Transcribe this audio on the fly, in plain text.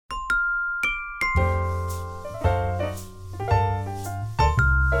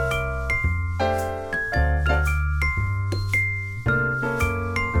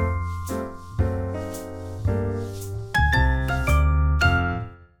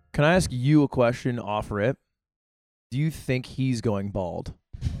Can I ask you a question off rip? Do you think he's going bald?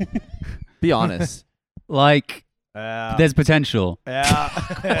 Be honest. Like, there's potential.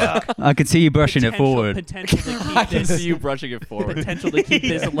 Yeah. I could see you brushing it forward. Potential to keep I can this. see you brushing it forward. Potential to keep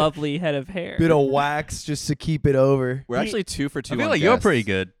this lovely head of hair. Bit of wax just to keep it over. We're actually 2 for 2 I feel on like you're guests. pretty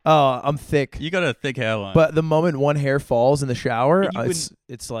good. Oh, I'm thick. You got a thick hairline. But the moment one hair falls in the shower, And you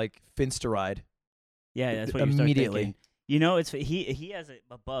it's like Finsta ride. Yeah, that's what you start Immediately. thinking. You know, it's he has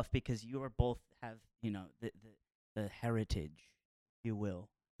a buff because you are both have the heritage, if you will,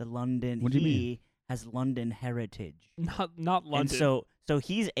 the London. What do you mean? Has London heritage, Not London. and so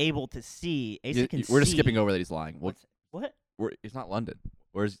he's able to see. Asa can We're just see- skipping over that he's lying. What? It's not London.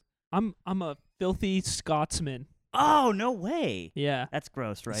 Where's I'm a filthy Scotsman. Oh, no way. Yeah. That's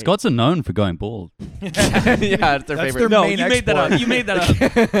gross, right? Scots are known for going bald. yeah, it's their That's favorite. their No, main you made that export. up. You made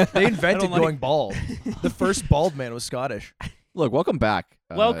that up. They invented like- going bald. The first bald man was Scottish. Look, welcome back.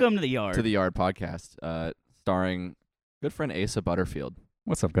 Welcome to the yard. to the Yard podcast, starring good friend Asa Butterfield.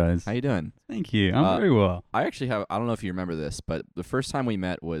 What's up, guys? How you doing? Thank you. I'm very well. I actually have. I don't know if you remember this, but the first time we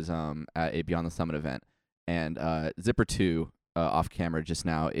met was at a Beyond the Summit event, and Zipper2 off camera just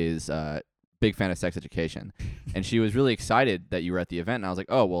now is big fan of sex education, and she was really excited that you were at the event. And I was like,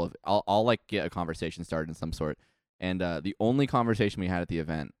 oh well, I'll like get a conversation started in some sort. And the only conversation we had at the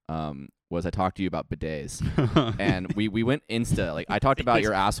event was I talked to you about bidets, and we went Insta. Like I talked about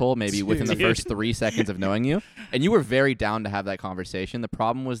your asshole maybe within the first 3 seconds of knowing you, and you were very down to have that conversation. The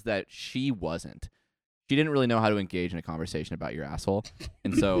problem was that she wasn't. She didn't really know how to engage in a conversation about your asshole,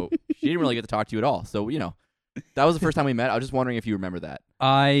 and so she didn't really get to talk to you at all. So that was the first time we met. I was just wondering if you remember that.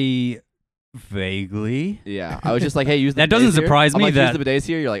 I vaguely. Yeah, I was just like, hey, use the That doesn't bidets here. surprise I'm me like, that- use the bidets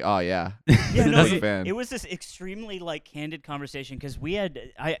here. You're like, oh yeah. Yeah, no, That's a fan. it was this extremely candid conversation because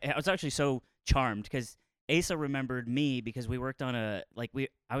I was actually so charmed because Asa remembered me because we worked on I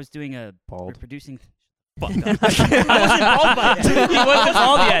was doing a Bald. producing. Fuck up. I wasn't bald by then. He wasn't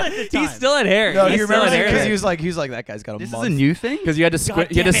bald At yet. the He time. still had hair. No, He you still remember had hair. because he was like that guy's got a This is month. a new thing? Because you had to God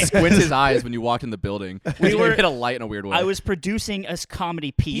he had to damn it. squint his eyes when you walked in the building. We You were- hit a light in a weird way. I was producing a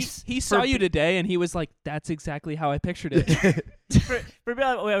comedy piece. He saw for- you today, and he was like, "That's exactly how I pictured it."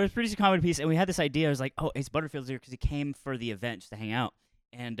 I was producing a comedy piece, and we had this idea. I was like, "Oh, Ace Butterfield's here because he came for the event just to hang out."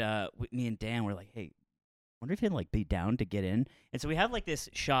 And me and Dan were like, "Hey, wonder if he'd be down to get in." And so we have this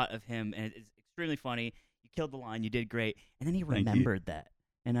shot of him, and it's extremely funny. You killed the line. You did great. And then he Thank you. remembered that,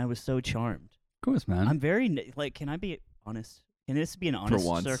 and I was so charmed. Of course, man. I'm very can I be honest? Can this be an honest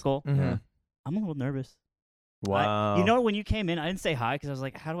once. circle? Mhm. Yeah. I'm a little nervous. Wow. You know, when you came in, I didn't say hi because I was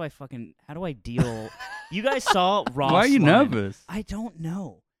like, how do I deal? You guys saw Ross. Why are you Lemon. nervous? I don't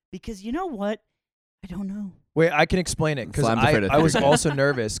know. Because you know what? I don't know. Wait, I can explain it because Slam's afraid of I was things. also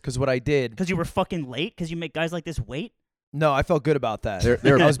nervous because what I did. Because you were fucking late? Because you make guys like this wait? No, I felt good about that.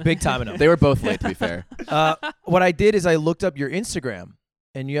 They were- I was big timing them. They were both late, to be fair. What I did is I looked up your Instagram,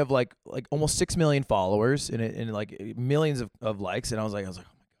 and you have like almost 6 million followers and like millions of likes, and I was like, oh my god,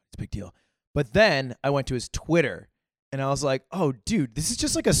 it's a big deal. But then I went to his Twitter, and I was like, oh dude, this is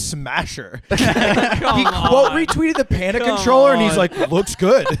just like a smasher. He quote retweeted the Panda Come controller, and he's on. like, looks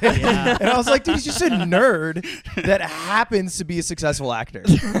good. Yeah. And I was like, dude, he's just a nerd that happens to be a successful actor.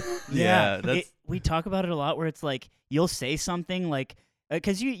 Yeah, that's We talk about it a lot where it's like, you'll say something like,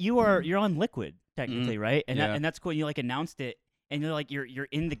 because you're on Liquid, technically, right? And Yeah. and that's cool. You announced it, and you're like, you're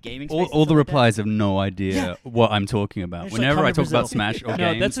in the gaming space. all and the stuff like that. replies have no idea Yeah. what I'm talking about. It's like, Whenever come I to talk about Brazil. Smash or No,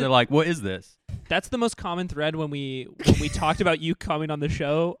 games, that's they're like, "What is this?" That's the most common thread when we talked about you coming on the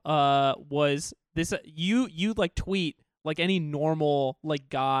show. Was this you tweet like any normal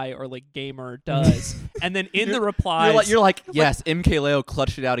guy or gamer does, and then in the replies You're like, yes, MKLeo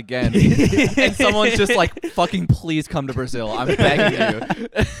clutched it out again. And someone's just like, fucking please come to Brazil. I'm begging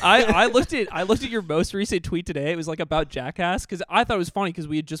you. I looked at your most recent tweet today. It was about Jackass because I thought it was funny because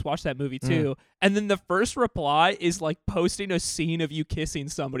we had just watched that movie too. And then the first reply is posting a scene of you kissing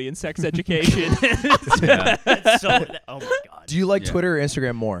somebody in Sex Education. Yeah. That's so. Oh my god. Do you like Yeah. Twitter or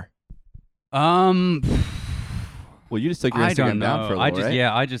Instagram more? Well, you just took your I don't Instagram know. down for a little,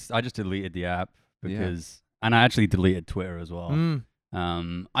 right? I just deleted the app Yeah. because, and I actually deleted Twitter as well.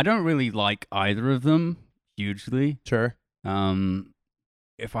 Mm, I don't really like either of them hugely. sure.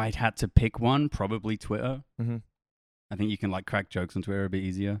 If I had to pick one, probably Twitter. Mm-hmm. I think you can crack jokes on Twitter a bit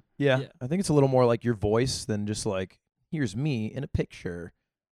easier. Yeah, Yeah. I think it's a little more like your voice than just here's me in a picture.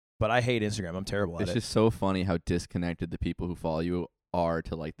 But I hate Instagram. I'm terrible at It's it. just so funny how disconnected the people who follow you are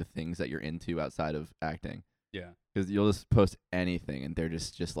to the things that you're into outside of acting. Yeah. Because you'll just post anything, and they're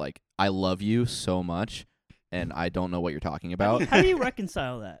just like, I love you so much, and I don't know what you're talking about. How do you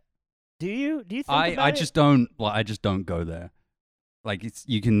reconcile that? Do you think about I it? just don't I just don't go there. like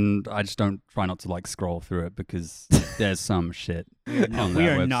you can. I just don't try not to like scroll through it because there's some shit on We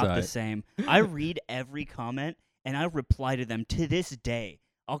that are not the website. same. I read every comment and I reply to them to this day.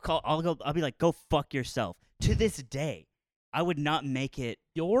 I'll be like, go fuck yourself. To this day, I would not make it.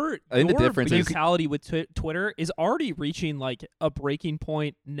 Your I think the difference is- mentality with Twitter is already reaching like a breaking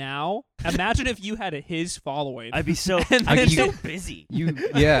point now. Imagine if you had his following. I'd be so. And I'd then be so you- busy.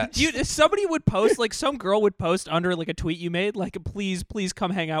 Yeah. If somebody would post, like some girl would post under like a tweet you made, like please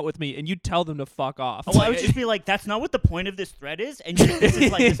come hang out with me, and you'd tell them to fuck off. Oh, I would just be like, that's not what the point of this thread is, and this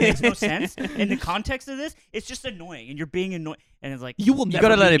is like, this makes no sense. In the context of this, it's just annoying, and you're being annoying, and it's like, you will You never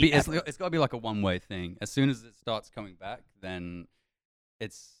gotta let meet it be. me It's, ever. it's gotta be like a one-way thing. As soon as it starts coming back, then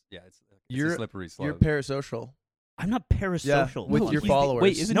it's You're- a slippery slope. You're parasocial. I'm not parasocial. with No, your he's the- followers.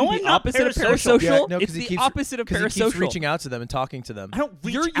 Wait, isn't No, he I'm the not opposite of parasocial. parasocial? Yeah, no, It's 'cause he the keeps- opposite of Because he keeps parasocial. reaching out to them and talking to them. I don't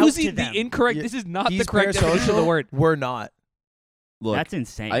reach You're out using to them. the incorrect. Yeah, This is not He's the correct definition of the parasocial. word. We're not. Look, That's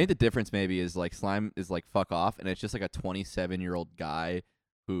insane. I think the difference maybe is like Slime is like fuck off, and it's just like a 27-year-old guy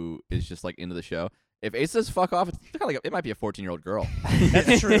who is just like into the show. If Ace says fuck off, it's kind of like it might be a 14-year-old girl.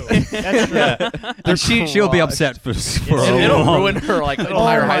 That's true. That's true. Yeah. And she'll be crushed. upset for And a it'll long- ruin her like Oh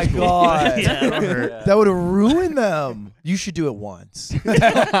entire high my school. god. Yeah, it'll hurt. That would have ruined them. You should do it once.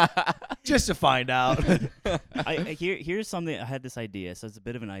 Just to find out. Here's something. I had this idea, so it's a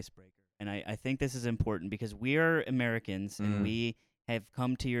bit of an icebreaker, and I think this is important because we are Americans and Mm. we have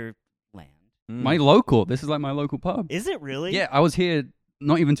come to your land. My local. This is like my local pub. Is it really? Yeah, I was here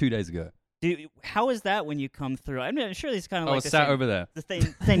not even 2 days ago. How is that when you come through? I mean, I'm sure it's kind of I like was the sat same, over there. the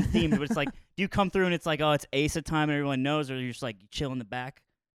same theme, but it's like, do you come through and it's like, oh, it's Asa time and everyone knows, or you're just like you chill in the back?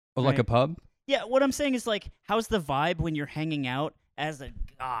 Or like Right. a pub. Yeah, what I'm saying is like, how's the vibe when you're hanging out as like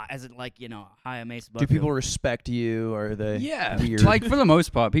hi, I'm Asa Do Butterfield. people respect you? Or are they weird? Like for the most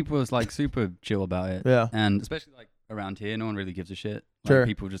part, people was like super chill about it. Yeah. And especially like around here, no one really gives a shit. Like, Sure.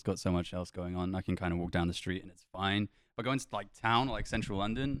 people just got so much else going on. I can kind of walk down the street and it's fine. But going to like town or like central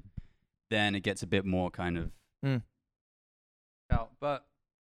London, then it gets a bit more kind of out. But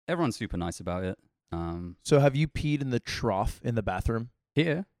everyone's super nice about it. So have you peed in the trough in the bathroom?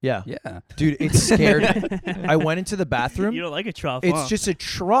 Here, Yeah. yeah. Dude, it scared me. I went into the bathroom. You don't like a trough? It's huh? just a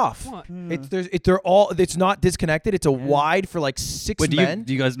trough. What? It's not disconnected. It's a wide for like six Wait, men.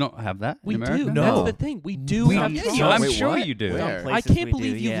 do you guys not have that We in America? do. No. That's the thing. We do We- have Yeah, troughs. I'm Wait, sure what? you do. Where? Some I places can't we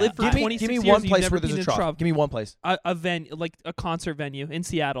believe do, you yeah. lived for give me 26 one years and place you've where never there's been a in trough. Give me one place. A venue, like a concert venue in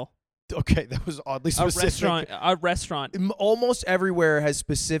Seattle. Okay, that was oddly specific. A restaurant. Almost everywhere has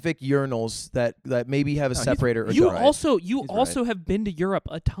specific urinals that maybe have a he's- separator. or he's You don't. right. also He's also have been to Europe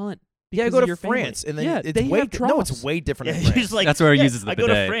a ton. Yeah, I because go of to your family. France, and then Yeah, it's they way have no, it's troughs. way different Yeah, in you're France. just like, That's where he yeah, uses the I go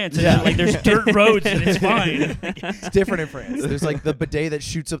to bidet. France and Yeah. like there's dirt roads and it's fine. It's different in France. There's like the bidet that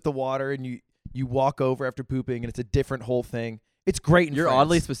shoots up the water, and you walk over after pooping, and it's a different whole thing. It's great in You're France.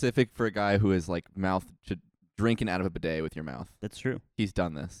 oddly specific for a guy who is like drinking out of a bidet with your mouth. That's true. He's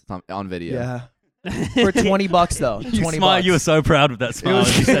done this. It's on video. Yeah. For $20 though. You 20 smile. bucks. You were so proud of that smile when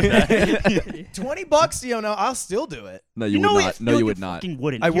you said that. $20, I'll still do it. No, you know would what? not. No, No, you would not. Fucking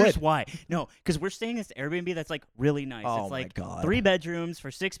wouldn't. I Here's would. why. No, because we're staying in this Airbnb that's like really nice. Oh it's my like God. 3 bedrooms for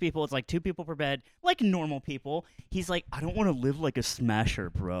 6 people. It's like 2 people per bed, like normal people. He's like, I don't want to live like a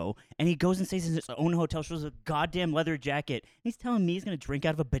smasher, bro. And he goes and stays in his own hotel, shows a goddamn leather jacket. He's telling me he's gonna drink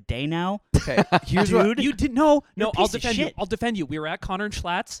out of a bidet now. Okay, here's what. Dude. You did no. You're a I'll piece of defend you. shit. I'll defend you. We were at Connor and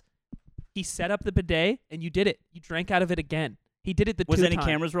Schlatt's. He set up the bidet, and you did it. You drank out of it again. He did it the Was two any times.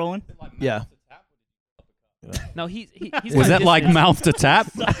 cameers rolling? Yeah. No, he's Was got that like distance. mouth to tap,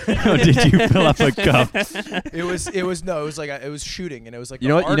 or did you fill up a cup? It was it was shooting, and it was like You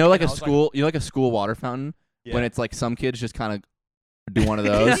know the what? You arc, know, like and a I was school. You know, like a school water fountain Yeah. when it's like some kids just kind of do one of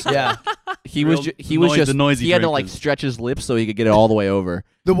those. Yeah, He Real was. He was just. the noisy He had to like drinkers. stretch his lips so he could get it all the way over.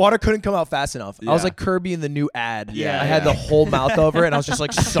 the water couldn't come out fast enough. I was Yeah. like Kirby in the new ad. Yeah, I had yeah. the whole mouth over, and I was just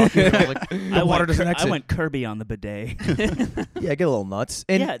like sucking. And I was like, the water doesn't exit. I went Kirby on the bidet. Yeah, I get a little nuts.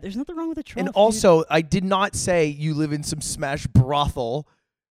 And yeah, there's nothing wrong with a trough. and dude. also, I did not say you live in some smash brothel.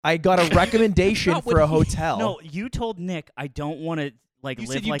 I got a recommendation Not for a what he- hotel. no, you told Nick I don't want to like You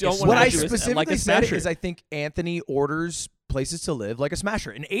live said you like don't a wanna what I do smasher. is- like specifically a said smasher. is I think Anthony orders places to live like a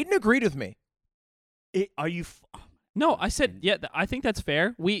smasher, and Aiden agreed with me. Are you? No, I said I think that's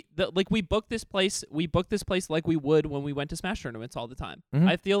fair. We booked this place. We booked this place like we would when we went to Smash tournaments all the time. Mhm.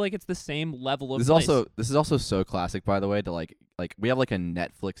 I feel like it's the same level of. This is also so classic, by the way. To like we have like a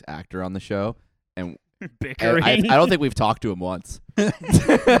Netflix actor on the show, and bickering. I don't think we've talked to him once. You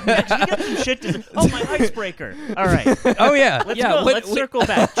got some shit to say. Oh, my icebreaker. All right, Oh yeah. let's Yeah, go. what- Let's circle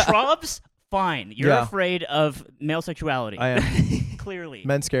back. Trobs, fine. You're Yeah. afraid of male sexuality. I am. Clearly.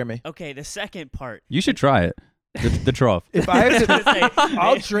 Men scare me. Okay, the second part. You should try it. The trough. If I have to, Say,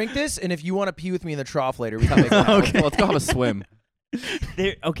 I'll drink this, and if you want to pee with me in the trough later, we can make it happen. Okay, let's go have a swim.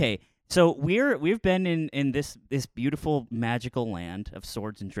 okay, so we've been in this beautiful magical land of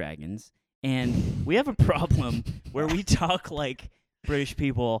swords and dragons, and we have a problem where we talk like British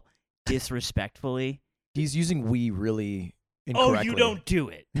people disrespectfully. He's using "we" really Oh, incorrectly. you don't do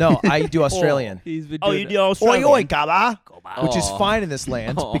it. No, I do Australian. He's been Oh, doing you it. do Australian. Oi, oi, gaba. Which is Aw. fine in this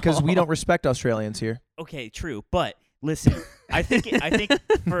land because we don't respect Australians here. Okay, true, but listen, I think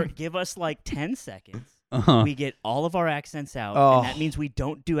for give us like 10 seconds. Uh-huh. We get all of our accents out, Oh. and that means we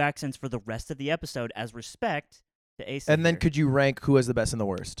don't do accents for the rest of the episode as respect to Asa. And then here. could you rank who has the best and the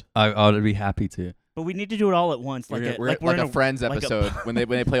worst? I'd be happy to. But we need to do it all at once, We're like like in a Friends like a- episode when they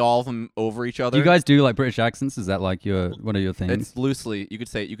play all of them over each other. Do you guys do like British accents? Is that like one of your things? It's loosely. You could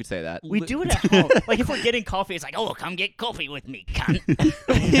say that. We do it at home. Like if we're getting coffee, it's like, oh, come get coffee with me, cunt.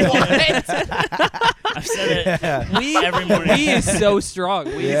 I've said it We every morning. We is so strong.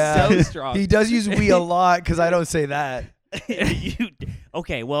 We Yeah. is so strong. He does use "we" a lot because I don't say that.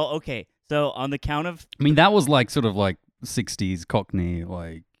 Okay. So on the count of I mean, that was like sort of like 60s Cockney,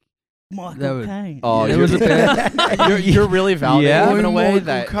 like. That Michael would- Caine. Oh, Yeah, it you're, was a bit- you're really validating Yeah. him in a way Michael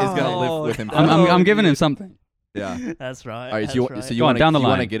that is gonna Caine. live with him. I'm giving him something Yeah. That's right. All right. That's So right. you Go on, want down the to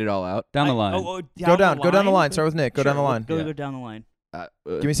line. get it all out? down the line. Go down the line. Start with Nick. Go down the Sure, line. Go down the line.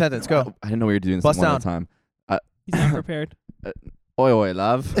 Give me a sentence. Go. I didn't know we were doing this Bust one at a down. time. He's not prepared. Oi, oi,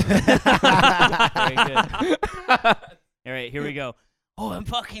 love. Very good. All right, here we go. Oh, I'm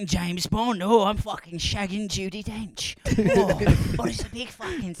fucking James Bond. Oh, I'm fucking shagging Judi Dench. Oh, it's a big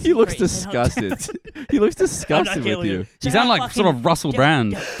fucking secret. He looks I don't- disgusted. He looks disgusted with you. So You sound don't like sort of Russell don't-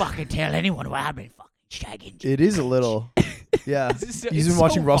 Brand. Don't fucking tell anyone where I've been fucking shagging Judi It is a Dench. little. Yeah. This is so- He's it's been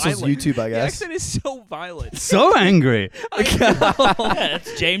watching so Russell's violent. YouTube, I The guess. accent is so violent. So angry. I know. Yeah,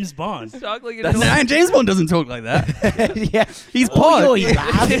 that's James Bond. Talk like Nah, James Bond doesn't talk like that. Yeah. He's Oh, pod. you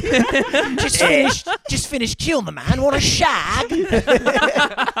lad. Just finished killing the man. What a shag.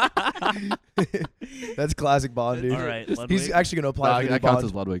 That's classic Bond, dude. All right, He's Ludwig. actually going to apply for the That new counts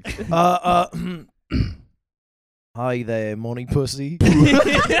as Bond. Ludwig. Hi there, morning pussy. Dude,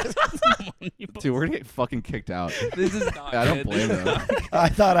 we're gonna get fucking kicked out. This is not I don't good. blame him. I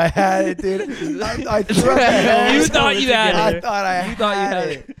thought I had it, dude. I threw up the head. You thought you had I it. thought I You thought you had had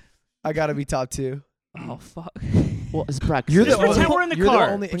it. I gotta be top 2. Oh fuck. What is Brexit? You're the Just pretend only- we're in the you're the car.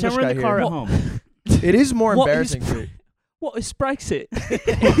 only Pretend English we're in the guy car here. at home. It is more What is embarrassing for What is Brexit?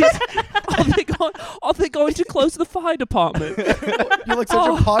 Are they going to close the fire department? You're like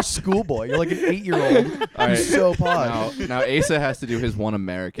such a posh schoolboy. You're like an 8-year-old. All right. You're so posh. Now Asa has to do his one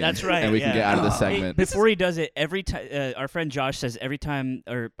American. That's right, And we can yeah. get out of this Hey, segment. before he does it, every time our friend Josh says every time,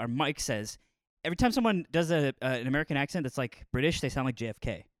 or our Mike says every time someone does an American accent that's like British, they sound like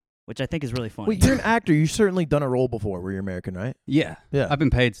JFK, which I think is really funny. Wait, you're an actor. You've certainly done a role before where you're American, right? Yeah. Yeah. I've been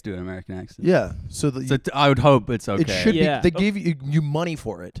paid to do an American accent. Yeah. So, So I would hope it's okay. it should Yeah. be. They gave you money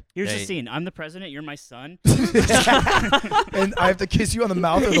for it. Here's the Hey. scene: I'm the president, you're my son. And I have to kiss you on the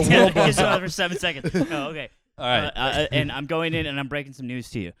mouth or the Yeah, world blows just up. for 7 seconds. Oh, okay. All right. And I'm going in and I'm breaking some news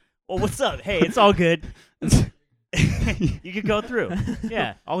to you. Well, what's up? Hey, it's all good. You could go through.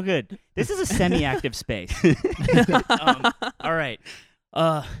 Yeah, all good. This is a semi-active space. All right.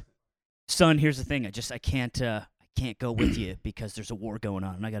 Son, here's the thing. I can't go with you because there's a war going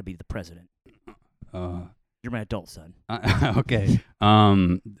on and I got to be the president. You're my adult son. Okay.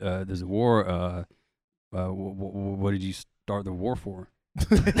 There's a war. What did you start the war for?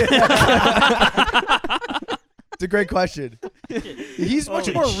 It's a great question. He's much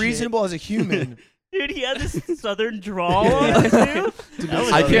Holy more shit. reasonable as a human. Dude, he had this southern drawl on his dude. That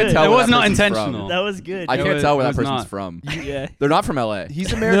was I good. can't tell. It where was that not person's intentional. That was good. I It can't was- tell where it that was person's not. from. Yeah. They're not from LA.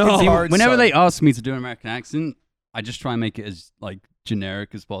 He's American No. See, hard whenever son. they ask me to do an American accent, I just try and make it as like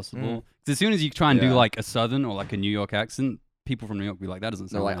generic as possible. 'Cause as soon as you try and do Yeah. like a southern or like a New York accent, people from New York be like, that doesn't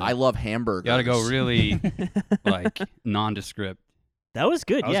They're sound like, right. I love hamburgers. You gotta go really like nondescript. That was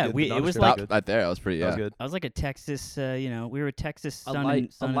good. That was yeah, good. it was Nondescript. like Good. Right there. That was pretty. That was Yeah. good. I was like a Texas. We were a Texas A son light,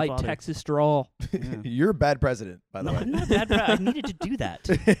 and son and light father. Texas draw. Yeah. You're a bad president, by the No, way. I'm not a bad. I needed to do that.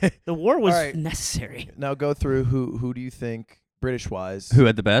 The war was All right. necessary. Now go through who do you think British wise? Who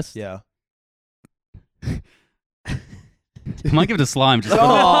had the best? Yeah. I might give it to Slime just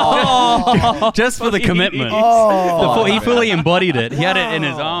Oh. just for the commitment. Oh. He fully embodied it. He had it in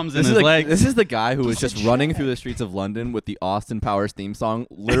his Wow. arms This and is, his legs. this is the guy who was just running through the streets of London with the Austin Powers theme song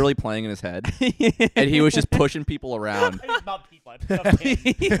literally playing in his head. And he was just pushing people around.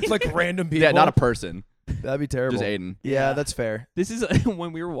 It's like random people. Yeah, not a person. That'd be terrible. Just Aiden. Yeah, that's fair. This is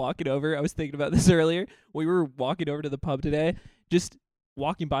when we were walking over. I was thinking about this earlier. We were walking over to the pub today, just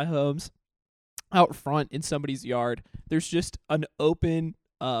walking by homes, out front in somebody's yard, there's just an open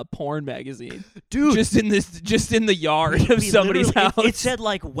porn magazine, Dude, just in the yard of We somebody's literally- house. It said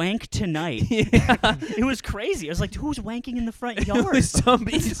like "wank tonight." Yeah. It was crazy. I was like, "Who's wanking in the front It yard?" was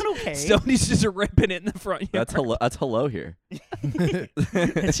somebody's, It's not okay. somebody's just ripping it in the front yard. That's hello here.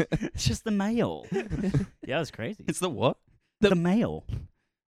 It's just the mail. Yeah, it was crazy. It's the what? The mail.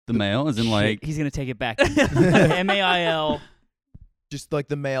 The mail, as in Shit, like. he's gonna take it back. MAIL. just like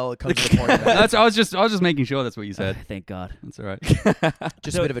the mail, it comes to the porn magazine. That's. I was just making sure that's what you said. Thank God. That's all right.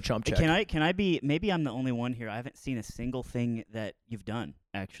 Just So, a bit of a chump check. Can I be? Maybe I'm the only one here. I haven't seen a single thing that you've done.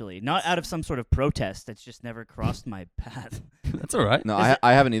 Actually, not out of some sort of protest that's just never crossed my path. That's all right. No, Is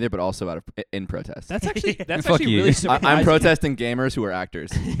I haven't either, but also in protest. That's actually Fuck you. really I'm surprising. protesting gamers who are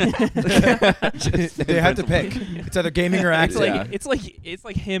actors. They have to pick. It's either gaming or It's acting. like it's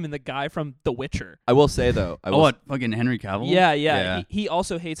like him and the guy from The Witcher. I will say though, Oh, what? Fucking Henry Cavill? Yeah. He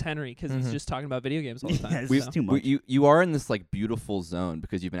also hates Henry because he's Mhm. just talking about video games all the time. Yeah, it's we, just too much. you are in this like beautiful zone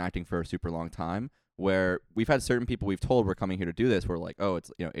because you've been acting for a super long time. Where we've had certain people we've told we're coming here to do this. We're like, oh,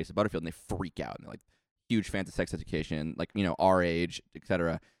 it's Asa Butterfield, and they freak out and they're like huge fans of Sex Education, like our age,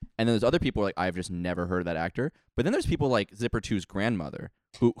 etc. And then there's other people like I've just never heard of that actor. But then there's people like Zipper 2's grandmother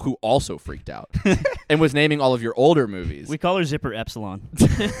who also freaked out and was naming all of your older movies. We call her Zipper Epsilon.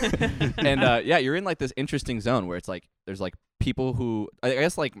 And yeah, you're in like this interesting zone where it's like there's like people who I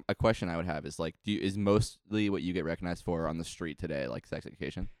guess like a question I would have is like is mostly what you get recognized for on the street today like Sex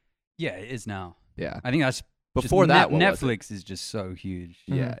Education? Yeah, it is now. Yeah. I think that's Before just that, what was it? Netflix is just so huge.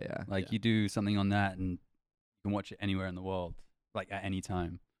 Yeah, yeah. Like you do something on that and you can watch it anywhere in the world, like at any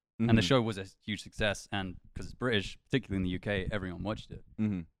time. And the Mhm. show was a huge success, and because it's British, particularly in the UK, everyone watched it.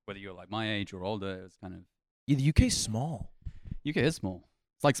 Mhm. Whether you're like my age or older, it was kind of Yeah, the UK's small. UK is small.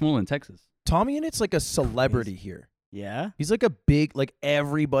 It's like smaller than Texas. Tommy and it's like a celebrity here. Yeah. He's like a big, like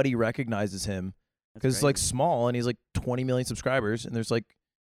everybody recognizes him That's because it's like crazy. small and he's like 20 million subscribers and there's like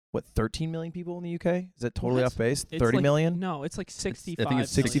what 13 million people in the UK? Is that totally What? off base? It's 30 like- million? No, it's like 65. I think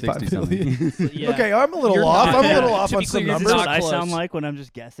it's 65 60 million. something. Yeah. Okay, I'm a little You're off. not- I'm a yeah. little off To on be some clear, Is it's this numbers. what not I close. sound like when I'm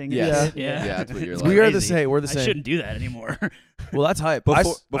just guessing? Yes. Yeah. Yeah, that's what you're We like. are the Crazy. same. We're the I same. shouldn't do that anymore. Well, that's hype. Before- I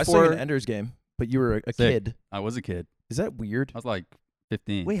still before- an Ender's Game, but you were a Sick. kid. I was a kid. Is that weird? I was like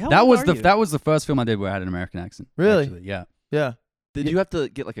 15. Wait, how that old was are the you? that was the first film I did where I had an American accent. Really? Actually. Yeah. Yeah. Did you have to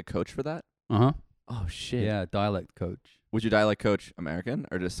get like a coach for that? Uh-huh. Oh shit. Yeah, dialect coach. Was your dialect coach American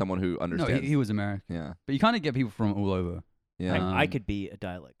or just someone who No, understands? he was American. Yeah. But you kind of get people from all over. Yeah. I could be a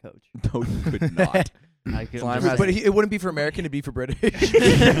dialect coach. No, you could not. I could. Slime just- has- But it wouldn't be for American. It'd be for British. Shit.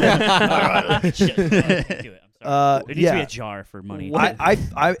 I can't do it. I'm sorry. There needs to be yeah. a jar for money.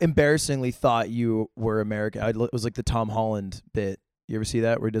 I embarrassingly thought you were American. It was like the Tom Holland bit. You ever see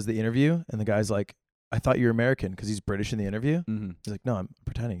that where he does the interview and the guy's like, "I thought you were American because he's British in the interview." Mhm. He's like, "No, I'm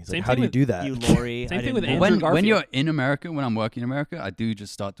pretending." He's Same like, "How thing do you with do that?" You Lori. Same I thing didn't with know. Andrew When Garfield. you're in America, when I'm working in America, I do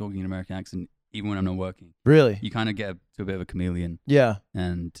just start talking an American accent even when I'm not working. Really? You kind of get to a bit of a chameleon, Yeah.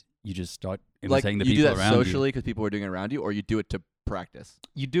 and you just start Like imitating the you do people that around socially because people are doing it around you, or you do it to practice.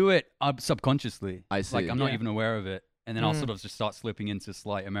 you. You do it subconsciously. I see. Like I'm not Yeah. even aware of it, and then I'll Mm. sort of just start slipping into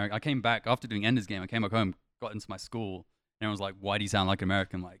slight American. I came back after doing Ender's Game. I came back home, got into my school, and everyone was like, "Why do you sound like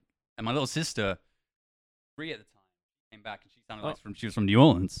American?" Like, and my little sister, 3 at the time, came back and she sounded like she was from New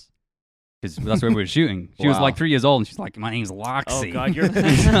Orleans. Because that's where we were shooting. She was Wow. like 3 years old, and she's like, "My name's Loxy." Oh God, your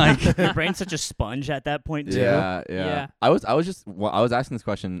Like- your brain's such a sponge at that point too. Yeah, yeah. Yeah. I was asking this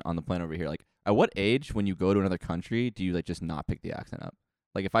question on the plane over here. Like, at what age, when you go to another country, do you like just not pick the accent up?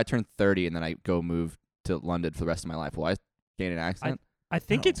 Like, if I turn 30 and then I go move to London for the rest of my life, will I gain an accent? I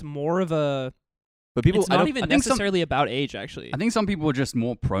think No. it's more of a. But people, It's I not don't. even I think some- necessarily about age, actually. I think some people are just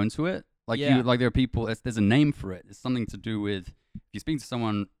more prone to it. Like Yeah. there are people. There's a name for it. It's something to do with if you speak to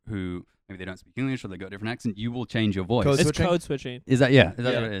someone who maybe they don't speak English or they got a different accent, you will change your voice. Code It's switching? code switching. Is that Is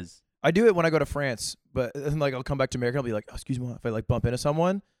that Yeah. what it is? I do it when I go to France, but then, like I'll come back to America. I'll be like, oh, "Excuse me," if I like bump into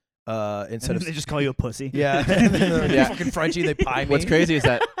someone, instead of they just call you a pussy. yeah, Yeah. fucking Frenchie, they pie me. What's crazy is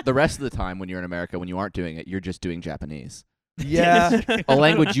that the rest of the time when you're in America, when you aren't doing it, you're just doing Japanese, Yeah. a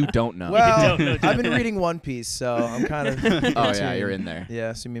language you don't know. Well, don't know I've been Japanese. reading One Piece, so I'm kind of. Oh yeah, you're in there.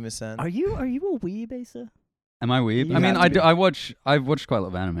 Yeah, sumimasen. Are you a weeb, Asa? Am I weeb? You I mean, have to be. I've watched quite a lot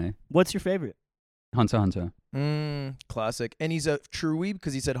of anime. What's your favorite? Hunter x Hunter. Classic. And he's a true weeb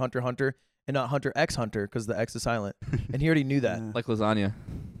because he said Hunter x Hunter and not Hunter x Hunter because the X is silent. And he already knew that. Like lasagna.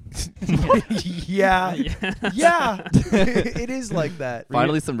 Yeah. Yeah. It is like that.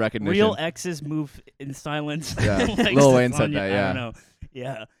 Finally, some recognition. Real X's move in silence. Yeah. Like Lil Wayne lasagna. said that, I yeah. don't know.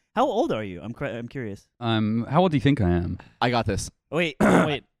 Yeah. How old are you? I'm curious. How old do you think I am? I got this. Wait,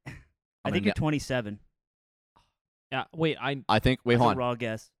 Wait. I think you're 27. Yeah. Wait. I think. Wait, That's hold a on. raw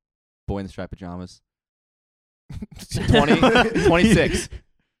guess. boy in the striped pajamas. 26.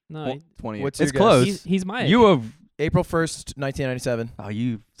 No, Well, 20. What's It's your guess? close. he's my age. You were. April 1st, 1997. Oh,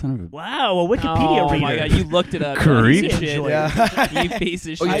 you son of a. Wow, a Wikipedia oh reader. my god, you looked it up. you Creep. piece of shit. Yeah. You piece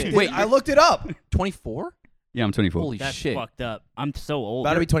of Oh, you shit. did- wait, I looked it up. 24? Yeah, I'm 24. Holy That's shit. fucked up. I'm so old.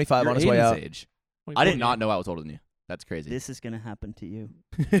 About to be 25 You're on his way Aiden's out. age. I did not know I was older than you. That's crazy. This is gonna happen to you.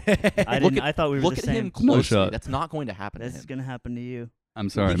 Look I thought we were Look the at same. him No closely. shot. That's not going to happen This to is him. gonna happen to you. I'm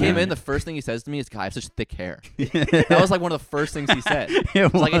sorry, He came man. in, the first thing he says to me is, "God, I have such thick hair." That was like one of the first things he said.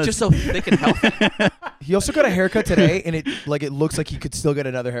 It Like, it's just so thick and healthy. He also got a haircut today, and it looks like he could still get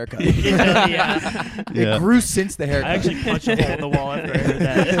another haircut. Yeah. Yeah. It grew since the haircut. I actually punched a hole in the wall after I heard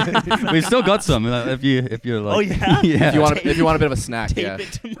that. We've still got some. If you're like, Oh, yeah? yeah. If you want a bit of a snack, Tape yeah.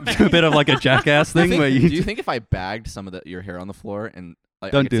 it to my a bit of like a jackass thing where do you you think if I bagged some of your hair on the floor and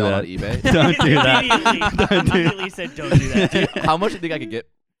like, I Don't could do sell that. it on eBay? don't do that. Immediately said, "Don't do that." How much do you think I could get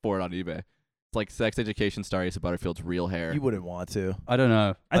for it on eBay? It's like sex education star Asa Butterfield's real hair. You wouldn't want to. I don't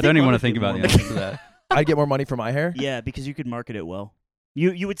know. I I don't think even want to Butterfield think about the more. answer to that. I'd get more money for my hair. Yeah, because you could market it well.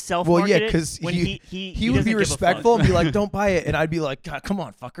 You would self Well, market yeah, it 'cause when he he would doesn't be give a fuck. respectful and be like, "Don't buy it," and I'd be like, God, "Come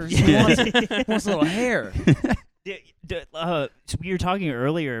on, fuckers! He wants a little hair." So we were talking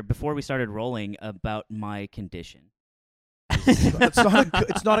earlier before we started rolling about my condition.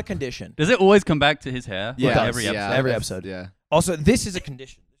 It's not a condition. Does it always come back to his hair? yeah, Like every yeah, episode. Every that's- episode. Yeah. Also, this is a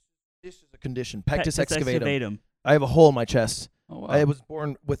condition. This is a condition. Pectus excavatum. excavatum. I have a hole in my chest. Oh, wow. I was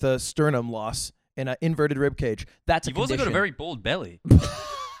born with a sternum loss and an inverted rib cage. That's You've a also condition. got a very bald belly.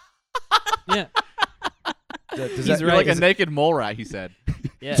 Yeah. Does He's that, You're right. like a naked mole rat, he said.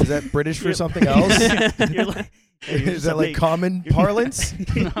 Yeah. is that British for something else? You're like, you're Is just that like something- common parlance?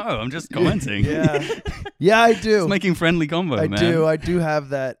 No, I'm just commenting. Yeah. Yeah, I do. It's making friendly combo, I man. do. I do have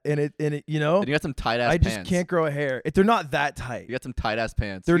that. And it you know, And you got some tight ass I pants. just can't grow a hair. They're not that tight. You got some tight ass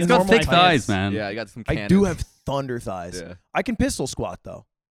pants. They're He's got normal thick pants. thighs, man. Yeah, you got some I cannons. do have thunder thighs. Yeah. I can pistol squat though.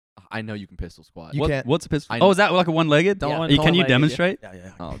 I know you can pistol squat. You can't- What's a pistol? I- Oh, is that like a one-legged? Don't- Can Yeah, you one-legged, demonstrate?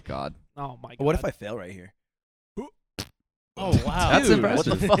 Yeah. Oh god. Oh my god. What if I fail right here? Oh wow. That's Dude,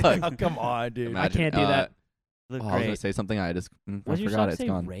 impressive. What the fuck? Oh, come on, dude. Imagine, can't do that. Look I was gonna great. say something. I just I What did your forgot song it. It's say?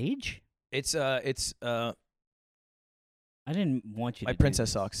 gone. Rage? It's I didn't want you my to do princess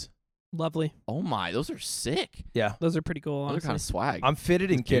this. socks. Lovely. Oh my, those are sick. Yeah. Those are pretty cool. Those are Honestly. kind of swag. I'm fitted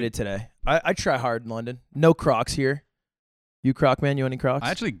and That's cute. kitted today. I try hard in London. No Crocs here. You Croc man? You any Crocs?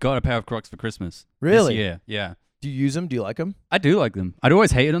 I actually got a pair of Crocs for Christmas. Really? This year. Yeah. Do you use them? Do you like them? I do like them. I'd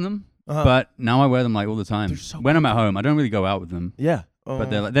always hated on them, but now I wear them like all the time. They're so When I'm at home, I don't really go out with them. yeah.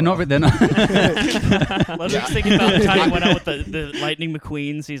 But they're not. They're not. Ludwig's thinking about the time he went out with the Lightning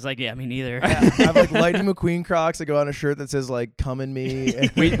McQueens. He's like, yeah, me neither. I have like Lightning McQueen Crocs that go on a shirt that says like "Come in me."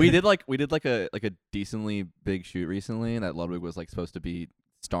 we did like a decently big shoot recently that Ludwig was like supposed to be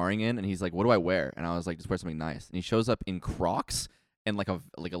starring in, and he's like, "What do I wear?" And I was like, "Just wear something nice." And he shows up in Crocs and like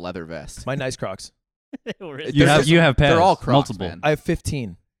a leather vest. My nice Crocs. you have pairs. They're all Crocs, multiple. man. I have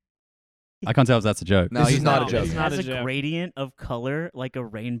 15. I can't tell if that's a joke. No, This he's is not a not. joke. It It's not has a a joke. gradient of color like a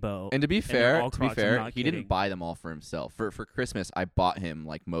rainbow. And to be they're fair, all Crocs, I'm not he kidding. didn't buy them all for himself. For Christmas, I bought him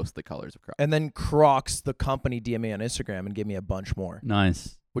like most of the colors of Crocs. And then Crocs, the company, DM me on Instagram and gave me a bunch more,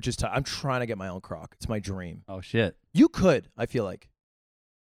 Nice. which is I'm trying to get my own Croc. It's my dream. Oh shit. You could, I feel like.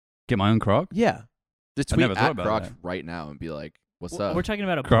 Get my own Croc. Yeah. Just I tweet never thought at about Crocs that. right now and be like, "What's Well, up?" we're talking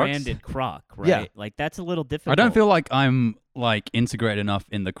about a Crocs? branded Croc, right? Yeah. Like that's a little difficult. I don't feel like I'm like integrated enough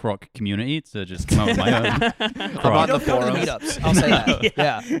in the Croc community to just come up with my own. You on Croc. the don't go to forums. meetups. I'll say that.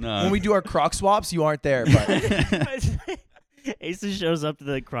 Yeah. No. When we do our Croc swaps, you aren't there. But Asa shows up to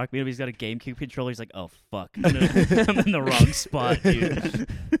the Croc meetup. He's got a GameCube controller. He's like, "Oh fuck, I'm in the wrong spot, dude."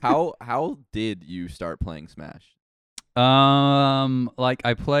 How did you start playing Smash? Like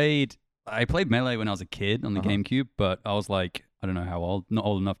I played Melee when I was a kid on the Uh-huh. GameCube, but I was like, I don't know how old, not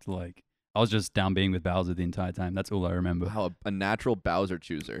old enough to like. I was just down being with Bowser the entire time. That's all I remember. Wow, a natural Bowser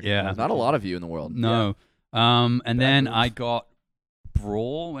chooser. Yeah. There's not a lot of you in the world. No. And Bad then move. I got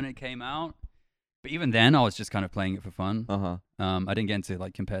Brawl when it came out. But even then, I was just kind of playing it for fun. Uh huh. I didn't get into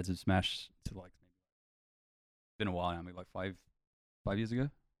like competitive Smash to like. It's been a while. I mean, like 5 years ago.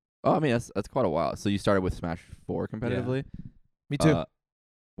 Oh, I mean that's quite a while. So you started with Smash 4 competitively. me too.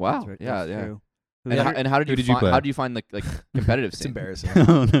 Wow. That's right, Yeah, that's yeah. true. And how did who you did you find play? how do you find like competitive it's scene? embarrassing.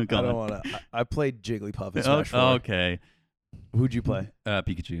 Oh no, I God. don't want to. I played Jigglypuff in Oh, Smash 4. okay. Who'd you play?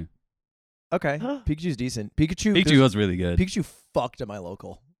 Pikachu. Okay. Pikachu's decent. Pikachu Pikachu was really good. Pikachu fucked at my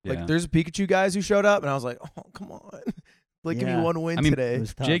local. Yeah. Like, there's Pikachu guys who showed up, and I was like, oh, come on. Like, give me Yeah. one win I mean, today. It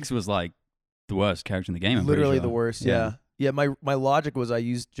was tough. Jigs was like the worst character in the game. I'm pretty Literally sure. the worst, yeah. Yeah, my logic was I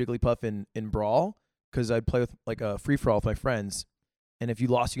used Jigglypuff in Brawl because I'd play with, like, a free-for-all with my friends, and if you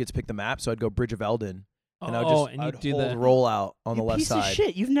lost, you get to pick the map. So I'd go Bridge of Eldon, and I would Oh, just and I you would do hold the roll out on the You left piece side. of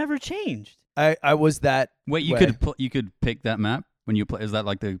shit. You've never changed. I was that Wait, you way. could pick that map when you play. Is that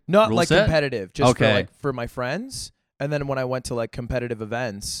like the Not rule like set? competitive, just Okay. for my friends. And then when I went to like competitive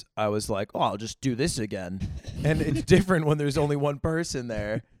events, I was like, oh, I'll just do this again. And it's different when there's only one person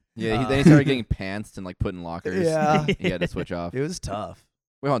there. Yeah, then he started getting pantsed and like put in lockers. Yeah. He had to switch off. It was tough.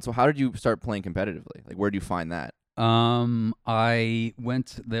 Wait, hold on. So how did you start playing competitively? Like, where did you find that? I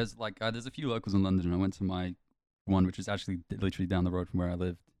went. There's a few locals in London, and I went to my one, which is actually literally down the road from where I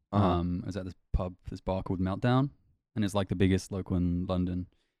lived. Uh-huh. I was at this bar called Meltdown, and it's like the biggest local in London.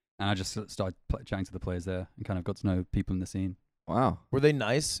 And I just started chatting to the players there, and kind of got to know people in the scene. Wow. Were they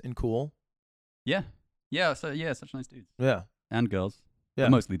nice and cool? Yeah, such nice dudes Yeah. and girls. Yeah.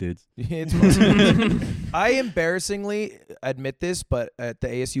 But mostly dudes. It's mostly I embarrassingly admit this, but at the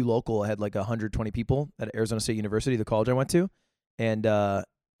ASU local, I had like 120 people at Arizona State University, the college I went to, and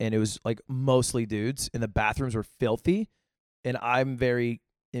it was like mostly dudes, and the bathrooms were filthy, and I'm very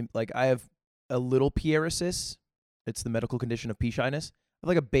I have a little pierosis. It's the medical condition of pee shyness. I have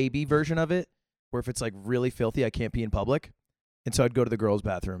like a baby version of it, where if it's like really filthy, I can't pee in public, and so I'd go to the girls'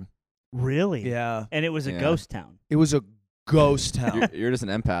 bathroom. Really? Yeah, And it was a Yeah. ghost town. it was a ghost town. You're just an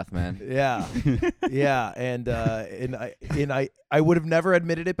empath, man. Yeah, yeah, and I would have never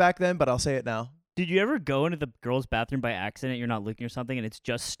admitted it back then, but I'll say it now. Did you ever go into the girls' bathroom by accident? You're not looking or something, and it's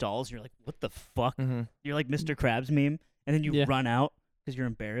just stalls. You're like, what the fuck? Mm-hmm. You're like Mr. Krabs meme, and then you Yeah. run out because you're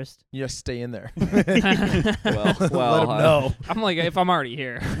embarrassed. You just stay in there. Well, Let them well, know. I'm like, if I'm already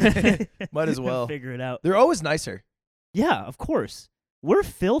here. Might as well. Figure it out. They're always nicer. Yeah, of course. We're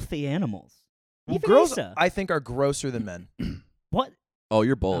filthy animals. Well, Even girls, Asa. I think, are grosser than men. What? Oh,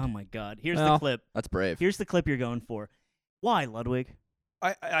 you're bold. Oh my God! Here's Well. the clip. That's brave. Here's the clip you're going for. Why, Ludwig?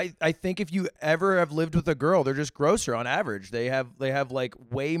 I think if you ever have lived with a girl, they're just grosser on average. They have like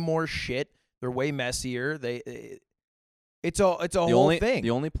way more shit. They're way messier. It's a whole thing. The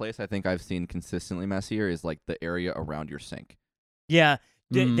only place I think I've seen consistently messier is like the area around your sink. Yeah,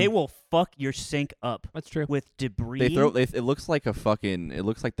 Mm. they will fuck your sink up That's true. with debris. It looks like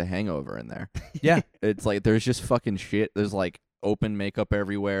The Hangover in there. Yeah. It's like there's just fucking shit. There's like open makeup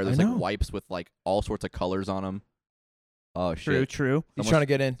everywhere. There's I like know. wipes with like all sorts of colors on them. Oh shit! True. He's trying to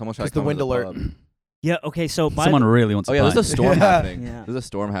get in. Someone's trying It's to the come wind to the alert. pub. Yeah. Okay. So by Someone really wants to Oh yeah, buy. there's a storm Yeah. happening. Yeah. There's a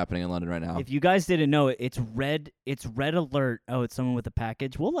storm happening in London right now. if you guys didn't know, it's red. It's red alert. Oh, it's someone with a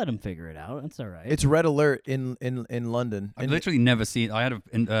package. We'll let them figure it out. That's all right. It's red alert in London. I've And literally never seen. I had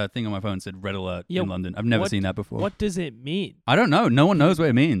a thing on my phone that said "Red Alert" Yeah, in London. I've never what- seen that before. What does it mean? I don't know. No one knows what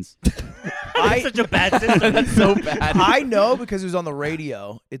it means. That's such a bad system. That's so bad. I know because it was on the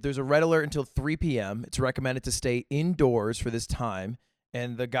radio. There's a red alert until 3 p.m. It's recommended to stay indoors for this time.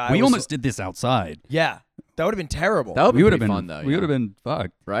 And the guy We was, almost did this outside. Yeah, that would have been terrible. That would We be would have pretty been fun though. We would have been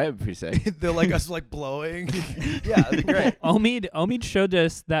fucked. right. It'd be pretty sick. They're like us like blowing. Yeah, that'd be great. Omid showed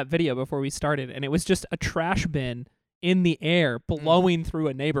us that video before we started, and it was just a trash bin in the air blowing through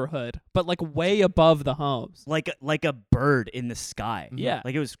a neighborhood, but like way above the homes. like a bird in the sky. Yeah.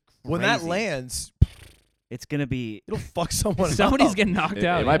 Like it was. When that crazy. lands, it's gonna be. it'll fuck someone Somebody's up. getting knocked It,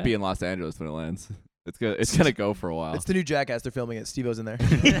 out. it might yeah. be in Los Angeles when it lands. It's gonna go for a while. It's the new Jackass. They're filming it. Steve-O's in there.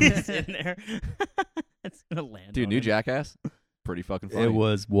 it's in there. It's gonna land. Dude, on new him. Jackass. Pretty fucking funny. It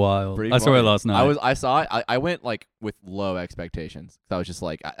was wild. Pretty I saw it funny. last night. I saw it. I went like with low expectations. I was just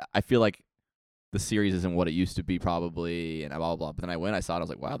like, I feel like the series isn't what it used to be probably, and blah blah blah. But then I went, I saw it, I was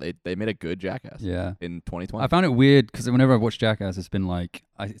like, wow, they made a good Jackass. Yeah. In 2020. I found it weird because whenever I've watched Jackass, it's been like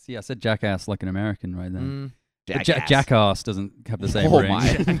I said Jackass like an American right then. But Jackass doesn't have the same Oh ring.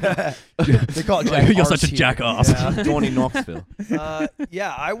 my. They call it Jack You're such a Arse here. jackass. Yeah. Johnny Knoxville.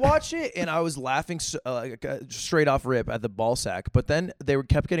 Yeah, I watched it and I was laughing straight off rip at the ball sack, but then they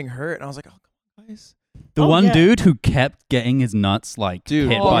kept getting hurt, and I was like, "Oh, come on, guys!" The Oh, one yeah. dude who kept getting his nuts like Dude.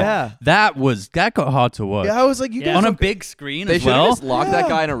 hit Oh by yeah, that got hard to watch. yeah. I was like, "You Yeah. guys On a don't- big screen They as should have well. just locked Yeah. that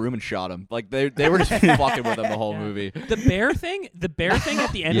guy in a room and shot him. Like they were just fucking with him the whole Yeah. movie. The bear thing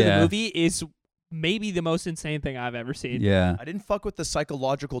at the end of Yeah. the movie is maybe the most insane thing I've ever seen. Yeah. I didn't fuck with the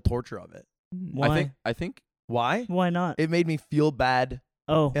psychological torture of it. Why? I think Why? Why not? It made me feel bad,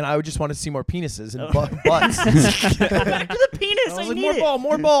 Oh. and I would just want to see more penises and Oh. butts. Back to the penis. I was I like, need more it. ball,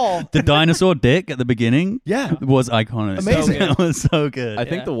 more ball. The dinosaur dick at the beginning Yeah. was iconic. Amazing. That was so good. I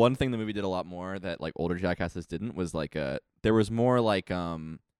think Yeah. the one thing the movie did a lot more that like older Jackasses didn't was like there was more like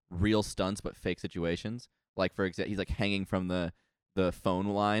real stunts but fake situations. Like for example, he's like hanging from the phone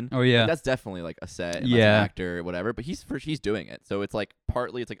line. Oh yeah. Like, that's definitely like a set, and, like, Yeah. an actor, whatever. But he's doing it, so it's like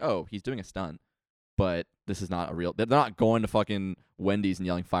partly it's like, oh, he's doing a stunt, but this is not a real. They're not going to fucking Wendy's and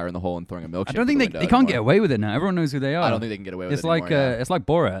yelling "fire in the hole" and throwing a milkshake. I don't think out the they window can't get anymore. away with it now. Everyone knows who they are. I don't think they can get away with It's it like anymore, it's like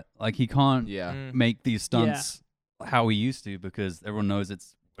Borat. Like he can't yeah. make these stunts how he used to because everyone knows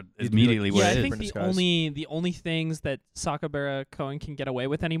it's immediately like, what Yeah, it I is. think Different the disguise. only things that Sakabara Cohen can get away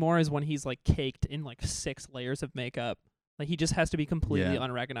with anymore is when he's like caked in like 6 layers of makeup. Like he just has to be completely Yeah.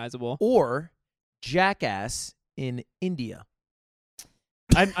 unrecognizable. Or Jackass in India.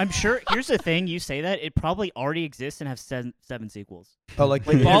 I'm sure. Here's the thing: you say that it probably already exists and have 7 sequels. Oh, like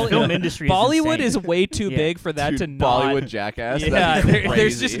Like the Bolly- film industry. Is Bollywood insane. is way too Yeah. big for that Dude, to not. Bollywood Jackass. Yeah, That'd be there's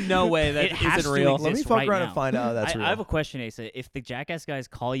crazy. just no way that It has isn't to real. exist. Let me fuck right around now. and find out that's real. I have a question, Asa. If the Jackass guys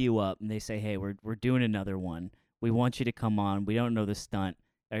call you up and they say, "Hey, we're doing another one. We want you to come on. We don't know the stunt.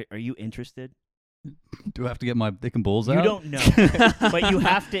 Are you interested?" Do I have to get my dick and balls out? You don't know, but you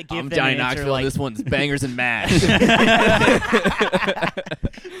have to give I'm them Johnny an answer Knoxville. like, This one's bangers and mash.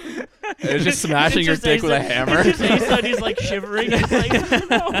 It's just smashing your It's just dick with a Asa- hammer. It's just Asa and he's like shivering. It's like,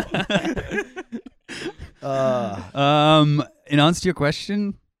 no. In answer to your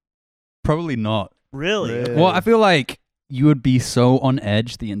question, probably not. Really? Really? Well, I feel like you would be so on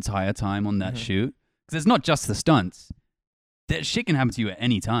edge the entire time on that Mhm. shoot because it's not just the stunts. That shit can happen to you at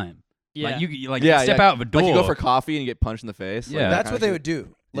any time. Yeah. Like you like Yeah, step yeah. out of a door. Like you go for coffee and you get punched in the face. Yeah. Like that That's kinda what they shit. would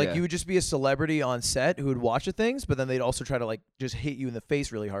do. Like Yeah. you would just be a celebrity on set who would watch the things, but then they'd also try to like just hit you in the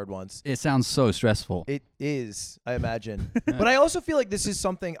face really hard once. It sounds so stressful. It is, I imagine. But I also feel like this is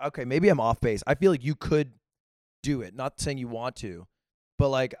something, okay, maybe I'm off base. I feel like you could do it. Not saying you want to, but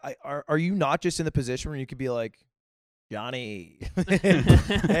like, are you not just in the position where you could be like, Johnny,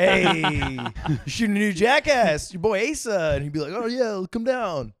 hey, you're shooting a new Jackass, your boy Asa. And he'd be like, oh yeah, come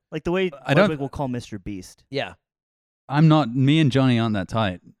down. Like the way I don't- Ludwig will call Mr. Beast. Yeah. I'm not. Me and Johnny aren't that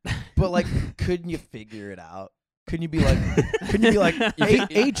tight. But like, couldn't you figure it out? Couldn't you be like, hey,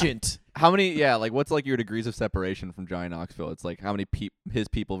 agent? How many? Yeah, like what's like your degrees of separation from Johnny Knoxville? It's like how many his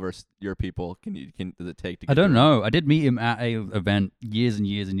people versus your people can does it take to? Get I don't to know. I did meet him at a event years and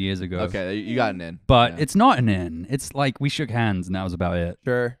years and years ago. Okay, you got an in. But Yeah. it's not an in. It's like we shook hands and that was about it.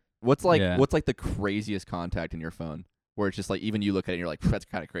 Sure. what's like Yeah. what's like the craziest contact in your phone where it's just like even you look at it and you're like that's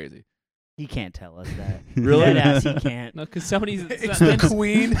kind of crazy. He can't tell us that. Really? Deadass, he can't. No, because somebody's. It's the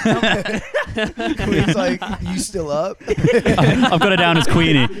Queen. Queen's like, you still up? I've got it down as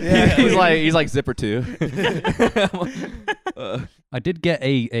Queenie. Yeah. he's like zipper too. I did get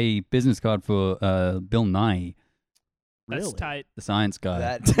a business card for Bill Nye, That's Really? tight. the science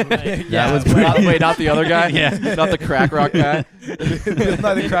guy. Right. yeah, was Not the other guy. Yeah. Not the crack rock guy.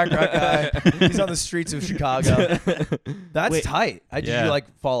 not the crack rock guy. He's on the streets of Chicago. That's Wait. tight. Did Yeah. you like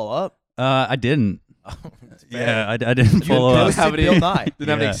follow up? I didn't. That's Yeah, fair. I didn't You follow up. ghosted Bill Nye. Didn't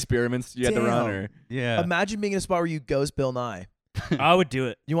have any Yeah. experiments you had to run Damn. or Yeah. Imagine being in a spot where you ghost Bill Nye. I would do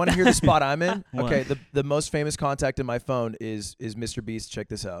it. You want to hear the spot I'm in? What? Okay, the most famous contact in my phone is Mr. Beast. Check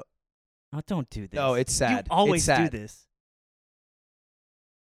this out. Oh, don't do this. No, it's sad. You always It's sad. do this.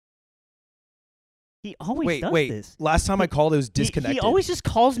 He always Wait, does wait. this. Last time I called, it was He disconnected. always just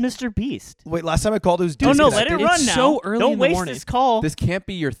calls Mr. Beast. Wait, last time I called, it was Oh disconnected. no, let it It's run now. so early Don't in the waste morning. this call. this can't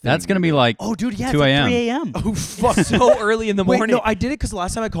be your thing. That's gonna be like Oh, dude, yeah. 2 it's like a.m. 3 a.m. Oh, fuck. So early in the Wait, morning. no, I did it because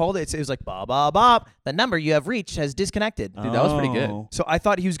last time I called it was like, Bob, Bob, Bob. The number you have reached has disconnected. Dude, that was pretty good. Oh. So I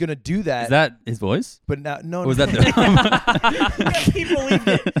thought he was going to do that. Is that his voice? But now, no. Or was no. that the Yeah, he believed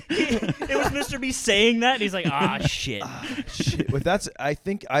it. It was Mr. Beast saying that, and he's like, ah, shit. Shit. But that's, I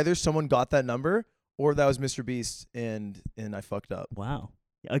think either someone got that number or that was Mr. Beast and I fucked up. Wow.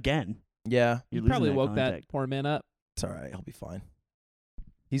 Again. Yeah. You're You probably losing woke that contact. poor man up. It's all right. He'll be fine.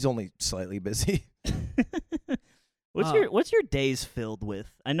 He's only slightly busy. What's your days filled with?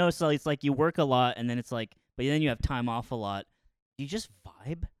 I know it's like you work a lot, and then it's like, but then you have time off a lot. Do you just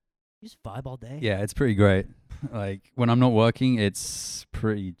vibe? You just vibe all day? Yeah, it's pretty great. Like when I'm not working, it's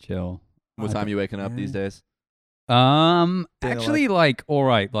pretty chill. What time you waking up these days? Actually, like all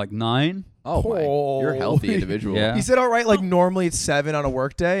right, like 9. Oh my, you're a healthy individual. Yeah. He said, all right, like normally it's 7 on a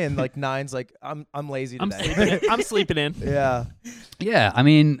work day and like 9's like, I'm lazy I'm today. sleeping in. I'm sleeping in. Yeah. Yeah, I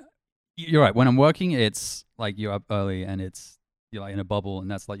mean, you're right. When I'm working, it's like you're up early and you're like in a bubble, and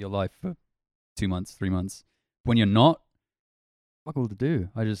that's like your life for 2 months, 3 months. When you're not, fuck all to do.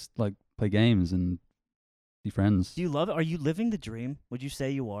 I just like play games and see friends. Do you love it? Are you living the dream? Would you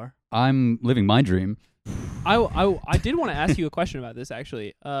say you are? I'm living my dream. I did want to ask you a question about this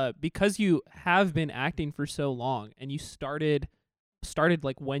actually, because you have been acting for so long and you started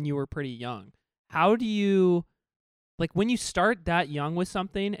like when you were pretty young. How do you, like when you start that young with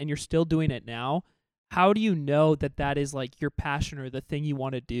something and you're still doing it now, how do you know that that is like your passion or the thing you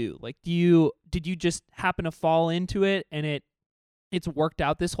want to do? Like did you just happen to fall into it and it it's worked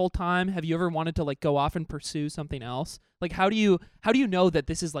out this whole time? Have you ever wanted to like go off and pursue something else? Like how do you know that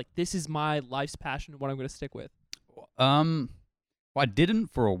this is my life's passion and what I'm going to stick with? Well, I didn't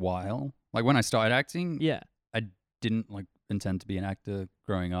for a while. Like when I started acting, Yeah. I didn't like intend to be an actor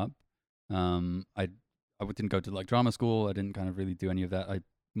growing up. I didn't go to like drama school. I didn't kind of really do any of that. I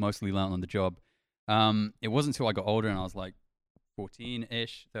mostly learned on the job. It wasn't until I got older and I was like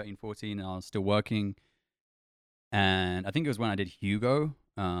 14-ish, 13, 14, and I was still working. And I think it was when I did Hugo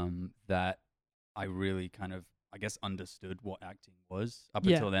that I really kind of, I guess, understood what acting was. Up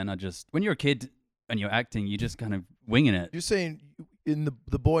Yeah. until then, when you're a kid and you're acting, you just kind of winging it. You're saying in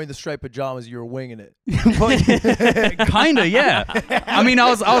the boy in the striped pajamas, you were winging it. Kinda, yeah. I mean, I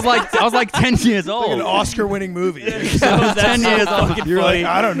was like 10 years Like old. an Oscar-winning movie. I was 10 years old. You're like,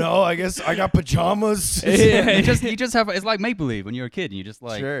 I don't know. I guess I got pajamas. Yeah, you just have, it's like make believe when you're a kid and you just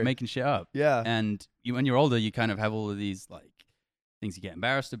like Sure. making shit up. Yeah. And when you're older, you kind of have all of these like things you get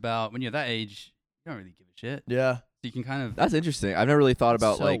embarrassed about. When you're that age, you don't really give a shit. Yeah. So you can kind of. That's interesting. I've never really thought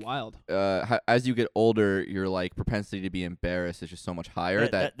about so like wild. as you get older, your like propensity to be embarrassed is just so much higher.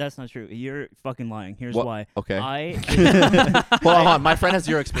 That's not true. You're fucking lying. Here's What? why. Okay. Hold Hold on. My friend has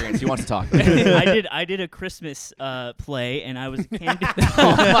zero experience. He wants to talk. I did a Christmas play, and I was a candy.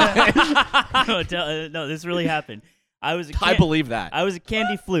 No, this really happened. I was. I believe that. I was a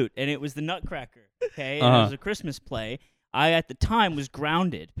candy flute, and it was the Nutcracker. Okay, and it Uh-huh. was a Christmas play. I at the time was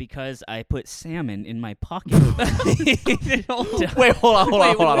grounded because I put salmon in my pocket. Wait, hold on.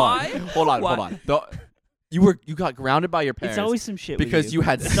 Hold on. You got grounded by your parents. It's always some shit because with you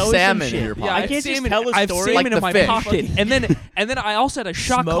had It's always some salmon in shit. your Yeah, pocket. I can't just tell a I have story. salmon Like in the my fish. pocket, and then I also had a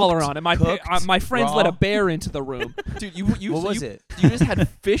shot Smoked, collar on, and my friends let raw. a bear into the room. Dude, you What was it? You just had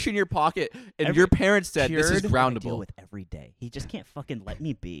fish in your pocket, and your parents said this is I deal groundable. with every day. He just can't fucking let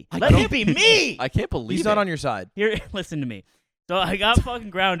me be. I Let me don't- be me. I can't believe He's it. not on your side. Here, listen to me. So I got fucking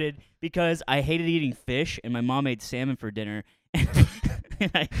grounded because I hated eating fish, and my mom made salmon for dinner.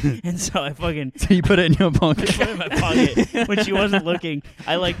 And so I fucking So you put it in your pocket. put it in my pocket when she wasn't looking.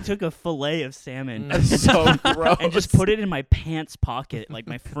 I like took a fillet of salmon That's so gross. and just put it in my pants pocket, like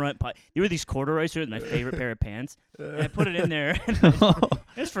my front pocket. There were these corduroys, my favorite pair of pants, and I put it in there. And I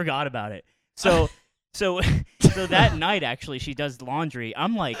just forgot about it. So that night, actually, she does laundry.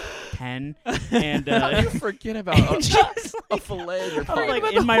 I'm like 10, and How do you forget about and she's a fillet in your I'm pocket?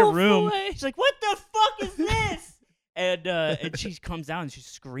 like in my room. She's like, "What the fuck is this?" And she comes down and she's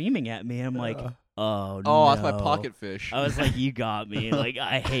screaming at me. I'm like, "Oh no!" Oh, that's my pocket fish. I was like, "You got me!" Like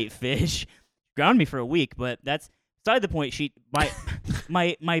I hate fish. Ground me for a week, but that's beside the point.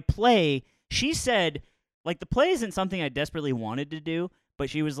 My play. She said, like, the play isn't something I desperately wanted to do, but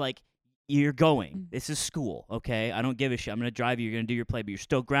she was like, "You're going. This is school, okay? I don't give a shit. I'm gonna drive you. You're gonna do your play, but you're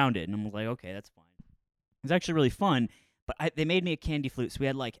still grounded." And I'm like, "Okay, that's fine." It was actually really fun, but they made me a candy flute. So we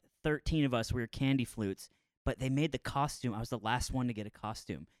had like 13 of us. We were candy flutes, but they made the costume. I was the last one to get a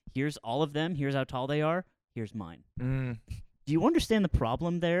costume. Here's all of them. Here's how tall they are. Here's mine. Do you understand the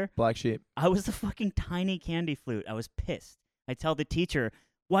problem there? Black sheep. I was the fucking tiny candy flute. I was pissed. I tell the teacher,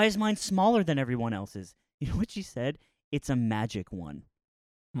 "Why is mine smaller than everyone else's?" You know what she said? "It's a magic one."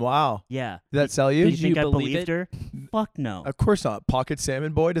 Wow. Yeah. Did that sell you? Did Did you think you I believe believed it? her? Fuck no. Of course not. Pocket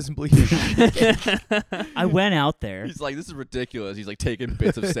salmon boy doesn't believe you. I went out there. He's like, this is ridiculous. He's like taking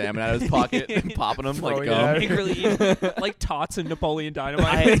bits of salmon out of his pocket and popping them like Throwing it gum. at her. Angrily eating, like tots and Napoleon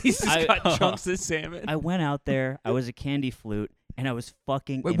Dynamite. He's just I- got chunks of salmon. I went out there. I was a candy flute, and I was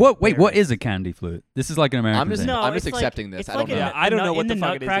fucking. Wait, what embarrassed. is a candy flute? This is like an American I'm just thing. No, I'm just it's like- accepting this. It's I like don't know. Yeah, I don't know what in the the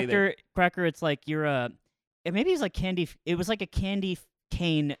fuck it is either. Nutcracker it's like you're a. Maybe it's like candy. It was like a candy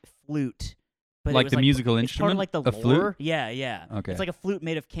cane flute. But it Like was the musical it's part instrument? of like the A flute? lore. Yeah. Okay. It's like a flute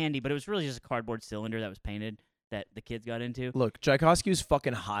made of candy, but it was really just a cardboard cylinder that was painted that the kids got into. Look, Tchaikovsky was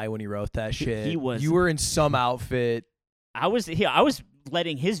fucking high when he wrote that shit. He was. You were in some outfit. I was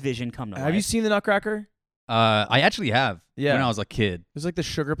letting his vision come to life. Have you seen the Nutcracker? I actually have. Yeah. When I was a kid. There's like the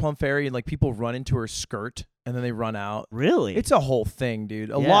Sugar Plum Fairy, and like people run into her skirt, and then they run out. Really? It's a whole thing,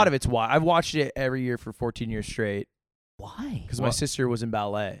 dude. A Yeah. lot of it's why I've watched it every year for 14 years straight Why? because my sister was in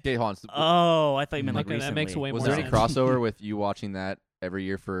ballet. Okay, hold on. Oh, I thought you meant like Okay, that recently. makes way Was more there any sense. crossover with you watching that every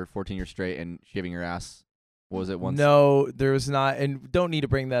year for 14 years straight and shaving your ass? Was it once? No, there was not, and don't need to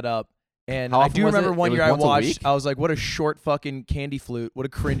bring that up. And How I often do was remember it? one It was year I once a watched. week? I was like, "What a short fucking candy flute! What a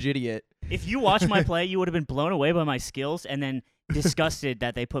cringe idiot!" If you watched my play, you would have been blown away by my skills and then disgusted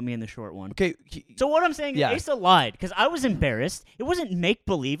that they put me in the short one. Okay, So what I'm saying Yeah. is Asa lied because I was embarrassed. It wasn't make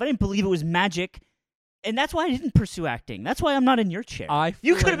believe. I didn't believe it was magic, and that's why I didn't pursue acting. That's why I'm not in your chair. I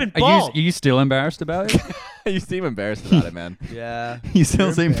You feel could have like- been Are bald. you still embarrassed about it? You seem embarrassed about it, man. Yeah. You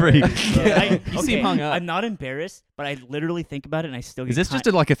still seem pretty. You seem hung up. I'm not embarrassed, but I literally think about it and I still get Is this just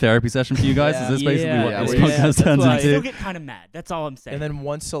like a therapy session for you guys? Yeah. Is this basically Yeah. what Yeah, this we- podcast that's turns why- I still into? get kind of mad. That's all I'm saying. And then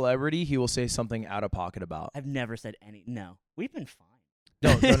one celebrity, he will say something out of pocket about. I've never said any. No, we've been fine.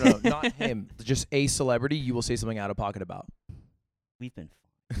 No, not him. Just a celebrity, you will say something out of pocket about. We've been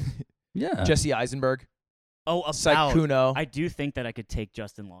fine. Yeah. Jesse Eisenberg, Oh, about. Psych Kuno. I do think that I could take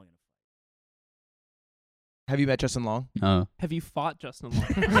Justin Long. Have you met Justin Long? No. Have you fought Justin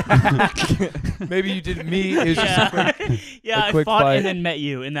Long? Maybe you didn't meet. It was just a quick. Yeah, a I quick fought fight. and then met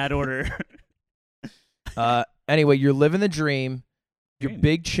you in that order. Anyway, you're living the dream. You're Dream.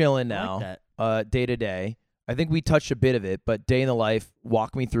 big chilling I like now, that. day to day. I think we touched a bit of it, but day in the life,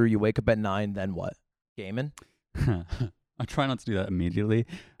 walk me through. You wake up at 9, then what? Gaming? I try not to do that immediately.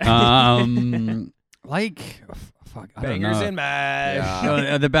 Fuck, I don't Bangers know. and mash.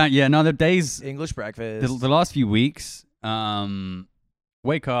 Yeah. The days, English breakfast. the last few weeks,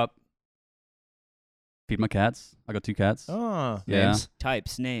 wake up, feed my cats. I got 2 cats. Oh. Yeah. Names?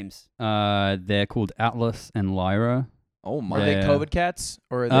 Types, names. They're called Atlas and Lyra. Oh Are my! they Yeah. COVID cats?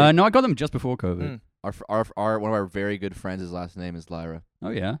 Or are they? No, I got them just before COVID. Mm. Our one of our very good friends, his last name is Lyra. Oh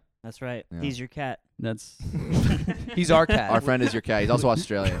yeah, That's right. Yeah. He's your cat. that's He's our cat. Our friend is your cat. He's also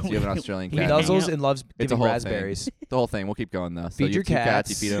Australian. So you have an Australian He cat. does nuzzles and loves It's a giving whole thing. raspberries. The whole thing. We'll keep going though. So Feed you your have 2 cats.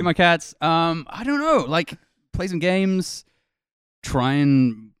 You cats. feed feed them. my cats. I don't know, like play some games, try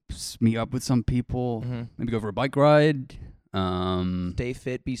and meet up with some people, Mhm. maybe go for a bike ride. Stay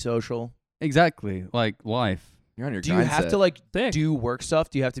fit, be social. Exactly, like life. You're on your Do you grind have set. to like Sick. do work stuff?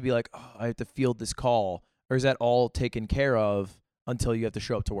 Do you have to be like, oh, I have to field this call, or is that all taken care of until you have to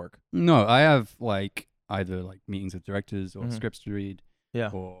show up to work? No, I have like either like meetings with directors or Mhm. scripts to read, Yeah.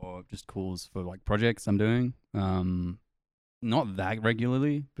 or just calls for like projects I'm doing. Not that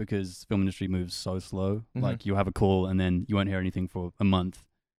regularly because film industry moves so slow. Mhm. Like you have a call and then you won't hear anything for a month,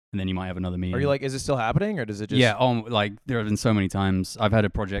 and then you might have another meeting. Are you like, is it still happening, or does it just? Yeah, like there have been so many times I've had a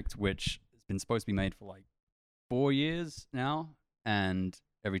project which has been supposed to be made for like 4 years now, and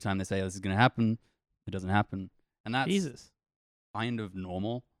every time they say this is going to happen, it doesn't happen, and that's Jesus. kind of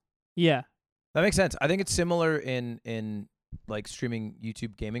normal. Yeah. That makes sense. I think it's similar in like streaming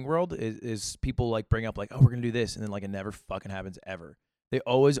YouTube gaming world is people like bring up like, oh, we're gonna do this, and then like it never fucking happens ever. They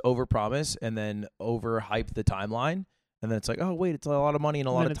always overpromise and then overhype the timeline, and then it's like, oh wait, it's a lot of money and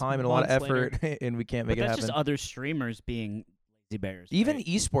a And lot then of it's time and a lot of months later. effort, and we can't But make it that's happen. just other streamers being lazy bears. Even right?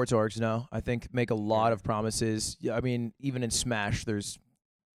 esports orgs now, I think, make a lot of promises. Yeah, I mean, even in Smash, there's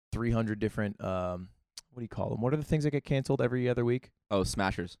 300 different what do you call them? What are the things that get canceled every other week? Oh,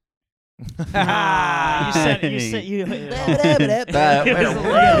 Smashers. You said you.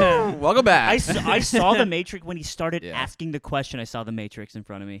 Welcome back. I saw the Matrix when he started Yeah. asking the question. I saw the Matrix in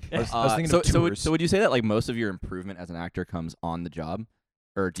front of me. I was thinking so, of so, would, tours. so would you say that like most of your improvement as an actor comes on the job,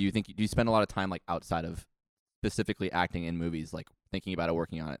 or do you spend a lot of time like outside of specifically acting in movies, like thinking about it,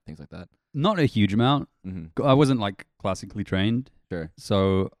 working on it, things like that? Not a huge amount. Mm-hmm. I wasn't like classically trained, Sure.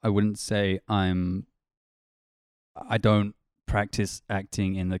 so I wouldn't say I don't practice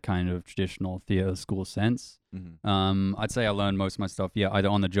acting in the kind of traditional theater school sense. Mm-hmm. I'd say I learned most of my stuff, either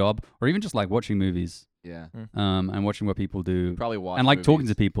on the job or even just like watching movies, Yeah. and watching what people do, Probably watch and like talking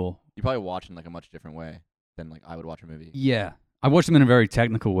movies. to people. You probably watch in like a much different way than like I would watch a movie. Yeah, I watch them in a very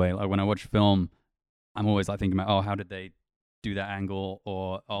technical way. Like when I watch a film, I'm always like thinking about, oh, how did they do that angle,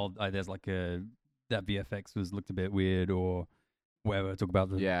 or there's like that VFX looked a bit weird, or whatever. Talk about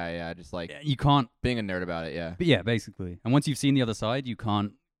the Yeah, just like you can't. being a nerd about it. Yeah. But yeah, basically. And once you've seen the other side, you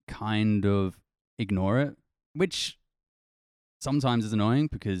can't kind of ignore it, which sometimes is annoying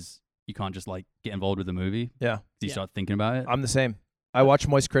because you can't just like get involved with the movie. Yeah. You Yeah. start thinking about it. I'm the same. I watch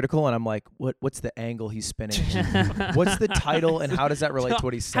Moist Critical and I'm like, what's the angle he's spinning? What's the title and how does that relate to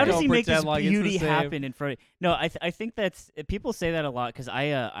what he's How saying? does he Don't make this pretend like it's the beauty same. happen in front of No, I think that's people say that a lot because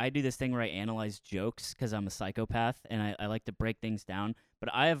I do this thing where I analyze jokes because I'm a psychopath and I like to break things down. But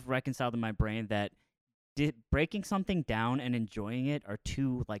I have reconciled in my brain that breaking something down and enjoying it are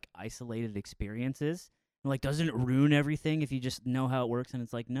two like isolated experiences. Like, doesn't it ruin everything if you just know how it works? And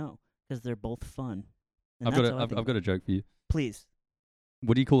it's like, no, because they're both fun. And I've that's got how I think I've got a joke for you. Please.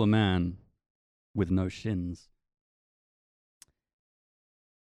 What do you call a man with no shins?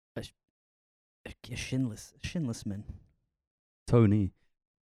 A shinless man. Tony.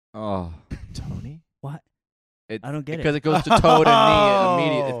 Oh, Tony? What? it, I don't get it. because it goes to toe to knee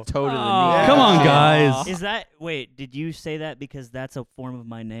immediately. Toe to the knee. Oh. Come on, Yeah. guys. Is that wait? Did you say that because that's a form of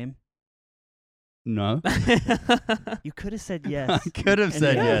my name? No. You could have said yes. I could have and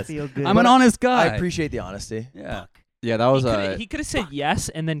said made me yes. Feel good. I'm an honest guy. I appreciate the honesty. Yeah. Yeah, that was He could have said yes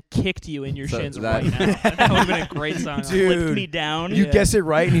and then kicked you in your So shins that- right now. That would have been a great song. Dude. Flipped me down. You Yeah. guess it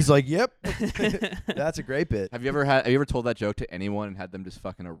right, and he's like, "Yep." That's a great bit. Have you ever told that joke to anyone and had them just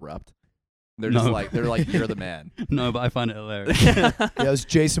fucking erupt? They're just No. like you're the man. No, but I find it hilarious. Yeah, it was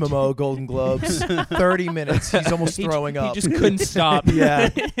Jason Momoa, Golden Globes, 30 minutes. He's almost throwing up. He just couldn't stop. Yeah.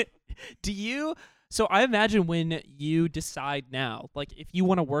 Do you? So I imagine when you decide now, like if you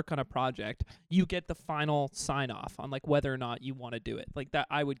want to work on a project, you get the final sign off on like whether or not you want to do it. Like that,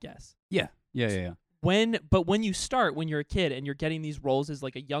 I would guess. Yeah. When you start when you're a kid and you're getting these roles as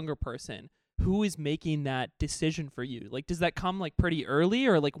like a younger person, who is making that decision for you? Like, does that come like pretty early,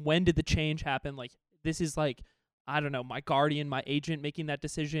 or like when did the change happen? Like, this is like, I don't know, my guardian, my agent making that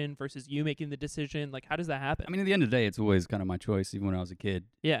decision versus you making the decision. Like, how does that happen? I mean, at the end of the day, it's always kind of my choice, even when I was a kid.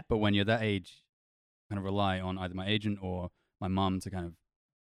 Yeah. But when you're that age, kind of rely on either my agent or my mum to kind of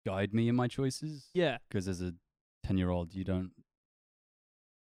guide me in my choices. Yeah. Because as a 10-year-old, you don't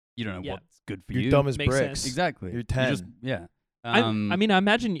know Yeah. what's good for You're you. dumb as Makes bricks. sense. Exactly. You're You 10. just- yeah. I mean, I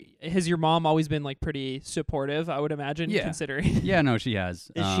imagine has your mom always been like pretty supportive? I would imagine, Yeah. considering. yeah, no, she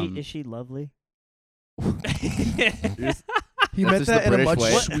has. Is she lovely? He That's meant just that the in a British much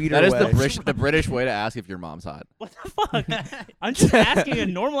way. sweeter That is way. the British way to ask if your mom's hot. What the fuck? I'm just asking a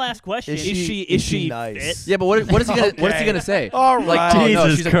normal ass question. Is she nice? Yeah, but what is he gonna what is he Okay. gonna say? All right. Like, oh no,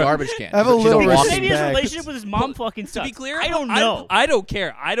 Jesus she's a Christ. garbage can. Have a She's little Maybe walking- maybe his respect. relationship with his mom fucking To sucks. be clear, I don't know. I don't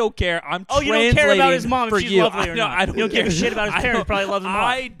care. I don't care. I'm Oh, you don't care about his translating mom for if she's you. lovely or No, not. I don't You don't give a care. shit about his I parents, don't- probably loves him more.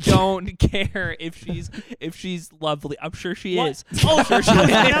 I don't care if she's lovely. I'm sure she What? is. Oh, sure she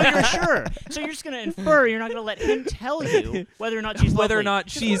now you're sure. So you're just gonna infer. You're not gonna let him tell you whether or not she's Whether or lovely. not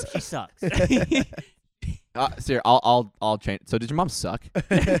Just she's- what if she sucks. Sir, I'll change. So did your mom suck?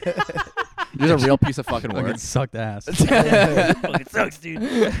 You're a real piece of fucking Fucking work. sucked ass. Fucking sucks, dude.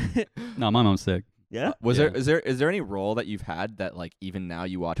 No, my mom's sick. Yeah. Was Yeah. there is there any role that you've had that like even now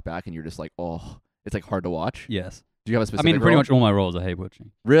you watch back and you're just like, oh, it's like hard to watch? Yes. Do you have a I specific? mean, pretty role? much all my roles I hate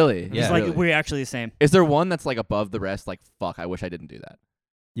watching. Really? Yeah. It's like Really? we're actually the same. Is there one that's like above the rest? Like, fuck, I wish I didn't do that.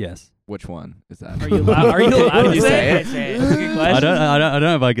 Yes. Which one is that? Are you allowed Can to you say say it? it? Say That's a good it. question. I don't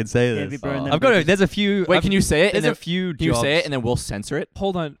know if I could say Yeah, this. we burn them I've got bridges. there's a few. Wait, can you say it? There's And a few can you jobs. say it and then we'll censor it?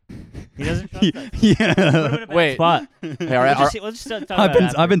 Hold on. He doesn't trust us. Yeah. Put him in a bad Wait. spot. Hey, all right. Let's just talk about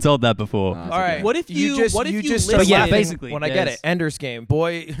it I've been told that before. No, All it's right. okay. What if you just what if you just listed- start Yeah, laughing basically, when I get it, yes. Ender's Game,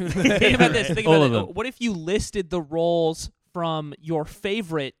 boy. Think about this. Think All about of it. them. What if you listed the roles from your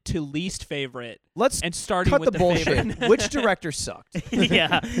favorite to least favorite, Let's and starting cut with the bullshit. favorite? Which director sucked?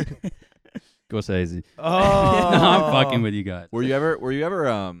 yeah. Scorsese. Oh, I'm fucking with you guys. Were you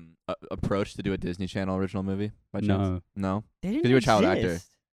ever approached to do a Disney Channel original movie? By chance? No. No. They 'Cause didn't you were a child actor. exist.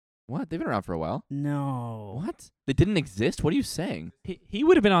 What? They've been around for a while. No. What? They didn't exist? What are you saying? He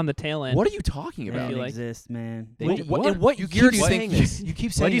would have been on the tail end. What are you talking They about? feel didn't like- exist, man. What- did- what- in what You year keep do you saying think? this. You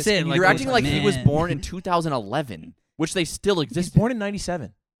keep saying Why'd you this, say it and like You're it acting was like like, he was man. born in 2011, which they still He's exist. born in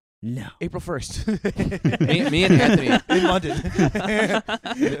 '97, No. April 1st. me and Anthony. in London.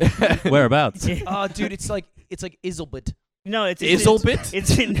 Whereabouts? Oh, dude, it's like Islbit. No, it's Islbit?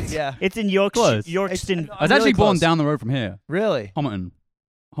 It's in Yeah. it's in Close. Yorkston. I was actually born down the road from here. Really? Homerton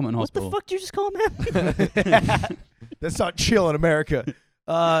What the Hospital. fuck did you just call him? That's not chill in America.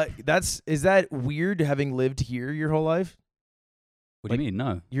 Is that weird having lived here your whole life? What do you mean?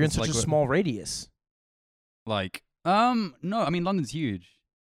 No. You're in It's such like a small radius. Like, no. I mean, London's huge,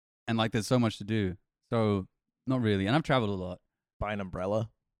 and like, there's so much to do. So, not really. And I've traveled a lot. Buy an umbrella.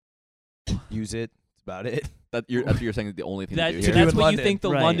 Use it. That's about it. That's what you're saying. The only thing That, to do to here. that's in what London. you think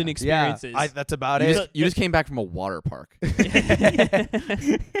the Right. London Yeah, experience is. that's about You it. just, you just came back from a water park.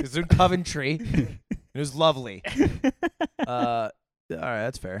 It was in Coventry. It was lovely. All right,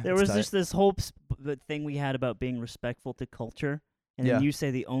 that's fair. There That's was tight. just this whole thing we had about being respectful to culture, and then Yeah. you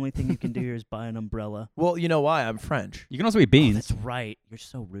say the only thing you can do here is buy an umbrella. Well, you know why? I'm French. You can also eat Oh, beans. that's right. You're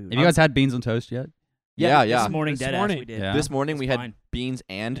so rude. Have you guys had beans on toast yet? Yeah. This morning, This dead morning. we did. Yeah. This morning we It's had fine. beans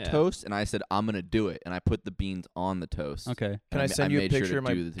and Yeah. toast, and I said I'm gonna do it, and I put the beans on the toast. Okay. Can I send you a made sure picture to of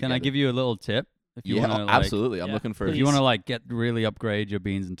my- do the Can I give you a little tip? If you Yeah, want to, like, absolutely. I'm Yeah. looking for. if you want to like get really upgrade your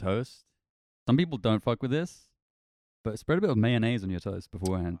beans and toast. Some people don't fuck with this, but spread a bit of mayonnaise on your toast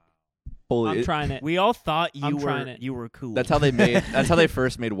beforehand. Holy, I'm trying it. We all thought I'm trying it. you were cool. that's how they made. That's how they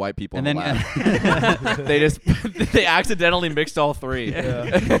first made white people. And in then the lab. they just they accidentally mixed all three. Yeah.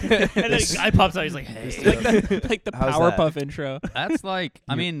 and then a guy pops out. He's like, "Hey, like the How's Powerpuff intro. that's like,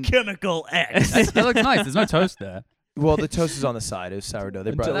 I mean, Chemical X." that looks nice. There's no toast there. Well, the toast is on the side. It was sourdough.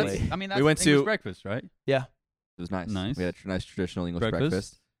 They brought So it that's, late. I mean, that's went English to- breakfast, right? It was nice. Nice. We had a nice traditional English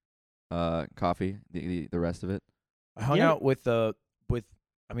Breakfast. breakfast. Coffee. The rest of it. I hung Yeah. out with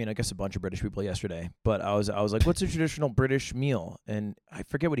I mean, I guess a bunch of British people yesterday, but I was like, what's a traditional British meal? And I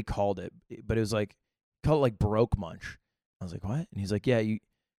forget what he called it, but it was like, he called it like Baroque munch. I was like, what? And he's like, yeah,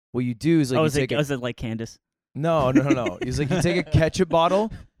 what you do is like, was it like Candace? No. He's like, you take a ketchup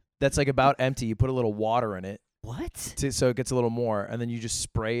bottle that's like about empty, you put a little water in it, What? so it gets a little more, and then you just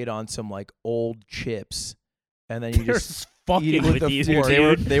spray it on some like old chips, and then you They're just fucking eat it with with the you,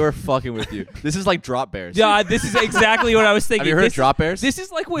 fork. They were fucking with you. This is like drop bears. Yeah, this is exactly what I was thinking. Have you heard this, of drop bears? This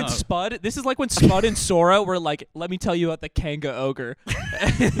is like when No. Spud. This is like when Spud and Sora were like, "Let me tell you about the Kanga ogre."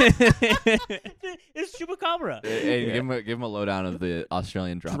 It's chupacabra. Hey, give him a lowdown of the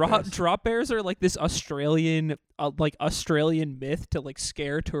Australian drop bears. Drop bears are like this Australian myth to like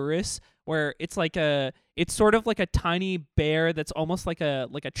scare tourists, where it's sort of like a tiny bear that's almost like a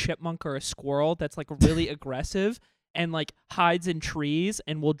chipmunk or a squirrel that's like really aggressive and like hides in trees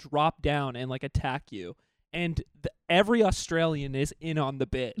and will drop down and like attack you. And every Australian is in on the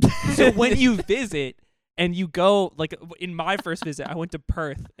bit. So when you visit and you go, like in my first visit, I went to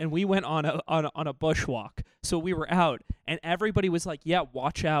Perth and we went on a bushwalk. So we were out and everybody was like, "Yeah,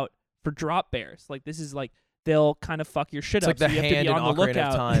 watch out for drop bears. Like this is like they'll kind of fuck your shit It's up. like the so you have to hand be in on the Ocarina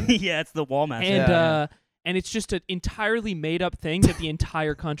lookout." of Time. Yeah, it's the wall master. And and it's just an entirely made up thing that the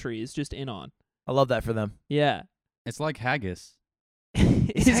entire country is just in on. I love that for them. Yeah. It's like haggis.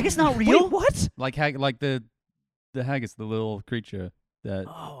 Is haggis not real? Wait, what? Like the haggis, the little creature that.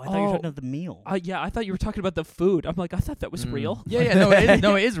 Oh, I thought you were talking about the meal. Yeah, I thought you were talking about the food. I'm like, I thought that was Mm. real. Yeah,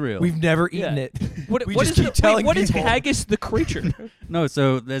 no, it is real. We've never eaten Yeah. it. What, We what just is keep the, telling what is people. haggis the creature? No,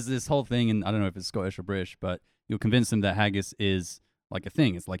 so there's this whole thing, and I don't know if it's Scottish or British, but you'll convince them that haggis is like a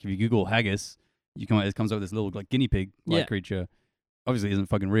thing. It's like if you Google haggis, it comes up with this little like guinea pig like Yeah. creature. Obviously, it isn't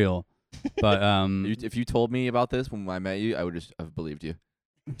fucking real, but If you told me about this when I met you, I would just have believed you.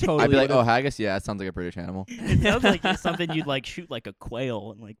 Totally. I'd be like, would've- "Oh, haggis? Yeah, that sounds like a British animal." It sounds like it's something you'd like shoot like a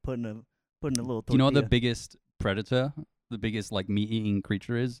quail and like put in a little. do you know what the tortilla. biggest predator, the biggest like meat-eating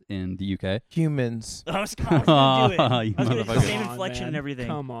creature is in the UK? Humans. I was gonna do it. I was You gonna do the motherfucker. same Come on, inflection and man. everything.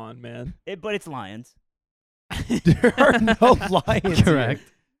 Come on, man. But it's lions. There are no lions. here. Correct.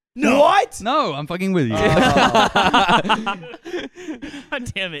 What? No, I'm fucking with you. God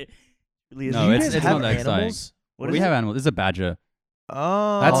damn it. Really is No, You weird. guys it's have not that exciting. animals? What we is have it? animals. It's a badger.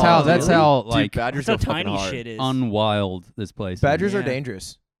 Oh, That's really? how Dude, like badgers That's how go fucking tiny hard. shit is. unwild this place. is. Badgers are Yeah.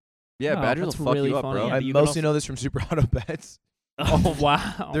 dangerous. Yeah, Oh, badgers will that's fuck really you up, funny. bro. Yeah, I but you can mostly also- know this from Super Auto Pets. Oh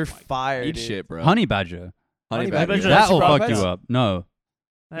wow. They're my fire. Eat dude. shit, bro. Honey badger. Honey badger. badger. Badger, that's That'll super fuck pets? you up. No,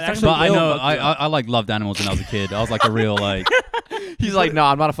 That But actually but I will know fuck you up. I like loved animals when I was a kid. I was like a real like. He's like, "No,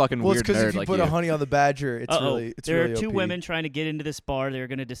 I'm not a fucking Well, it's weird because nerd if you like put you." a honey on the badger, it's Uh-oh. really it's There really are two OP. women trying to get into this bar. They're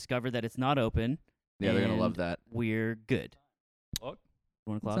going to discover that it's not open. Yeah, they're gonna love and that. We're good. Fuck.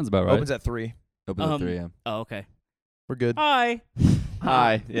 1 o'clock. Sounds about right. Opens at 3. Opens at Um, 3 a.m. Oh, okay. We're good. Hi.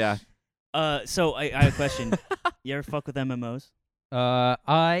 Hi. Yeah. So I have a question. You ever fuck with MMOs?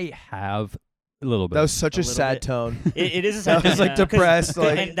 I have a little bit. That was such A a little sad bit. tone. It is a That sad was like Yeah. depressed.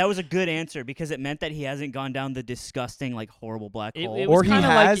 Like, and that was a good answer because it meant that he hasn't gone down the disgusting, like horrible black It- hole. it Or was he kinda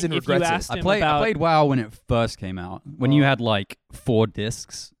has like and if you regrets it. asked I him played about WoW when it first came out. When you Oh. had like 4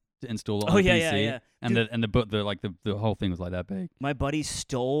 discs to install on Oh, a yeah, PC, yeah, yeah. and Dude. the whole thing was like that big. My buddy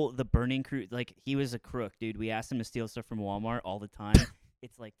stole the Burning Crew. Like, he was a crook, dude. We asked him to steal stuff from Walmart all the time.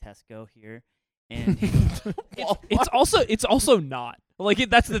 It's like Tesco here. And it's also not. Like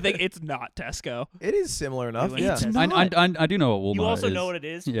that's the thing. It's not Tesco. it is similar enough. went Yeah. to Tesco. I do know what Walmart You also is. know what it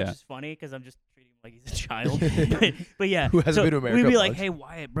is, Yeah. which is funny because I'm just treating him like he's a child. but yeah, Who hasn't so been to America we'd be like, much. "Hey,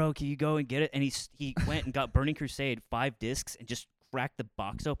 Wyatt, bro, can you go and get it?" And he went and got Burning Crusade 5 discs and just cracked the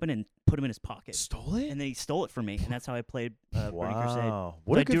box open and put them in his pocket. Stole it? And then he stole it from me, and that's how I played Burning Crusade. Wow. So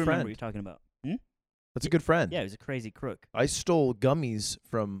What a I do good remember friend. what you're talking about. That's a good friend. Yeah, he was a crazy crook. I stole gummies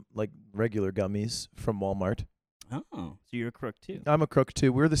from, like, regular gummies from Walmart. Oh, so you're a crook too. I'm a crook,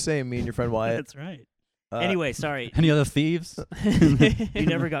 too. We're the same, me and your friend Wyatt. That's right. Uh, Anyway, sorry. Any other thieves? You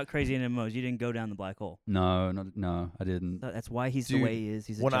never got crazy in MMOs. You didn't go down the black hole. No, I didn't. That's why he's Dude, the way he is.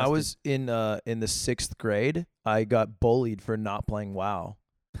 He's when I adjusted. was in the 6th grade, I got bullied for not playing WoW.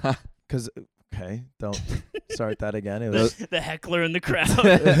 Because, okay, don't start that again. It was... the heckler in the crowd.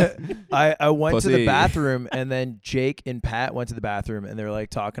 I went to the Pussy. bathroom, and then Jake and Pat went to the bathroom, and they were like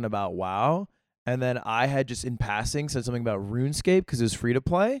talking about WoW, and then I had just in passing said something about RuneScape because it was free to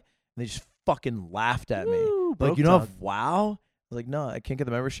play, and they just fucking laughed at me. Woo, Like, broke you don't talk. have WoW? I was like, no, I can't get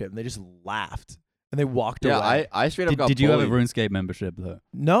the membership, and they just laughed and they walked Yeah, away. I straight up got Did you have a bullied. RuneScape membership though?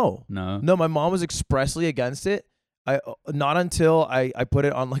 No, No. my mom was expressly against it. Not until I put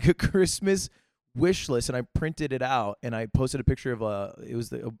it on like a Christmas wish list and I printed it out and I posted a picture of it was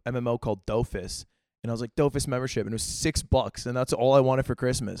the MMO called Dofus, And I was like, Dofus membership. And it was $6. And that's all I wanted for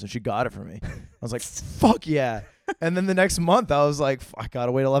Christmas. And she got it for me. I was like, fuck yeah. And then the next month, I was like, I got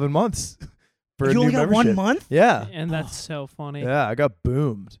to wait 11 months for a You new only got membership. 1 month? Yeah. And that's so funny. Yeah, I got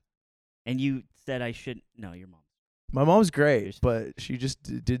boomed. And you said I should. No, your mom. My mom's great, but she just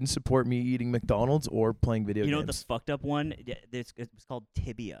didn't support me eating McDonald's or playing video You know games. the fucked up one? It's called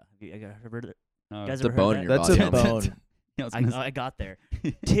tibia. Have you ever heard of it? No. You guys It's a ever bone heard in of your that? That's body. a bone. Yeah, I was gonna I got there.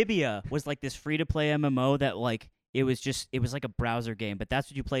 Tibia was like this free-to-play MMO that like it was like a browser game, but that's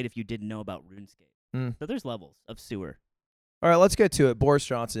what you played if you didn't know about RuneScape. Mm. So there's levels of sewer. All right, let's get to it. Boris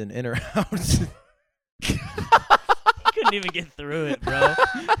Johnson, in or out? You couldn't even get through it, bro.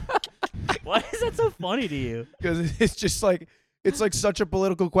 Why is that so funny to you? Because it's just like, it's like such a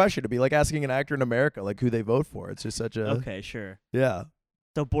political question to be like asking an actor in America like who they vote for. It's just such a Okay, sure. yeah.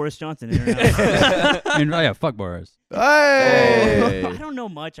 So Boris Johnson, in or out? I mean, yeah, fuck Boris. Hey, I don't know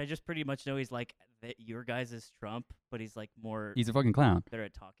much. I just pretty much know he's like your guys is Trump, but he's like more He's a fucking clown. better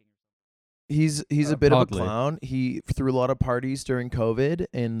at talking. he's a bit Partly. of a clown. He threw a lot of parties during COVID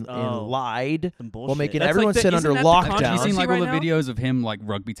and Oh. lied Some bullshit. while making That's everyone like the- sit isn't under that the lockdown. Have you controversy seen like all right the now? videos of him like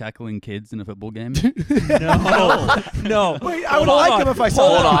rugby tackling kids in a football game? No. No. Wait, I Hold would like on. him if I saw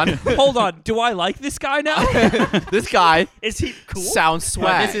Hold that. on. Hold on. Do I like this guy now? This guy Is he cool? sounds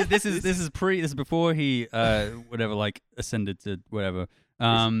swag. This is before he whatever like ascended to whatever. This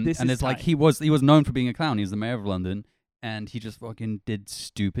And is it's like tight. he was known for being a clown. He was the mayor of London, and he just fucking did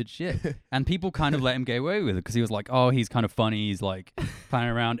stupid shit. And people kind of let him get away with it because he was like, oh, he's kind of funny. He's like playing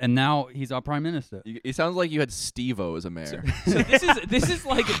around, and now he's our prime minister. It sounds like you had Steve-O as a mayor. So this is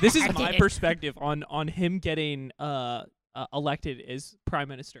my perspective on him getting elected as prime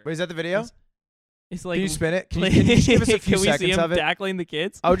minister. Wait, is that the video? It's like Can you spin it? Can you just give us a few can we see seconds him of it? tackling the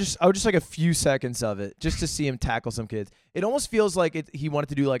kids? I would just like a few seconds of it just to see him tackle some kids. It almost feels like he wanted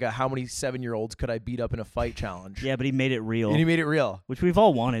to do like a how many 7-year-olds could I beat up in a fight challenge. Yeah, but he made it real, And he made it real. which we've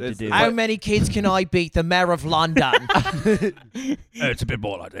all wanted to It's- do. How many kids can I beat? The mayor of London. It's a bit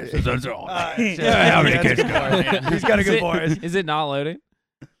more like this. That's all. How many kids He's got a Is good it- voice. Is it not loading?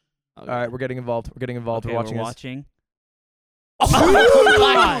 All right, we're getting involved. We're getting involved. Okay, we're watching we're this. watching. Oh,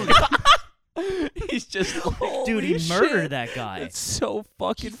 God. He's just Dude, he murdered that guy. It's so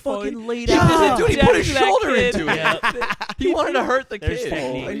fucking funny. laid out. Dude, he put his Jacked that shoulder kid. into it. He wanted to hurt the There's kid.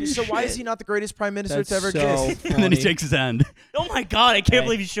 technique. So why is he not the greatest prime minister That's to ever so exist? And then he funny. shakes his hand. Oh my god, I can't Hey.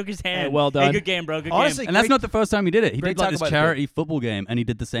 believe he shook his hand. Hey, well done. Hey, good game, bro. Good Honestly, And that's great- not the first time he did it. He great did like talk this about it, charity football game, and he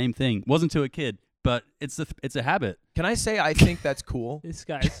did the same thing. Wasn't to a kid, but it's a habit. Can I say I think that's cool? This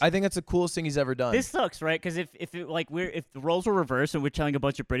guy's. I think that's the coolest thing he's ever done. This sucks, right? Because if the roles were reversed and we're telling a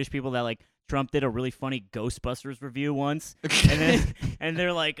bunch of British people that like Trump did a really funny Ghostbusters review once, and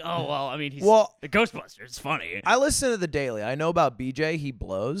they're like, oh well, I mean, he's Well, the Ghostbusters. It's funny. I listen to the Daily. I know about BJ. He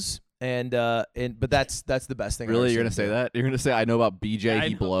blows, but that's the best thing. I've ever Really, you're seen gonna him say do. that? You're gonna say I know about BJ? I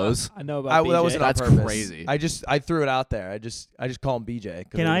He know blows. I know about That BJ. wasn't on That's purpose. crazy. I threw it out there. I just call him BJ.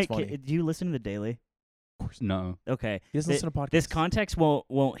 Can I? It's funny. Do you listen to the Daily? No. Okay. He doesn't listen to podcasts. This context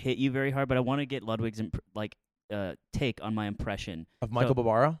won't hit you very hard, but I want to get Ludwig's take on my impression of Michael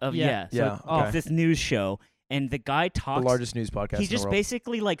Barbaro, of Yeah. So Yeah, okay. it's this news show, and the guy the talks. largest news podcast He in just the world.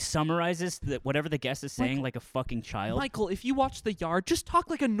 basically like summarizes whatever the guest is saying Michael- like a fucking child. Michael, if you watch The Yard, just talk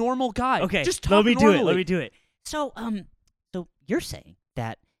like a normal guy. Okay, just talk let me normally. do it. Let me do it. So you're saying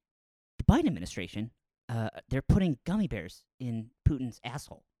that the Biden administration, they're putting gummy bears in Putin's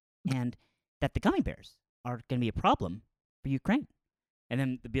asshole, and that the gummy bears are going to be a problem for Ukraine, and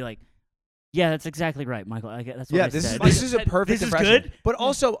then they'd be like, "Yeah, that's exactly right, Michael. That's what Yeah, I this is said." this is a perfect This is impression. good? But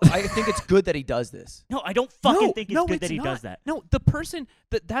also, I think it's good that he does this. No, I don't fucking No, think it's no, good it's that he not. does that. No, the person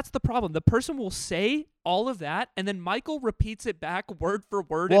that's the problem. The person will say all of that, and then Michael repeats it back word for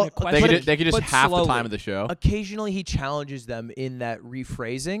word Well, in a question. They could just but half slowly. the time of the show. Occasionally, he challenges them in that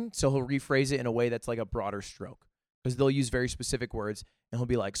rephrasing. So he'll rephrase it in a way that's like a broader stroke, because they'll use very specific words, and he'll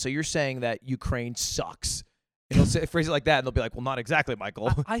be like, "So you're saying that Ukraine sucks?" And he'll phrase it like that, and they'll be like, "Well, not exactly,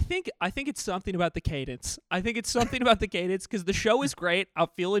 Michael." I think it's something about the cadence. I think it's something about the cadence because the show is great.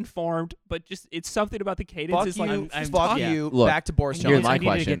 I'll feel informed, but just it's something about the cadence. Fuck It's you, like I'm fuck talking- you. Look, Back to Boris here's Johnson. my I need to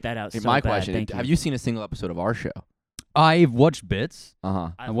question. get that out Here's so my bad. question: Thank have you. you seen a single episode of our show? I've watched bits.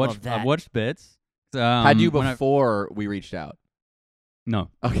 I I've watched. love that. I've watched bits. Had you when I- before we reached out? No.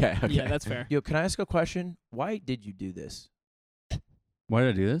 Okay. yeah, that's fair. Yo, can I ask a question? Why did you do this? Why did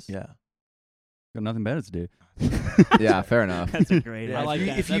I do this? Yeah. Got nothing better to do. Yeah, fair enough. That's a great. I like if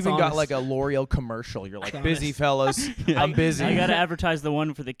you, that. if you That's even got honest. like a L'Oreal commercial, you're like, That's "Busy honest. fellas, I'm busy." I gotta advertise the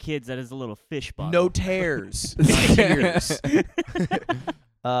one for the kids that is a little fish bottle. No tears, not tears.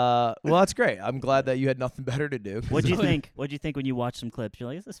 Well, that's great. I'm glad that you had nothing better to do. What'd you think? What'd you think when you watched some clips? You're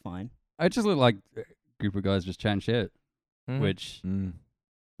like, "This is fine." I just look like a group of guys just chatting shit, Mhm. which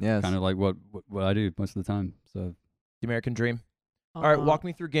Yes. kind of like what I do most of the time. So, The American dream. All right, walk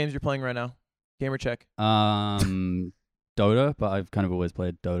me through games you're playing right now. Gamer check. Dota, but I've kind of always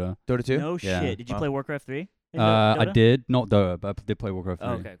played Dota. Dota 2? No Yeah. shit. Did you Wow. play Warcraft 3? I did not Dota, but I did play Warcraft 3.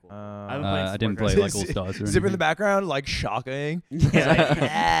 Oh, okay, cool. I didn't play Warcraft. like All Stars or Zipper in the anything. background, like shocking. Yeah.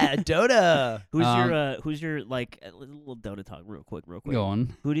 Yeah, Dota. Who's your like a little Dota talk real quick. Go on.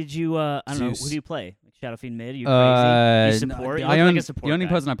 Who did you I don't know, who Zeus. do you play? Like Shadowfiend mid? You crazy? You support? You look like a support the only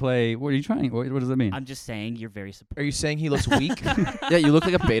guy. person I play. What are you trying? What does that mean? I'm just saying you're very support. Are you saying he looks weak? Yeah, you look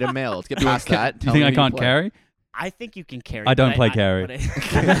like a beta male. Let's get past that. Do you think I can't carry? I think you can carry. I don't but play carry.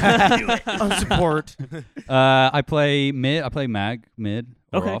 but On support. I play mid. I play mag mid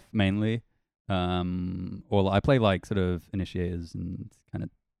or Okay. off mainly. Or I play like sort of initiators and kind of.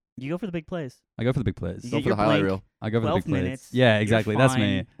 You go for the big plays. I go for the big plays. You Go get for your the highlight blink. reel. I go for the 12 big plays. minutes. Yeah, You're exactly. That's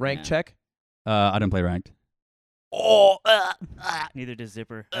me. fine. Rank Yeah. check. I don't play ranked. Oh, neither does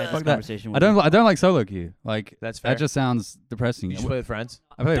Zipper. I had this Fuck that. conversation I with don't. him. I don't like solo queue. Like That's fair. that just sounds depressing. You should play with friends.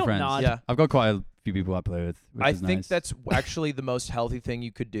 I play with Don't friends. nod. Yeah. I've got quite a few people I play with. Which I is think nice. that's actually the most healthy thing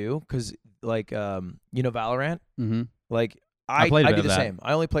you could do because, like, Valorant. Mm-hmm. Like, I I played a do bit the of that. same.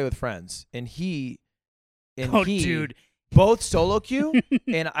 I only play with friends, and he, Oh, dude. both solo queue,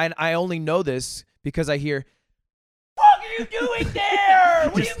 and I only know this because I hear, "What are you doing there?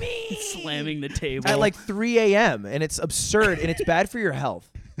 What do you mean?" Slamming the table. At like 3 a.m. and it's absurd and it's bad for your health.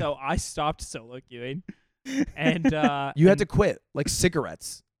 So I stopped solo queuing, and You had to quit like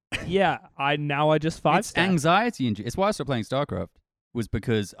cigarettes. yeah. I just five It's stack. anxiety induced. It's why I stopped playing StarCraft. Was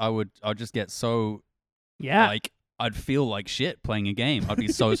because I'd just get so Yeah. like I'd feel like shit playing a game. I'd be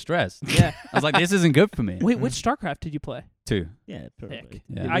so stressed. Yeah. I was like, this isn't good for me. Wait, which StarCraft did you play? 2. yeah, perfect. Sick.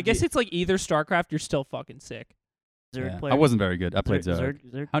 Yeah. I guess it's like either StarCraft, you're still fucking sick. Zerg Yeah. player. I wasn't very good. I played Zerg.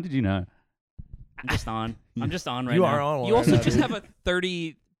 Zerg. How did you know? I'm just on. I'm just on right You now. are on one. You also right now, just dude. have a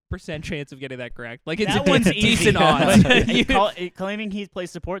 30% chance of getting that correct. Like it's That a one's decent easy. odds. But You- claiming he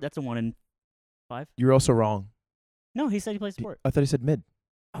plays support, that's a 1 in 5. You're also wrong. No, he said he plays support. I thought he said mid.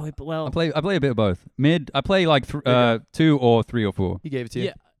 Oh, wait, but well, I play a bit of both. Mid. I play like Yeah. 2 or 3 or 4. He gave it to you.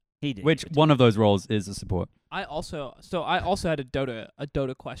 Yeah. he did. Which one of those roles is a support? I also had a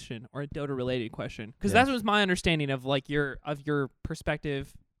Dota question or a Dota related question because Yeah. that was my understanding of like your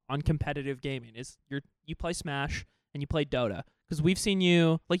perspective on competitive gaming is you play Smash and you play Dota because we've seen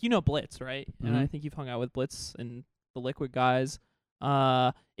you like Blitz, right? And I Mhm. think you've hung out with Blitz and the Liquid guys.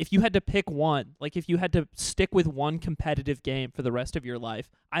 If you had to pick one, like if you had to stick with one competitive game for the rest of your life,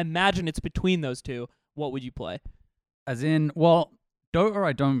 I imagine it's between those two. What would you play? As in, well, Dota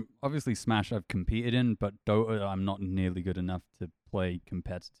I don't, obviously Smash I've competed in, but Dota I'm not nearly good enough to play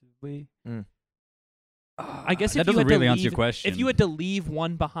competitively. Mm. I guess that if you doesn't had to really answer your leave- question. If you had to leave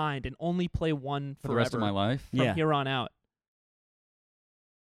one behind and only play one for the rest of my forever life, from Yeah. here on out,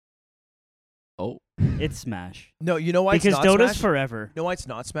 Oh, It's Smash. No, you know why Because it's not Dota's Smash? forever. You know why it's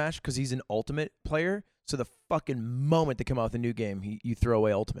not Smash? Because he's an ultimate player. So the fucking moment they come out with a new game, you throw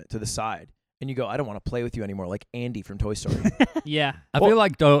away ultimate to the side. And you go, I don't want to play with you anymore, like Andy from Toy Story. yeah. I feel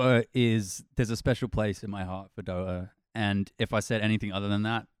like Dota there's a special place in my heart for Dota, and if I said anything other than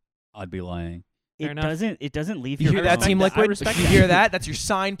that, I'd be lying. Fair It enough. doesn't leave You your hear that, phone. Team I Liquid? respect You that. hear that? That's your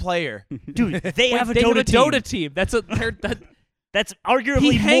signed player. Dude, they Wait, have a they Dota have a team. Dota team. That's that. That's He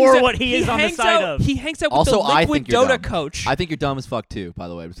arguably hangs more out, what he is on the hangs side out, of. He hangs out with Also, the I Liquid think you're Dota dumb. coach. I think you're dumb as fuck too. By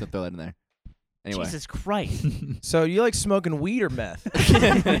the way, I'm just gonna throw that in there. Anyway, Jesus Christ. So you like smoking weed or meth?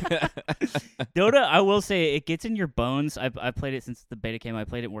 Dota, I will say, it gets in your bones. I've played it since the beta came. I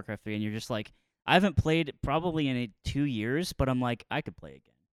played it in Warcraft 3, and you're just like, I haven't played probably in 2 years, but I'm like, I could play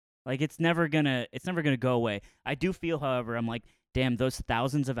again. Like it's never gonna go away. I do feel, however, I'm like, damn, those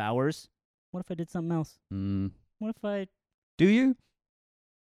thousands of hours. What if I did something else? What if I? Do you?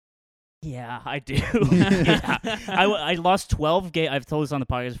 Yeah, I do. Yeah. I lost 12 games. I've told this on the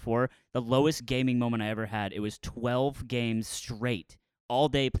podcast before. The lowest gaming moment I ever had. It was 12 games straight, all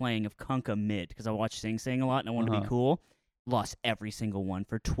day playing of Kunkka mid because I watched Sing Sing a lot and I wanted to be cool. Lost every single one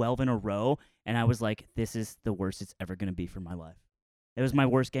for 12 in a row, and I was like, "This is the worst it's ever gonna be for my life." It was my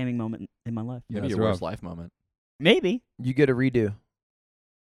worst gaming moment in my life. maybe that's your worst rough. life moment. Maybe. You get a redo.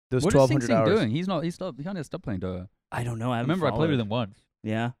 Those What is Sing 1,200 Sing hours. doing? He kind of stopped playing Dota. I don't know. I I haven't remember I played with followed. him once.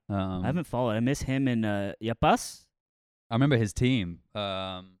 Yeah, I haven't followed. I miss him and Yapas. I remember his team.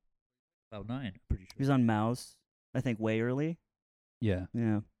 Cloud9, pretty He sure. was on Mouse. I think way early. Yeah.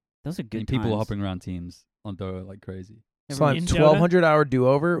 Yeah, those are good. And people are times. hopping around teams on Dota like crazy. Slime, In Dota? 1,200 hour do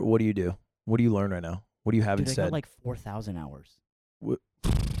over. What do you do? What do you learn right now? What do you have Dude, I instead? got like 4,000 hours.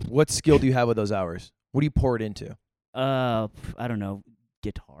 What skill do you have with those hours? What do you pour it into? I don't know,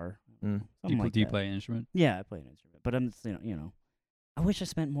 guitar. Mm. Something like do you that. play an instrument? Yeah, I play an instrument, but I'm I wish I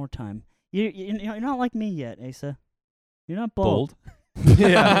spent more time. You're not like me yet, Asa. You're not bald.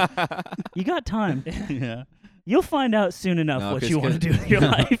 Yeah. You got time. Yeah. You'll find out soon enough No, what 'cause- you want to 'cause- do with your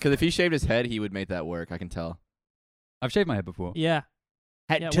life. Because if he shaved his head, he would make that work. I can tell. I've shaved my head before. Yeah.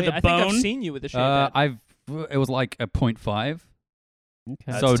 Head Yeah, to wait, the I think I've bone. seen you with a shaved head. It was like a 0.5. Okay.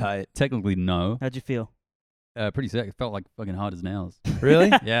 That's So tight. technically no. How'd you feel? Pretty sick. It felt like fucking hard as nails.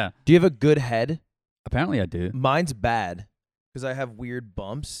 Really? Yeah. Do you have a good head? Apparently I do. Mine's bad because I have weird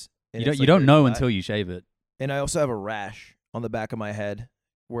bumps. and You don't it's, you like, don't very know flat. until you shave it. And I also have a rash on the back of my head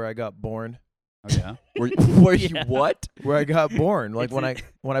where I got born. Oh yeah. Were you Yeah. what? Where I got born, like It's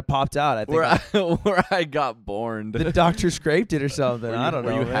when I popped out, I think Where I got born. the doctor scraped it or something. Where I don't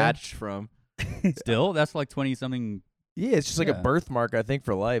know. Where you man. hatched from? Still, that's like 20 something. Yeah, it's just like a Yeah. birthmark, I think,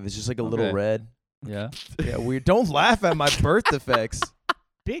 for life. It's just like a little Okay. red. Yeah. Yeah, weird. Don't laugh at my birth defects.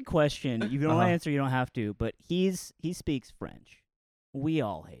 Big question. You don't Uh-huh. answer. You don't have to. But he speaks French. We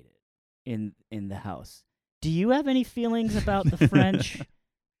all hate it in the house. Do you have any feelings about the French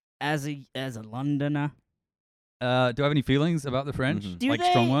as a Londoner? Do I have any feelings about the French? Mhm. Do Like they-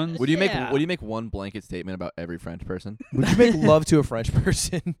 strong ones? Would you Yeah. make one blanket statement about every French person? Would you make love to a French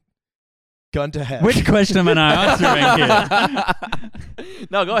person? Gun to head. Which question am I answering here?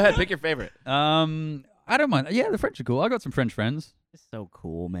 No, go ahead. Pick your favorite. I don't mind. Yeah, the French are cool. I got some French friends. It's so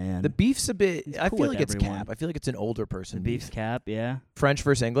cool, man. The beef's a bit. He's I cool feel with like it's everyone. cap. I feel like it's an older the person. beef's cap, yeah. French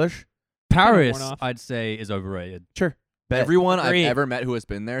versus English. Paris, worn off. I'd say, is overrated. Sure. Bet. Everyone Agreed. I've ever met who has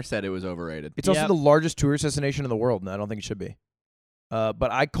been there said it was overrated. It's also Yep. the largest tourist destination in the world, and I don't think it should be.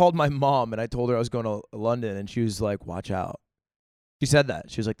 But I called my mom and I told her I was going to London, and she was like, "Watch out." She said that.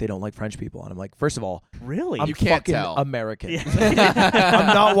 She was like, "They don't like French people," and I'm like, first of all, Really? I'm You can't fucking tell. American. Yeah.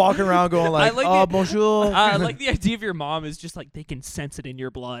 I'm not walking around going like, like "Oh, it. bonjour." I like the idea of your mom is just like they can sense it in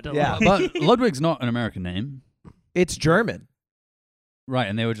your blood. Yeah. But Ludwig's not an American name. It's German. Right,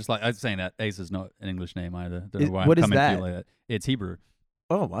 and they were just like, I was saying that Ace is not an English name either. Don't It- know why what I'm is coming to that? you like that. It's Hebrew.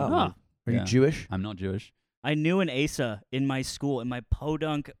 Oh wow. Huh. Are Yeah. you Jewish? I'm not Jewish. I knew an Asa in my school, in my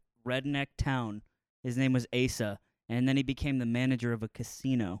podunk redneck town. His name was Asa, and then he became the manager of a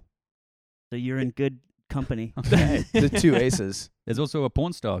casino. So you're in good company. Okay. The two aces. There's also a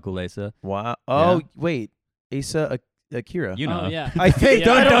porn star called Asa. Wow. Oh Yeah. wait, Asa Akira. You know. Oh yeah. I think.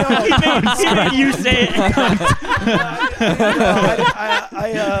 Yeah. I don't know. He made you say it.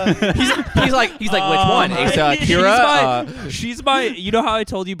 He's like, which one? Asa Akira? She's my. You know how I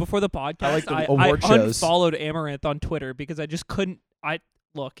told you before the podcast? I like the I award shows. unfollowed Amaranth on Twitter because I just couldn't.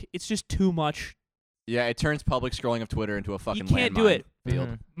 Look. It's just too much. Yeah, it turns public scrolling of Twitter into a fucking can't do landmine it.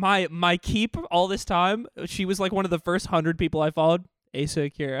 field. My keep all this time. She was like one of the first 100 people I followed. Asa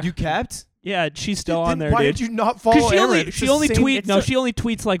Akira. You capped? Yeah, she's still Then on there, why dude. did you not 'Cause follow she only Amaranth? It's she the only same- tweet it's no a- she only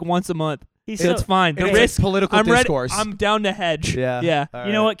tweets like once a month. He's It's so, fine. and The it's like risk. political I'm ready. discourse. I'm down to hedge. yeah. Yeah. All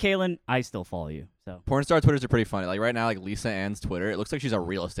you know right. what, Caitlin? I still follow you. So Porn star Twitters are pretty funny. Like right now, like Lisa Ann's Twitter, it looks like she's a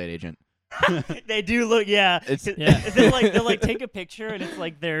real estate agent. they do look, yeah. It's Yeah. They'll like take a picture and it's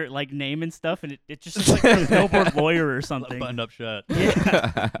like their like name and stuff, and it just looks like a billboard lawyer or something. Buttoned up shirt.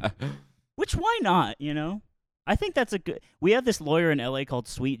 Which why not? You know, I think that's a good. We have this lawyer in LA called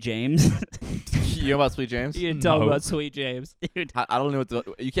Sweet James. You know about Sweet James? You didn't tell me No. about Sweet James. Dude, I don't know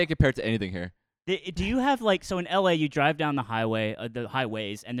you can't compare it to anything here. do you have like so in LA you drive down the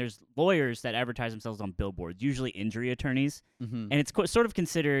highways, and there's lawyers that advertise themselves on billboards, usually injury attorneys, Mm-hmm. and it's sort of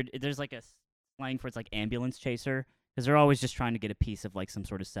considered. There's like a slang for it's like ambulance chaser because they're always just trying to get a piece of like some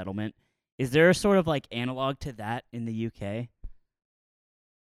sort of settlement. Is there a sort of like analog to that in the UK?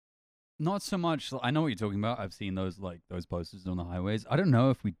 Not so much. I know what you're talking about. I've seen those posters on the highways. I don't know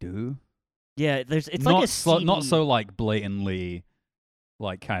if we do. Yeah, it's not like a not seedy- so like blatantly,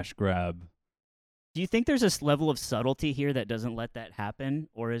 like cash grab. Do you think there's this level of subtlety here that doesn't let that happen,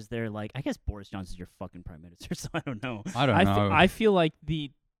 or is there like I guess Boris Johnson's your fucking prime minister, so I don't know. I don't know. I feel like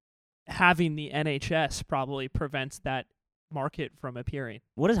having the NHS probably prevents that market from appearing.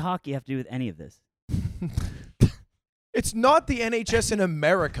 What does hockey have to do with any of this? It's not the NHS in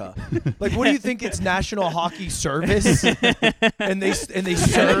America. Like, what do you think? It's National Hockey Service, and they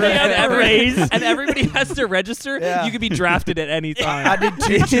serve. And everybody has to register. Yeah. You can be drafted at any time. I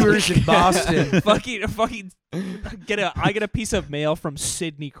did 2 tours in Boston. fucking I get a piece of mail from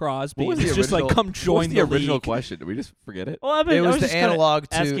Sidney Crosby. What was It's the just like original- come What join was the original league. question? Did we just forget it? Well, It was the just kinda analog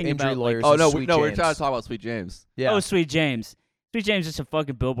to asking injury about, like- lawyers. Oh and no, Sweet we're James. trying to talk about Sweet James. Yeah. Oh, Sweet James. Sweet James is a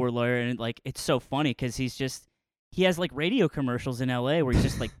fucking billboard lawyer, and like it's so funny because he has like radio commercials in LA where he's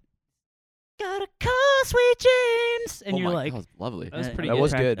just like, gotta call oh, sweet James, and oh you're my like, God, that was lovely. That was pretty That good.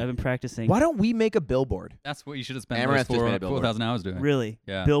 was good. I've been practicing. Why don't we make a billboard? That's what you should have spent Amaranth those just made a billboard. 4,000 hours doing. Really?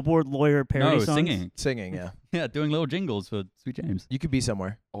 Yeah. Billboard lawyer parody No, songs? singing. Singing, yeah. Yeah, doing little jingles for Sweet James. You could be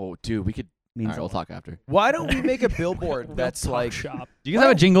somewhere. Oh, dude, we could. All Means right, a we'll lot. talk after. Why don't we make a billboard Real that's talk like? shop. Do you guys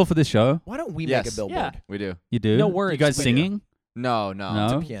have a jingle for this show? Why don't we make Yes. a billboard? Yeah. We do. You do? No You words, guys but- singing? No, no. No?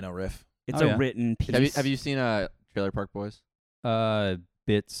 It's a piano riff. It's Oh, a yeah. written piece. Have you seen Trailer Park Boys?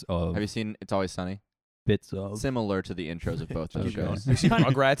 Bits of. Have you seen It's Always Sunny? Bits of. Similar to the intros of both those Okay. shows. You see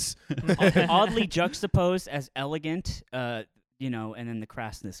Rugrats? Oddly juxtaposed as elegant, and then the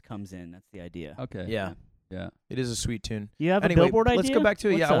crassness comes in. That's the idea. Okay. Yeah, Yeah. it is a sweet tune. You have Anyway, a billboard idea? let's go back to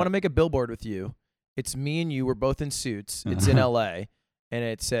it. What's Yeah, I up? want to make a billboard with you. It's me and you. We're both in suits. It's in L.A. and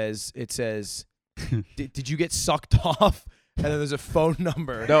it says, "Did you get sucked off?" And then there's a phone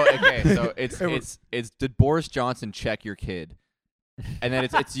number. No, okay, so It it's did Boris Johnson check your kid? And then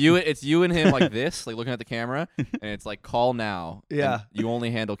it's you and him like this, like looking at the camera, and it's like call now. and Yeah. you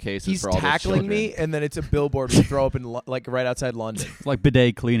only handle cases He's for all those tackling me, children. and then it's a billboard we throw up in like right outside London. It's like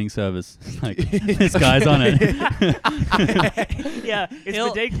bidet cleaning service. Like, this guy's on it. Yeah, it's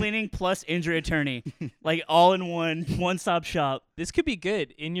He'll- bidet cleaning plus injury attorney, like all in one-stop shop. This could be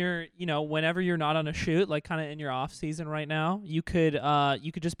good in your, whenever you're not on a shoot, like kind of in your off season right now. You could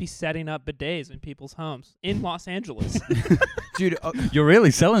just be setting up bidets in people's homes in Los Angeles. Dude, You're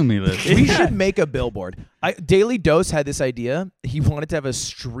really selling me this. we should make a billboard. Daily Dose had this idea. He wanted to have a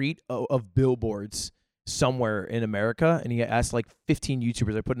street of billboards somewhere in America, and he asked like 15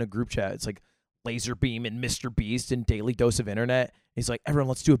 YouTubers. I put in a group chat. It's like Laserbeam and Mr. Beast and Daily Dose of Internet. He's like, everyone,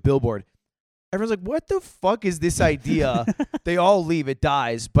 let's do a billboard. Everyone's like, what the fuck is this idea? They all leave. It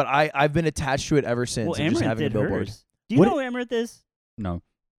dies. But I've been attached to it ever since. Well, of just Amaranth having a did billboard. hers. Do you What know who Amaranth is? No.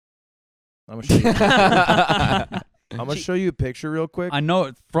 I'm gonna show you. I'm gonna show you a picture real quick. I know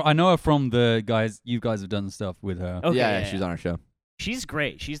it. I know her from the guys. You guys have done stuff with her. Okay, yeah, she's on our show. She's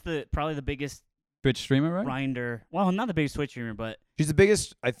great. She's probably the biggest Twitch streamer, right? grinder. Well, not the biggest Twitch streamer, but She's the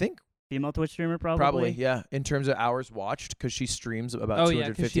biggest, I think. female Twitch streamer probably. Probably, yeah, in terms of hours watched, because she streams about Oh, yeah,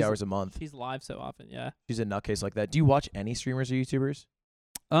 'cause 250 she's- hours a month. He's live so often, yeah. She's a nutcase like that. Do you watch any streamers or YouTubers?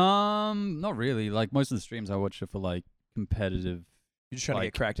 Not really. Like most of the streams I watch are for like competitive, You're just trying to Like-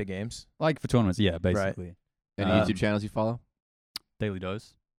 get cracked at games. like for tournaments. Yeah, basically. Any Uh, YouTube channels you follow? Daily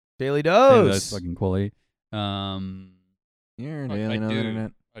Dose. Daily Daily Dose, Dose. fucking quality. You're I daily on the do.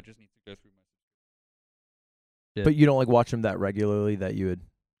 internet. I just need to go through But you don't like watch them that regularly that you would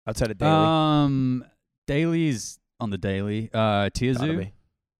outside of Daily. Daily's on the daily. Gotta Tierzoo. be.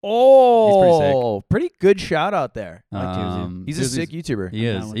 Oh, pretty good shout out there. like Tierzoo. He's a sick YouTuber. He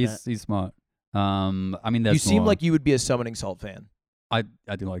I'm down is. with He's smart. I mean, there's You seem more. like you would be a Summoning Salt fan. I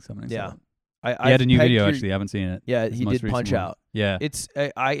do like summoning. Yeah. Salt. I He had a new pegged video your- actually. I haven't seen it. Yeah, His he most did recent Punch one. Out. Yeah. It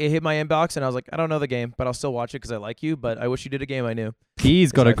hit my inbox and I was like, I don't know the game, but I'll still watch it because I like you. But I wish you did a game I knew.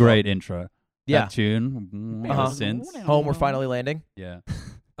 He's got my a great intro. Yeah. That tune. Uh-huh. Since. Home, we're finally landing. Yeah.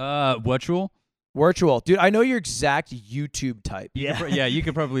 Virtual. Virtual, dude. I know your exact YouTube type. Yeah. Yeah, you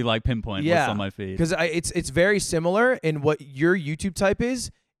could probably like pinpoint Yeah. what's on my feed. Because it's very similar in what your YouTube type is.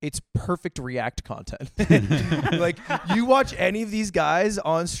 It's perfect React content. Like you watch any of these guys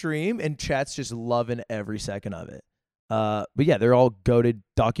on stream and chat's just loving every second of it. But yeah, they're all goated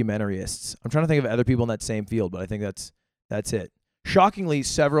documentarists. I'm trying to think of other people in that same field, but I think that's it. Shockingly,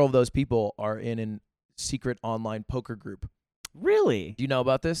 several of those people are in a secret online poker group. Really? Do you know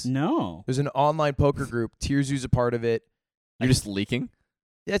about this? No. There's an online poker group. Tierzoo's a part of it. You're just leaking?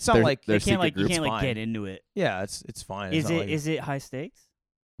 It's not They're- like they're You can't secret you can't groups. like get into it. yeah, it's fine. Is It's not it like- is it high stakes?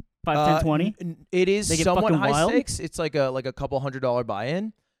 5, 10, 20? It is They get somewhat fucking high wild? stakes. It's like a couple $100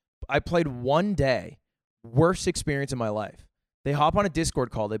 buy-in. I played one day, worst experience in my life. They hop on a Discord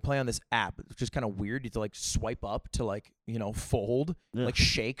call. They play on this app, which is kind of weird. You have to like swipe up to like fold, Ugh. like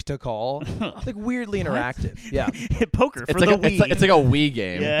shake to call. It's like weirdly What? interactive. Yeah. Poker It's for like the it's like a Wii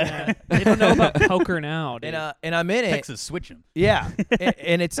game. Yeah. They don't know about poker now, dude. And I'm in it. Texas switching. Yeah.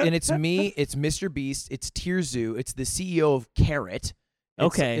 and it's me. It's Mr. Beast. It's Tierzoo. It's the CEO of Carrot.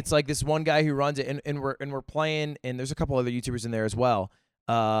 Okay. It's like this one guy who runs it, and we're playing, and there's a couple other YouTubers in there as well.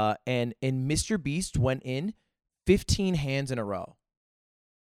 And Mr. Beast went in 15 hands in a row.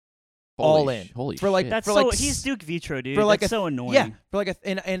 All in. Holy For like shit. That's for so like he's Duke Vitro, dude. for like That's a- so annoying. Yeah, for like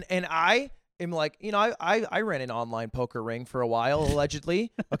and I am like, I ran an online poker ring for a while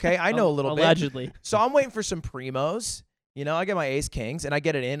allegedly. Okay, I know a little bit. Allegedly. So I'm waiting for some primos. I get my ace kings and I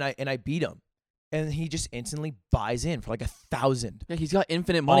get it in, and I beat him, and he just instantly buys in for like 1,000. Yeah, he's got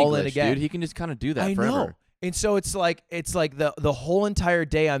infinite money All in glitch, again. dude. He can just kind of do that I forever. know. And so it's like the whole entire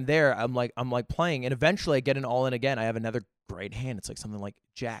day I'm there, I'm like playing, and eventually I get an all in again. I have another great hand. It's like something like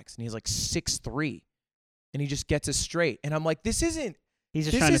Jax, and he's like 6'3", and he just gets us straight. And I'm like, this isn't He's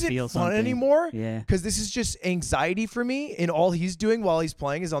just trying to feel fun something anymore. Yeah. Because this is just anxiety for me, and all he's doing while he's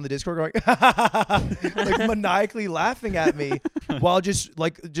playing is on the Discord going, like maniacally laughing at me, while just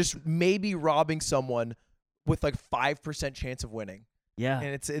maybe robbing someone with like 5% chance of winning. Yeah.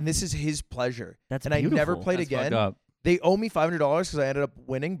 And this is his pleasure. That's and beautiful. I never played That's again. fucked up. They owe me $500 because I ended up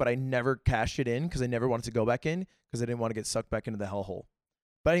winning, but I never cashed it in because I never wanted to go back in because I didn't want to get sucked back into the hellhole.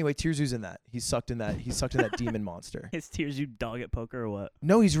 But anyway, Tirzu's in that. He's sucked in that. He's sucked in that demon monster. His tears, you dog at poker or what?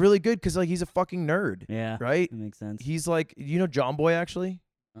 No, he's really good because like he's a fucking nerd, Yeah. right? That makes sense. He's like, you know, John Boy actually.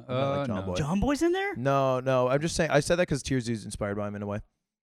 Not like John No. Boy. John Boy's in there? No. I'm just saying. I said that because Tirzu's inspired by him in a way.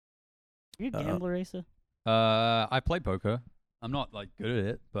 You're a gambler, Asa? I play poker. I'm not like good at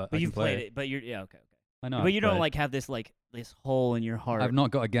it, but I But you've can play played it. But you're okay. I know. But you don't play. like have this this hole in your heart. I've not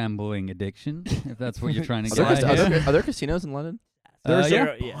got a gambling addiction. If that's what you're trying to Are there, get cas- at are, here. there, are there casinos in London? There's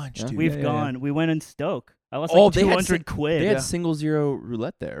yeah, a yeah. bunch, Yeah. dude. We've Yeah. gone. We went in Stoke. I lost Oh, like they had 200 quid. They had Yeah. 0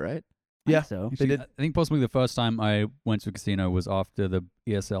 roulette there, right? Yeah. So Actually, did. I think possibly the first time I went to a casino was after the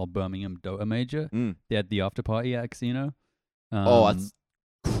ESL Birmingham Dota Major. Mm. They had the after party at a casino. Oh, that's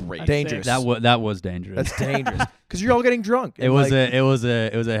great. Dangerous. that was dangerous. That's dangerous because you're all getting drunk. It and, was like,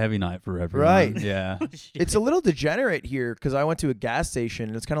 a heavy night for everyone. Right. Yeah. It's a little degenerate here because I went to a gas station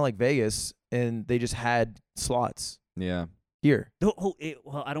and it's kind of like Vegas and they just had slots Yeah. here.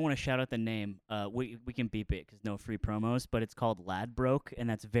 well, I don't want to shout out the name. We can beep it because no free promos. But it's called Ladbroke, and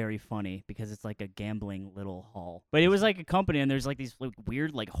that's very funny because it's like a gambling little hall. But it was like a company, and there's like these like,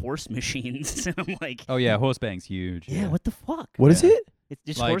 weird like horse machines. And I'm like, Oh yeah, horse betting's huge. yeah, what the fuck? What is Yeah. it? It's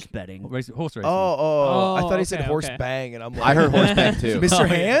just Like- horse betting. Horse racing. Oh, I Oh, thought he said okay, horse okay. bang, and I'm like, I heard horse bang too. Mr. Oh,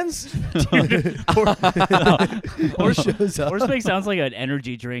 yeah. Hands? Horse- shows up. Horse bang sounds like an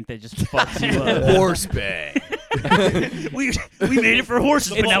energy drink that just fucks you up. Horse bang. we made it for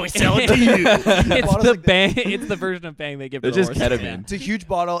horses, but now we sell it to you. It's Bottles the like bang. It's the version of bang they give. It's to the just horses. ketamine. It's a huge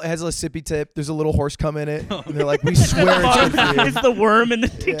bottle. It has a sippy tip. There's a little horse cum in it. And they're like, we swear it's good for you. It's the worm and the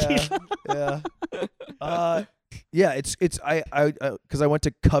tequila. Yeah. It's I because I went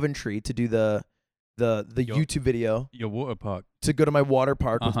to Coventry to do the Yo. YouTube video Your water park. to go to my water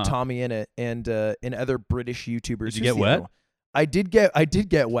park with Uh-huh. Tommy in it and other British YouTubers. Did you who get wet? Seattle. I did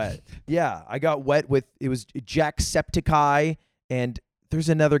get wet. Yeah, I got wet with it was Jacksepticeye and there's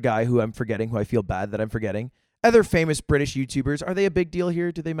another guy who I'm forgetting who I feel bad that I'm forgetting. Other famous British YouTubers, are they a big deal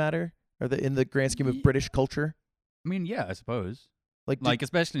here? Do they matter? Are they in the grand scheme of Ye- British culture? I mean, yeah, I suppose. Like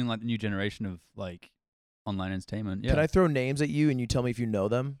Especially in like the new generation of like online entertainment. Yeah. can I throw names at you and you tell me if you know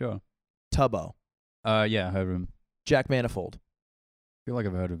them? Sure. Tubbo, Yeah, I heard of him. Jack Manifold. Feel like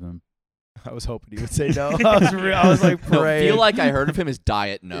I've heard of him. I was hoping he would say no. I was like No, praying. feel like I heard of him as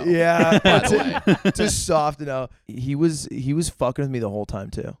Diet No. Yeah, By the way. it's just soft no. He was fucking with me the whole time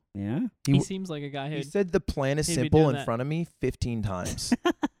too. Yeah. He w- seems like a guy He who. said the plan is he'd be simple doing in that. front of me 15 times.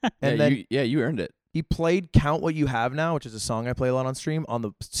 Yeah, And then you earned it. he played Count What You Have Now, which is a song I play a lot on stream, on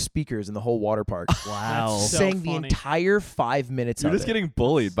the speakers in the whole water park. Wow. So Sang the funny. entire 5 minutes You're of just it. getting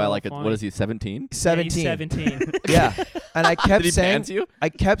bullied by So like funny. what is he, 17? Yeah, he's 17. 17. Yeah. And I kept Did he saying pants you?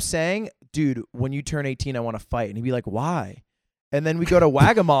 dude, when you turn 18, I want to fight. And he'd be like, why? And then we go to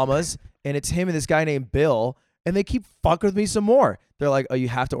Wagamama's, and it's him and this guy named Bill, and they keep fucking with me some more. They're like, oh, you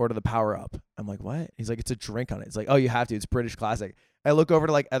have to order the Power Up. I'm like, what? He's like, it's a drink on it. It's like, oh, you have to. It's British classic. I look over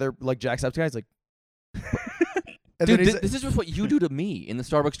to like other like Jacksepticeye. Like, and Dude, then he's this is just what you do to me in the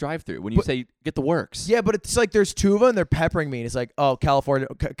Starbucks drive-thru when you But- say get the works. yeah, but it's like there's two of them. And they're peppering me. And it's like, oh, California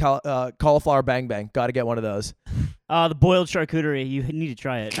cauliflower bang bang. Got to get one of those. The boiled charcuterie. You need to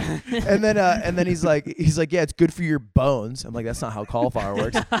try it. And then he's like, yeah, it's good for your bones. I'm like, that's not how cauliflower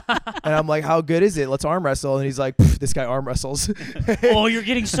works. And I'm like, how good is it? Let's arm wrestle. And he's like, this guy arm wrestles. Oh, you're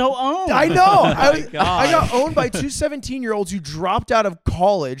getting so owned. I know. I God. got owned by two 17-year-olds who dropped out of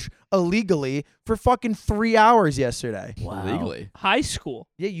college illegally for fucking 3 hours yesterday. Wow. Legally. High school.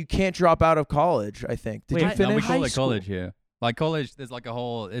 Yeah, you can't drop out of college, I think. Did Wait, you I- No, we finish? call High it school. college here. Like college, there's like a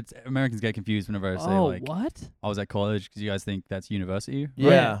whole. It's Americans get confused whenever I say Oh, like what? I was at college because you guys think that's university. Right?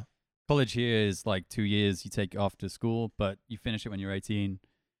 Yeah. College here is like 2 years you take off to school, but you finish it when you're 18.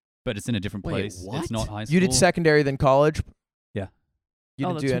 But it's in a different Wait, place. what? It's not high school. You did secondary, then college? Yeah. You Oh,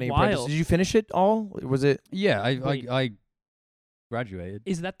 didn't do that's any apprentice. wild. Did you finish it all? Was it? Yeah, Wait. I graduated.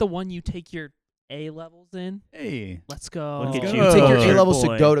 Is that the one you take your A levels in? Hey. Let's go. Look at You you. take your Good A levels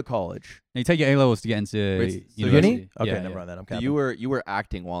boy. to go to college. Now you take your A levels to get into Wait, so university. Uni? Okay, Yeah, never yeah. mind then. I'm So capping. you were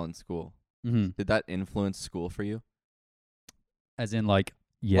acting while in school. Mm-hmm. Did that influence school for you? As in, like,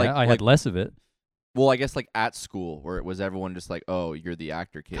 yeah, Like- I like- had less of it. Well, I guess like at school, where it was everyone just like, oh, you're the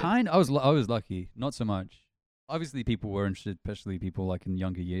actor kid. I was lucky, not so much. obviously people were interested, especially people like in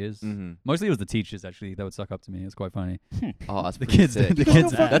younger years. Mm-hmm. Mostly it was the teachers actually that would suck up to me. It's quite funny. Oh, that's The pretty kids- sick. the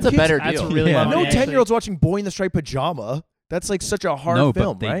kids- That's a kids- better That's deal. really Yeah. funny, No actually. 10-year-olds watching Boy in the Striped Pajama. That's like such a hard no,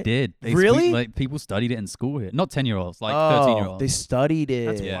 film, but they right? did. They Really? Like people studied it in school here. Not 10-year-olds, like Oh, 13-year-olds. they studied it.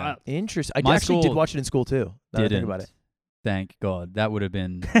 That's Yeah. wild. Interesting. I My actually did school watch it in school too. Now that I think Didn't. about it. Thank God. That would have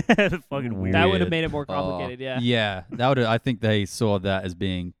been Fucking weird. That would Weird. have made it more complicated. Yeah. yeah. That would. I think they saw that as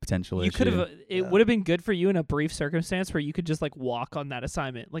being potential You issue. could have. It Yeah. would have been good for you in a brief circumstance where you could just like walk on that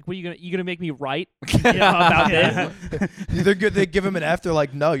assignment. Like, what are you gonna make me write about this? They're good. They give him an F. They're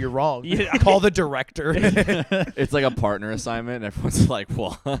like, no, you're wrong. Yeah. Call the director. It's like a partner assignment, and everyone's like,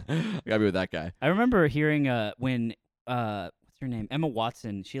 "Well, I gotta be with that guy." I remember hearing when what's her name, Emma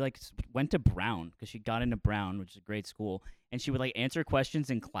Watson. She like went to Brown because she got into Brown, which is a great school, and she would like answer questions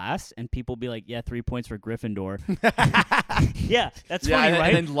in class, and people be like, "Yeah, 3 points for Gryffindor." Yeah, that's Yeah, funny, and-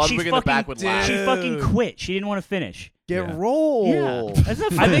 right? and then Ludwig She in the back fucking- would laugh. She fucking Dude. quit. She didn't want to finish. Get Yeah. rolled. Yeah, that's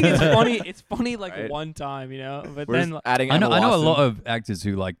not I funny. think it's funny. It's funny like Right. one time, but We're then just adding I know. Emma I know a Watson. lot of actors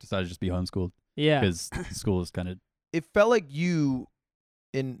who like decided to just be homeschooled yeah. because school is kind of. It felt like you,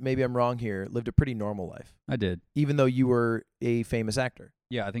 and maybe I'm wrong here, lived a pretty normal life, I did. even though you were a famous actor.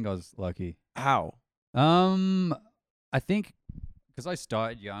 Yeah, I think I was lucky. How? I think because I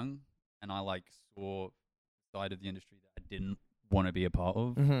started young and I like saw the side of the industry that I didn't want to be a part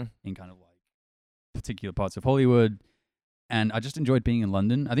of Mm-hmm. in kind of like particular parts of Hollywood, and I just enjoyed being in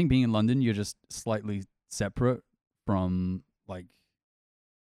London. I think being in London, you're just slightly separate from like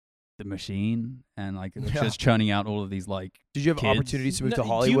the machine and like it's Yeah. just churning out all of these like. Did you have Kids. opportunities to move No, to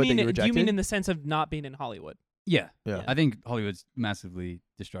Hollywood that you do rejected? you mean in the sense of not being in Hollywood? Yeah, Yeah. I think Hollywood's massively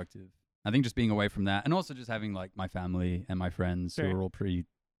destructive. I think just being away from that, and also just having like my family and my friends Sure. who are all pretty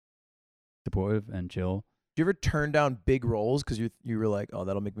supportive and chill. Did you ever turn down big roles because you were like, oh,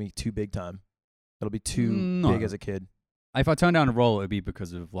 that'll make me too big time. That'll be too No. big as a kid. If I turn down a role, it'd be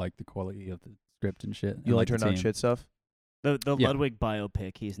because of like the quality of the script and shit. You and, only like, the turn down team. shit stuff. The Yeah. Ludwig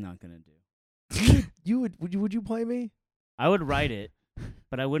biopic, he's not gonna do. You would you play me? I would write it,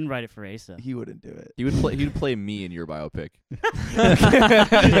 but I wouldn't write it for Asa. He wouldn't do it. He would play me in your biopic. You're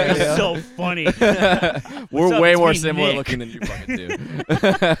Yeah. so funny. We're up? way It's more me, similar Nick. looking than you fucking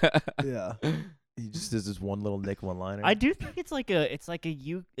do. Yeah. He just does this one little Nick one-liner. I do think it's like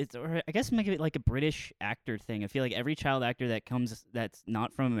or I guess make it like a British actor thing. I feel like every child actor that comes that's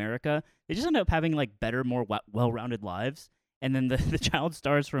not from America, they just end up having like better, more well-rounded lives, and then the child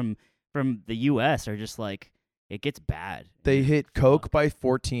stars from the U.S. are just like it gets bad. They hit coke by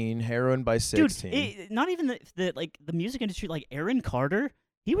 14, heroin by 16. Dude, not even the music industry. Like Aaron Carter,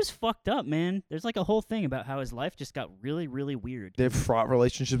 he was fucked up, man. There's like a whole thing about how his life just got really, really weird. They have fraught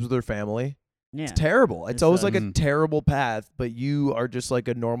relationships with their family. Yeah, It's terrible. It's It always like a sucks. terrible path, but you are just like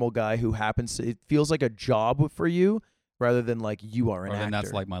a normal guy who happens to. It feels like a job for you rather than like you are an Or then actor.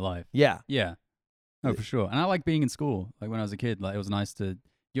 that's like my life. yeah. Yeah. Oh, for sure. And I like being in school. Like when I was a kid, like it was nice to.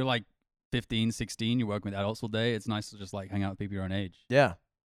 You're like 15, 16. You're working with adults all day. It's nice to just like hang out with people your own age. Yeah.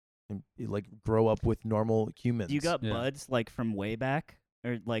 And you, like grow up with normal humans. You got Yeah. buds like from way back,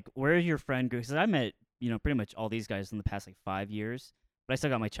 or like where is your friend group? Because I met pretty much all these guys in the past like 5 years, but I still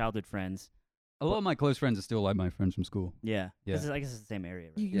got my childhood friends. A lot of my close friends are still like my friends from school. Yeah, Yeah. I guess it's the same area.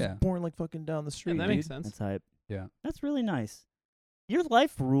 Right? You Yeah. was born like fucking down the street. that dude. makes sense. That's hype. Yeah. That's really nice. Your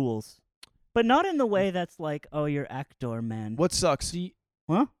life rules, but not in the way that's like, oh, you're actor, man. What sucks? Huh?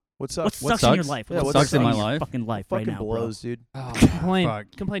 What What sucks? sucks in your sucks? life? Yeah, What what sucks sucks in in your my life? fucking life Fucking right now, blows, dude. Oh, Complain. fuck.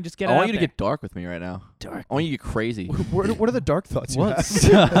 Complain. Just get I it want out you to there. get dark with me right now. Dark. I want you to get crazy. What are the dark thoughts you What?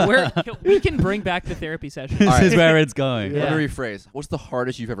 have? We can bring back the therapy session. This Alright. is where it's going. Yeah. Let me rephrase. What's the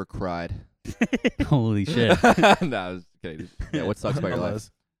hardest you've ever cried? Holy shit. No, I was kidding. Yeah, what sucks about your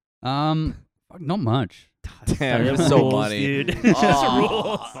life? Fuck, not much. Damn, you're That so rules, money. dude. Oh. Just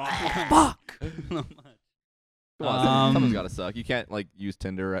rules. Fuck. Come on, Um, something's gotta suck. You can't like use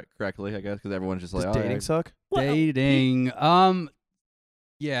Tinder correctly, I guess, because everyone's just like, Does oh, dating yeah. suck? Dating.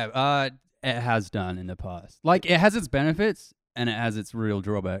 Yeah. It has done in the past. Like it has its benefits and it has its real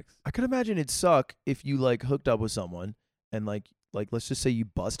drawbacks. I could imagine it'd suck if you like hooked up with someone and like let's just say you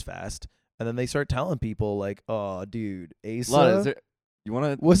bust fast and then they start telling people like, oh, dude, Asa, Lud, is there, you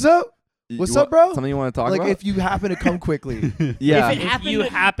want to? what's up? What's up, bro? Something you want to talk Like about? if you happen to come quickly. yeah. If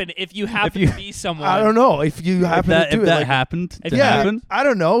you happen to be someone, I don't know if you happen to do If it. that like, happened to yeah, happen. I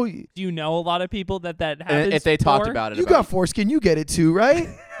don't know. Do you know a lot of people that And happens? if they talked for? about it, You got foreskin, you get it too, right?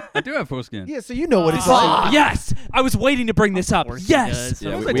 I do have foreskin. Yeah, so you know what it's Ah, like. yes, I was waiting to bring this up. course he Yes, does. Yeah,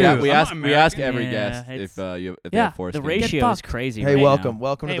 Of we, course I do. we I'm ask not we ask American. every Yeah, guest if it's- you if they yeah, have foreskin. The ratio is fucked. crazy. Hey, right welcome, now.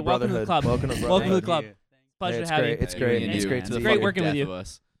 welcome Hey, to the welcome to brotherhood. the club. Welcome to the Welcome to the brotherhood. club. Pleasure it's to have great. you. It's great. Me and It's you. great to To see the you. great fucking working with death you. of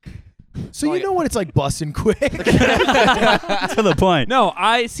us. So you know what it's like busting quick. To the point. No,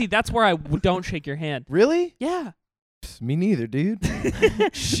 I see. That's where I don't shake your hand. Really? Yeah. Me neither, dude.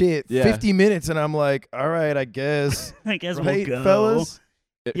 Shit, Yeah. 50 minutes, and I'm like, all right, I guess. I guess Right, we'll go. fellas?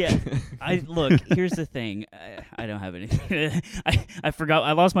 Yeah. Look. Here's the thing. I don't have anything. I forgot.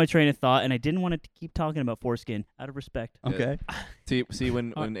 I lost my train of thought, and I didn't want to keep talking about foreskin out of respect. Okay. See,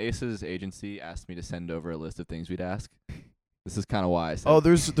 when Asa's agency asked me to send over a list of things we'd ask, this is kind of why I said Oh,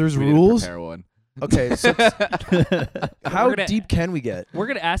 there's we didn't rules? prepare one. Okay, so how We're gonna- deep can we get? We're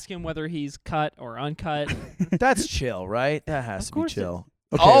gonna ask him whether he's cut or uncut. That's chill, right? That has to be course it chill.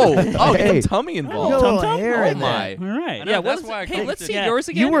 Oh, Hey. get some tummy You got a involved. little Tum-tum? hair Oh in there. my. All right. I know, Yeah, that's what why I is it? Hey, clicked let's it. see Yeah, yours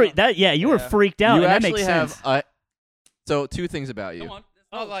again. You were Yeah. freaked out, You and that actually makes have sense. so 2 things about you. Come on.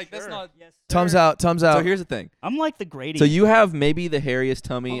 It's not like that's not. Yes, Thumbs sir. out, thumbs out. So here's the thing. I'm like the Grady. So you have maybe the hairiest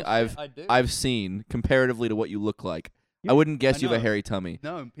tummy I do. I've seen comparatively to what you look like. Yeah, I wouldn't guess I you have a know. hairy tummy.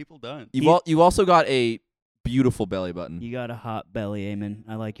 No, people don't. You've also got a beautiful belly button. You got a hot belly, Eamon.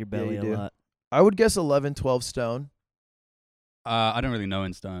 I like your belly you a do. lot. I would guess 11, 12 stone. I don't really know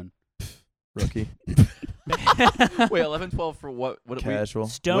in stone. Rookie. Wait, 11, 12 for what? Casual.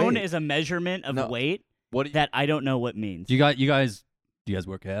 Stone Wait. is a measurement of No. weight What? Do you, that I don't know what means. Do you guys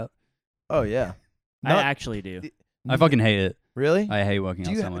work out? Oh, yeah. I Not- actually do. I fucking hate it. Really? I hate working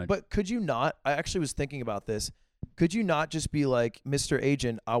Do out you so much. but could you not? I actually was thinking about this. Could you not just be like, Mr.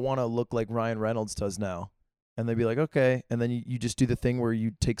 Agent, I want to look like Ryan Reynolds does now? And they'd be like, okay. And then you just do the thing where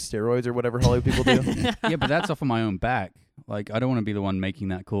you take steroids or whatever Hollywood people do. Yeah, but that's off of my own back. Like, I don't want to be the one making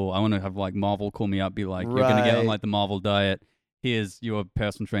that call. I want to have like Marvel call me up, be like, "You're gonna get on Right. like the Marvel diet. Here's your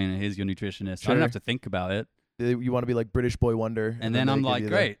personal trainer. Here's your nutritionist." I Sure. don't have to think about it. You want to be like British Boy Wonder. And then they I'm give like, you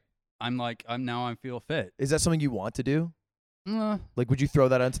great. I feel fit. Is that something you want to do? Like, would you throw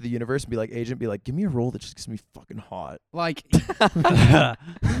that onto the universe and be like, Agent, be like, give me a role that just gets me fucking hot? Like,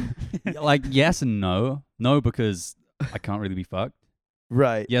 like yes and no. No, because I can't really be fucked.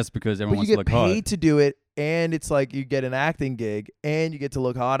 Right. Yes, because everyone But wants you to get look paid hot. to do it, and it's like you get an acting gig, and you get to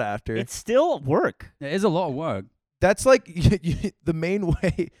look hot after. It's still work. It is a lot of work. That's like the main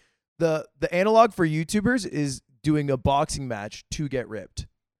way. The analog for YouTubers is doing a boxing match to get ripped.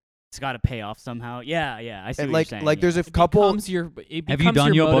 It's got to pay off somehow. Yeah, I see And what like you're saying. like yeah. there's a It couple. becomes your, it Have you becomes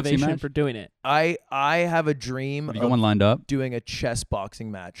done your your boxing motivation match? for doing it. I have a dream Have you got of one lined up? doing a chess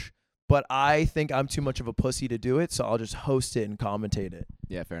boxing match, but I think I'm too much of a pussy to do it, so I'll just host it and commentate it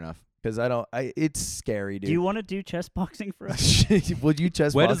yeah, fair enough. because it's scary, dude. Do you want to do chess boxing for us? Would you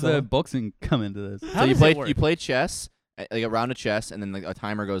chess Where box does the someone? boxing come into this? How So you does it work? play chess, like a round of chess, and then like a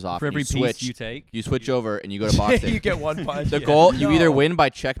timer goes off. For and every you switch. piece you take, You switch over and you go to boxing. You get one punch. The Yeah. goal, you either No. win by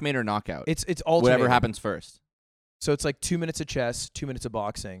checkmate or knockout. It's alternating. Whatever happens first. So it's like 2 minutes of chess, 2 minutes of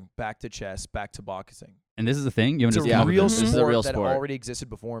boxing, back to chess, back to boxing. and this is the thing. You It's haven't a just come up with real this. This is a sport real that sport. already existed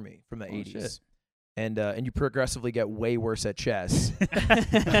before me from the Oh, 80s. shit. And you progressively get way worse at chess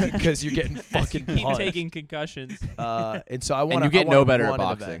because you're getting fucking Keep punched. taking concussions. And so I want And you get no better at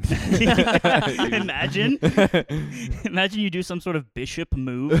boxing. Imagine you do some sort of bishop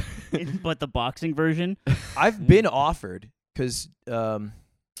move, but the boxing version. I've been offered because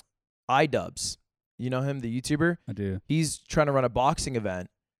iDubbbz, you know him, the YouTuber. I do. He's trying to run a boxing event,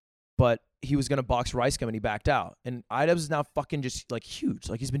 but he was gonna box Ricegum and he backed out. And iDubbbz is now fucking just like huge.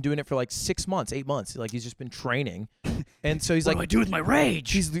 Like he's been doing it for like 6 months, 8 months. Like he's just been training. And so he's What like, do I do with my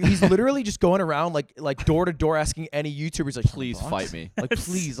rage? he's literally just going around like door to door asking any YouTubers like, Please "Box?" fight me. Like That's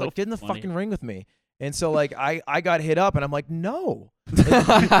please, so like get in the funny. fucking ring with me. And so like I got hit up and I'm like, no.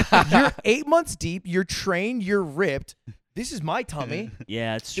 Like, you're 8 months deep, you're trained, you're ripped. This is my tummy.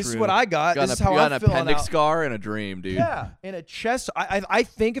 Yeah, it's This true. is what I got. Got This is an, how you got I'm an feeling appendix out. scar and a dream, dude. Yeah, in a chest. I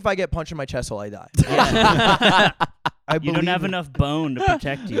think if I get punched in my chest, I die. Yeah. I You don't have enough bone to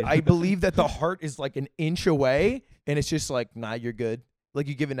protect you. I believe that the heart is like an inch away, and it's just like, nah, you're good. Like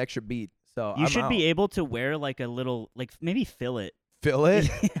you give an extra beat. So You I'm should out. be able to wear like a little, like maybe fill it. Fill it.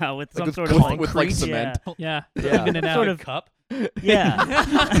 Yeah, with Like some with sort concrete? of With, like, cement. Yeah. Yeah. Even and out. Sort of cup.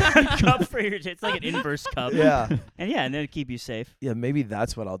 Yeah. Cup for your. It's like an inverse cup. Yeah, And then it'd keep you safe. yeah. Maybe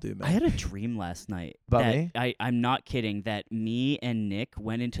that's what I'll do, man. I had a dream last night. About that me? I'm not kidding. That me and Nick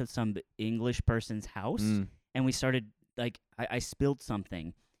went into some English person's house Mm. and we started like I spilled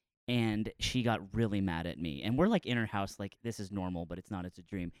something, and she got really mad at me. And we're like in her house, like this is normal, but it's not. It's a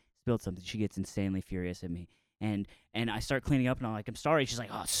dream. Spilled something. She gets insanely furious at me, and I start cleaning up, and I'm like, I'm sorry. She's like,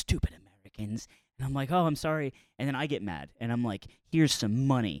 oh, stupid Americans. And I'm like, oh, I'm sorry. And then I get mad, and I'm like, here's some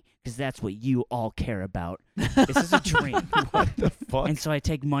money, because that's what you all care about. This is a dream. What the fuck? And so I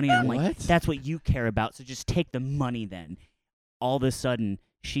take money, and I'm like, What? that's what you care about, so just take the money then. All of a sudden,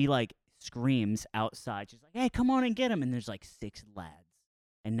 she, like, screams outside. She's like, hey, come on and get him. And there's, like, 6 lads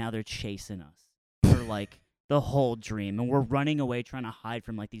and now they're chasing us for like the whole dream, and we're running away trying to hide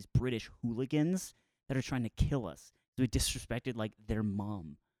from like these British hooligans that are trying to kill us. So we disrespected like their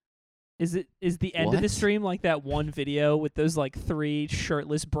mom. Is the end of the What? stream like that one video with those like 3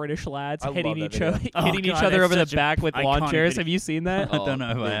 shirtless British lads I hitting love each that other, video. Oh, hitting each God, other that's over the such a back with lawn iconic chairs? video. Have you seen that? I don't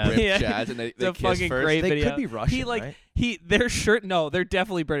know if I the have. ripped Yeah. Chads and they It's a kiss fucking first. great They video. could be Russian, He like right? their shirt. No, they're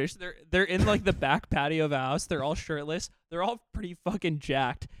definitely British. They're in like the back patio of a house. They're all shirtless. They're all pretty fucking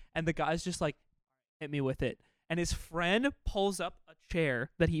jacked. And the guy's just like, hit me with it. And his friend pulls up a chair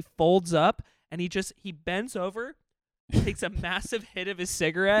that he folds up, and he bends over, takes a massive hit of his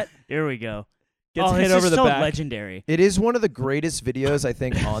cigarette, Here we go. gets oh, hit this over is the so back. legendary. It is one of the greatest videos I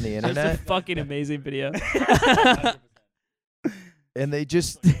think on the It's a internet, fucking amazing video. and they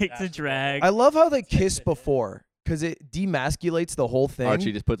just. Takes a drag. I love how they kiss before because it demasculates the whole thing,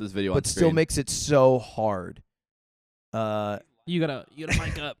 Archie just put this video on but still screen. makes it so hard. You gotta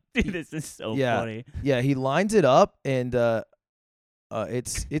mic up. Dude, this is so Yeah. funny. Yeah, he lines it up, and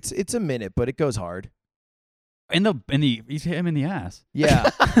it's a minute, but it goes hard. He's hit him in the ass. Yeah.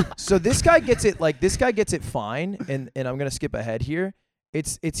 So this guy gets it fine, and I'm gonna skip ahead here.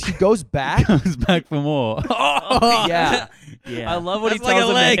 It's he goes back. Comes back for more. Yeah. Yeah. I love when he That's like tells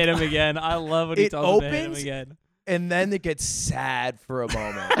a him leg. to hit him again. I love when he It tells him to hit him opens- again. And then it gets sad for a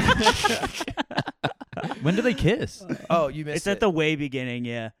moment. When do they kiss? Oh, you missed It's it. at the way beginning,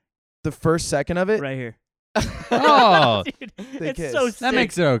 yeah. The first second of it, Right here. Oh, Dude, They it's kiss. so That sick. that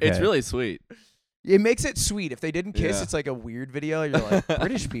makes it okay. It's really sweet. it makes it sweet. If they didn't kiss, Yeah. it's like a weird video. You're like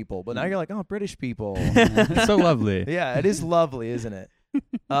British people, but now you're like, oh, British people. It's so lovely. Yeah, it is lovely, isn't it?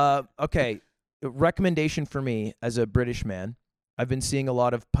 Okay, recommendation for me as a British man. I've been seeing a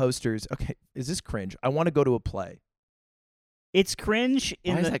lot of posters. Okay, is this cringe? I want to go to a play. It's cringe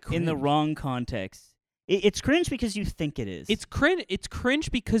Why in is the that in the cringe? wrong context. It's cringe because you think it is. It's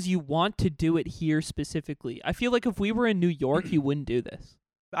cringe because you want to do it here specifically. I feel like if we were in New York, you wouldn't do this.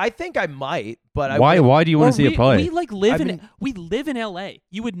 I think I might, but Why? I would- Why do you want Or to see a we, play? We like live I've in been- we live in LA.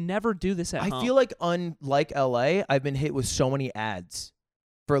 You would never do this at I home. feel like unlike LA, I've been hit with so many ads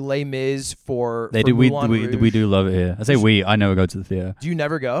for Les Mis, for They for do. We Moulin we do Rouge. love it here. I say we. I never go to the theater. Do you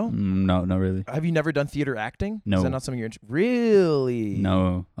never go? No, not really. Have you never done theater acting? Is No. that not something you're really?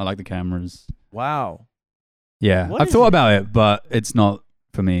 No, I like the cameras. Wow. Yeah, What I've is thought it? about it, but it's not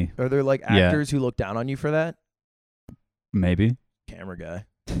for me. Are there like Yeah. actors who look down on you for that? Maybe. Camera guy.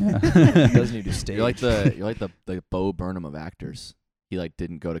 Yeah. Doesn't need to stage. You're like the Bo Burnham of actors. He like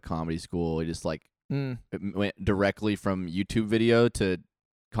didn't go to comedy school. He just like Mm. went directly from YouTube video to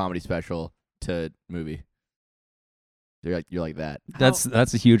comedy special to movie. You're like that. That's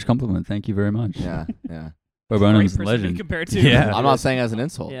a huge compliment. Thank you very much. Yeah, yeah. Bo Great Burnham's a person to be legend. compared to. Yeah. I'm not saying as an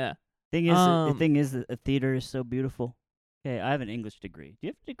insult. Yeah. the thing is that a theater is so beautiful. Okay, I have an English degree. Do you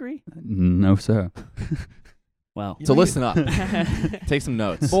have a degree? No, sir. Wow. So listen up. Take some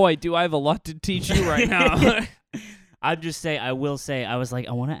notes. Boy, do I have a lot to teach you right now. I will say, I was like,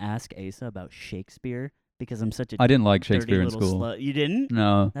 I want to ask Asa about Shakespeare because I'm such a I didn't like dirty Shakespeare in little school. slut. You didn't?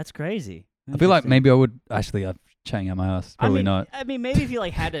 No. That's crazy. I feel like Interesting. maybe I would actually. I'm chatting out my ass. Probably I mean, not. I mean, maybe if you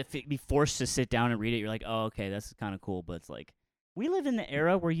like had to be forced to sit down and read it, you're like, oh, okay, that's kind of cool. But it's like, we live in the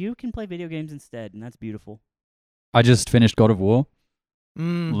era where you can play video games instead, and that's beautiful. I just finished God of War.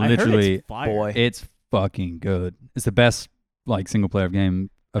 Mm. I heard Literally, it's fire. boy. it's fucking good. It's the best like single player game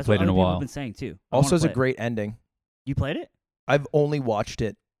I've That's what played in other a people while. have been saying too. I Also, wanna has a play it. great ending. You played it? I've only watched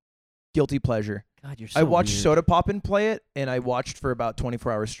it. Guilty pleasure. God, you're so I watched weird. Soda Poppin play it, and I watched for about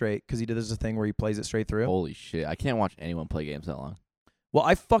 24 hours straight because he does this thing where he plays it straight through. Holy shit! I can't watch anyone play games that long. Well,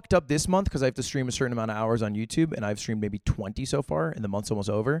 I fucked up this month because I have to stream a certain amount of hours on YouTube, and I've streamed maybe 20 so far, and the month's almost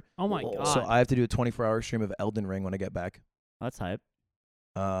over. Oh my god. So I have to do a 24-hour stream of Elden Ring when I get back. That's hype.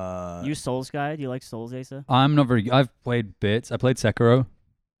 Uh, You Souls guy? Do you like Souls, Asa? I'm not very. I've played bits. I played Sekiro,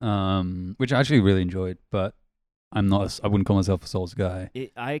 which I actually really enjoyed, but I'm not. I wouldn't call myself a Souls guy.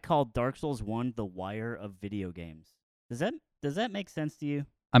 I call Dark Souls 1 the Wire of video games. Does that make sense to you?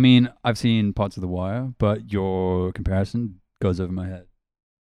 I mean, I've seen parts of The Wire, but your comparison goes over my head.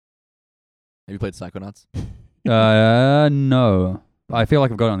 Have you played Psychonauts? No. I feel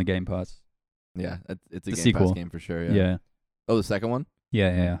like I've got it on the Game Pass. Yeah, it's a The Game sequel. Pass game for sure. Yeah. Yeah. Oh, the second one,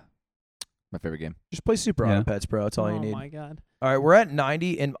 Yeah. my favorite game. just play Super Yeah. Auto Pets, bro. That's all oh you need. my god. All right, we're at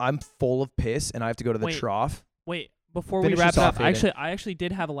 90, and I'm full of piss, and I have to go to the Wait. trough. Wait, before Finish we wrap this it off, up, Hayden. I actually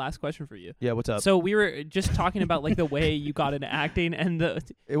did have a last question for you. Yeah, what's up? So we were just talking about like the way you got into acting and the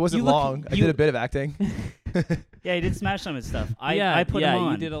It wasn't you look- long. I you- did a bit of acting. Yeah, he did smash some of his stuff. I put yeah, him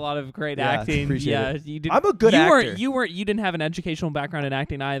on. you did a lot of great Yeah, acting. appreciate Yeah, it. you did. I'm a good you actor. You didn't have an educational background in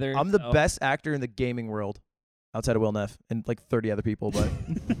acting either. I'm the so- best actor in the gaming world. outside of Will Neff and like 30 other people, but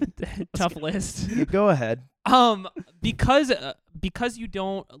Tough list. go ahead. Because you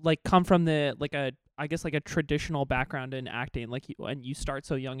don't like come from the like a I guess like a traditional background in acting, like and you start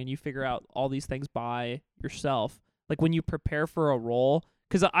so young and you figure out all these things by yourself. Like when you prepare for a role,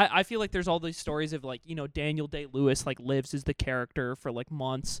 because I feel like there's all these stories of like, you know, Daniel Day-Lewis like lives as the character for like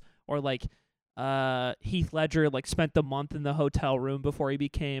months, or like Heath Ledger like spent the month in the hotel room before he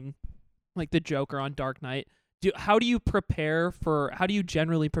became like the Joker on Dark Knight. How do you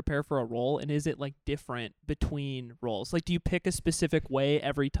generally prepare for a role, and is it like different between roles? Like, do you pick a specific way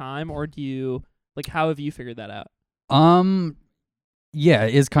every time, or do you like how have you figured that out? Yeah,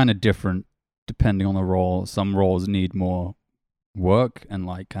 it is kind of different depending on the role. Some roles need more work and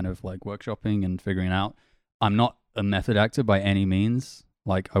like kind of like workshopping and figuring out. I'm not a method actor by any means.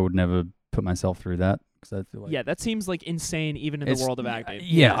 Like I would never put myself through that because I feel like that seems like insane even in the world of acting.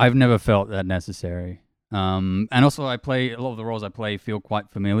 Yeah, I've never felt that necessary. And also a lot of the roles I play feel quite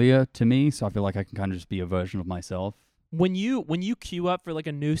familiar to me, so I feel like I can kind of just be a version of myself. When you queue up for like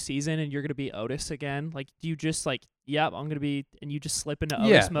a new season and you're gonna be Otis again, like do you just like, yep, I'm gonna be, and you just slip into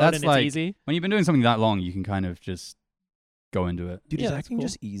Otis mode that's and like, it's easy? When you've been doing something that long, you can kind of just go into it. Dude, Yeah, is that's acting cool.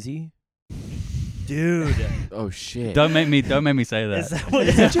 just easy? Dude. Oh shit! Don't make me say that. Is that what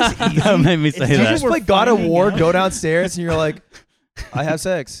Is it just easy? Don't make me say Did you that. just We're play God of finding War, out. go downstairs, and you're like, I have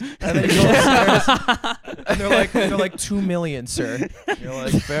sex, and then you go upstairs, and they're like 2 million, sir. And you're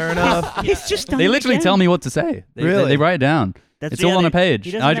like, fair enough. He's just done They it literally again. tell me what to say. Really? They write it down. It's all on a page.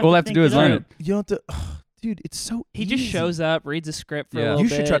 he doesn't All I have to to do is think learn out. it. You don't have to, dude. It's so. He just easy. shows up, reads a script for a Yeah. little You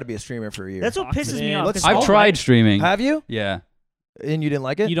bit. should try to be a streamer for a year. That's what Box pisses it me in. off. Let's 'cause I've all tried right- streaming. Have you? Yeah. And you didn't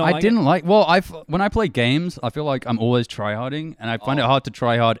like it? You don't I like didn't like. Well, when I play games, I feel like I'm always tryharding, and I find it hard to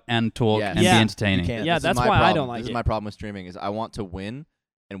try hard and talk Yes. and Yeah. be entertaining. You can't. Yeah, This is that's my why I problem. don't like This it. is my problem with streaming is I want to win,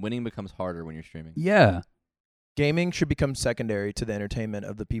 and winning becomes harder when you're streaming. Yeah. Gaming should become secondary to the entertainment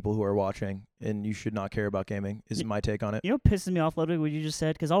of the people who are watching, and you should not care about gaming. Is my take on it. You know what pisses me off, Ludwig, what you just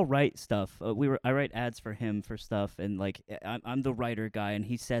said? Because I'll write stuff. I write ads for him for stuff, and like I'm the writer guy, and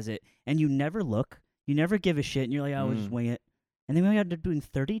he says it, and you never look, you never give a shit, and you're like, I will just wing it, and then we end up doing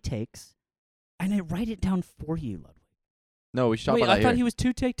 30 takes, and I write it down for you, Ludwig. No, we should talk Wait, about I that thought here. he was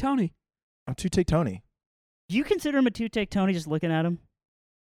two take Tony. I'm two take Tony. Do you consider him a two-take Tony just looking at him?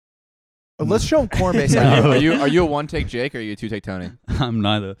 Let's show him Cornbase. No. Are you a one take Jake or are you a two take Tony? I'm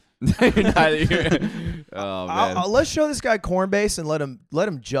neither. You're neither. Oh man. Let's show this guy Cornbase and let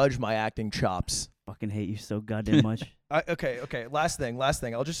him judge my acting chops. Fucking hate you so goddamn much. Okay. Last thing.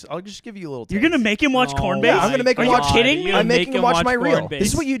 I'll just give you a little. You're taste. gonna make him watch Oh Cornbase? Yeah, I'm gonna make him Are watch. you kidding me? I'm making him watch my reel. This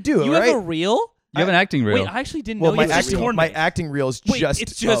is what you do, You right? have a reel? You have an acting reel. Wait, I actually didn't Well, know my you had a acting reel. my acting reel is Wait, just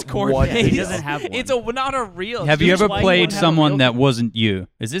it's just one Cornbase. video. He doesn't have one. It's not a reel. Have you Here's ever why you played won't have a someone reel. that wasn't you?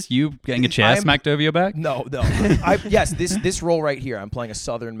 Is this you getting a chair I'm- smacked over your back? No. Yes, this role right here. I'm playing a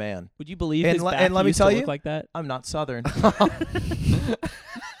Southern man. Would you believe And his le- back and let me used to tell look you- like that? I'm not Southern.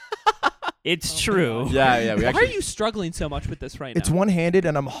 It's Oh, true. God. Yeah. We Why actually. are you struggling so much with this right It's now? one-handed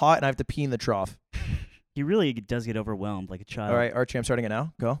and I'm hot and I have to pee in the trough. He really does get overwhelmed like a child. All right, Archie, I'm starting it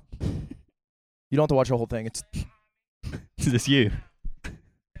now. Go. You don't have to watch the whole thing. It's Is this you?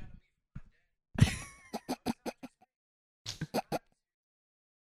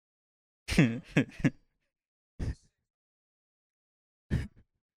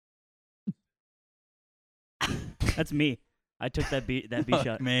 That's me. I took that B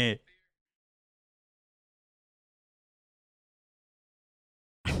shot. Me.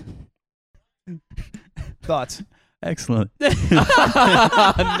 thoughts. Excellent. no.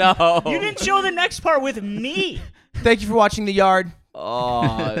 You didn't show the next part with me. Thank you for watching The Yard.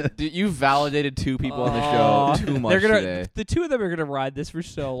 Oh, dude, you validated two people on the Aw. show too much They're gonna, today. the two of them are gonna ride this for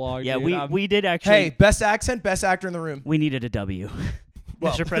so long. Yeah, dude. we did actually. Hey, best accent, best actor in the room. We needed a W.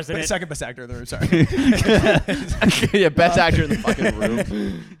 Well, Mr. President. Second best actor in the room, sorry. Yeah, best actor in the fucking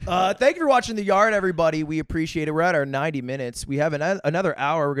room. Thank you for watching The Yard, everybody. We appreciate it. We're at our 90 minutes. We have another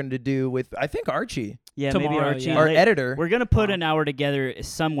hour we're going to do with, I think, Archie, Yeah, maybe Tomorrow, Archie. yeah. our Like, editor. We're gonna put an hour together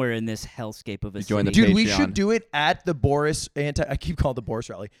somewhere in this hellscape of a join the city. Dude, we Patreon. should do it at the I keep calling it the Boris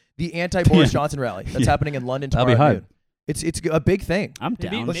rally. The anti-Boris Yeah. Johnson rally. That's Yeah. happening in London That'll tomorrow be noon. It's a big thing. I'm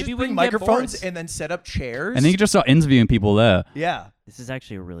Maybe- down. Let's maybe just we bring can get microphones Boris. and then set up chairs. And then you can just start interviewing people there. yeah. This is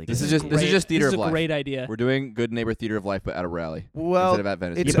actually a really good. This is idea. just theater This of is a life. great idea. We're doing Good Neighbor Theater of Life, but at a rally Well, instead of at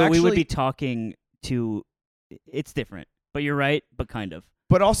Venice. it's yeah, but we would actually- be talking to. It's different, but you're right. But kind of.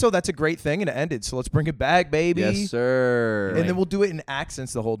 But also, that's a great thing, and it ended. So let's bring it back, baby. Yes, sir. And then we'll do it in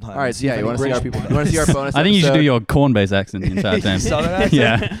accents the whole time. All right, so yeah, you want to see our people? you want to see our bonus? I think you should do episode? your corn-based accent the entire time. Southern accent?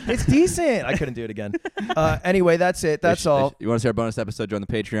 Yeah. It's decent. I couldn't do it again. Anyway, that's it. That's all. You want to see our bonus episode? Join the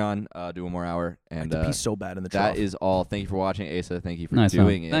Patreon. Do one more hour, I and have to pee so bad in the trough. that is all. Thank you for watching, Asa. Thank you for Nice doing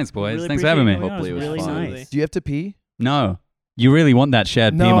one. it. Thanks, boys. Really Thanks for having me. appreciate Hopefully it was really fun. nice. Do you have to pee? No. You really want that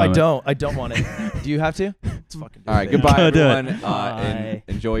shared pee No, I moment. don't. I don't want it. Do you have to? Let's fucking do All right, it. goodbye, Go do it. everyone. And Bye.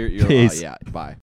 enjoy your Peace. yeah, bye.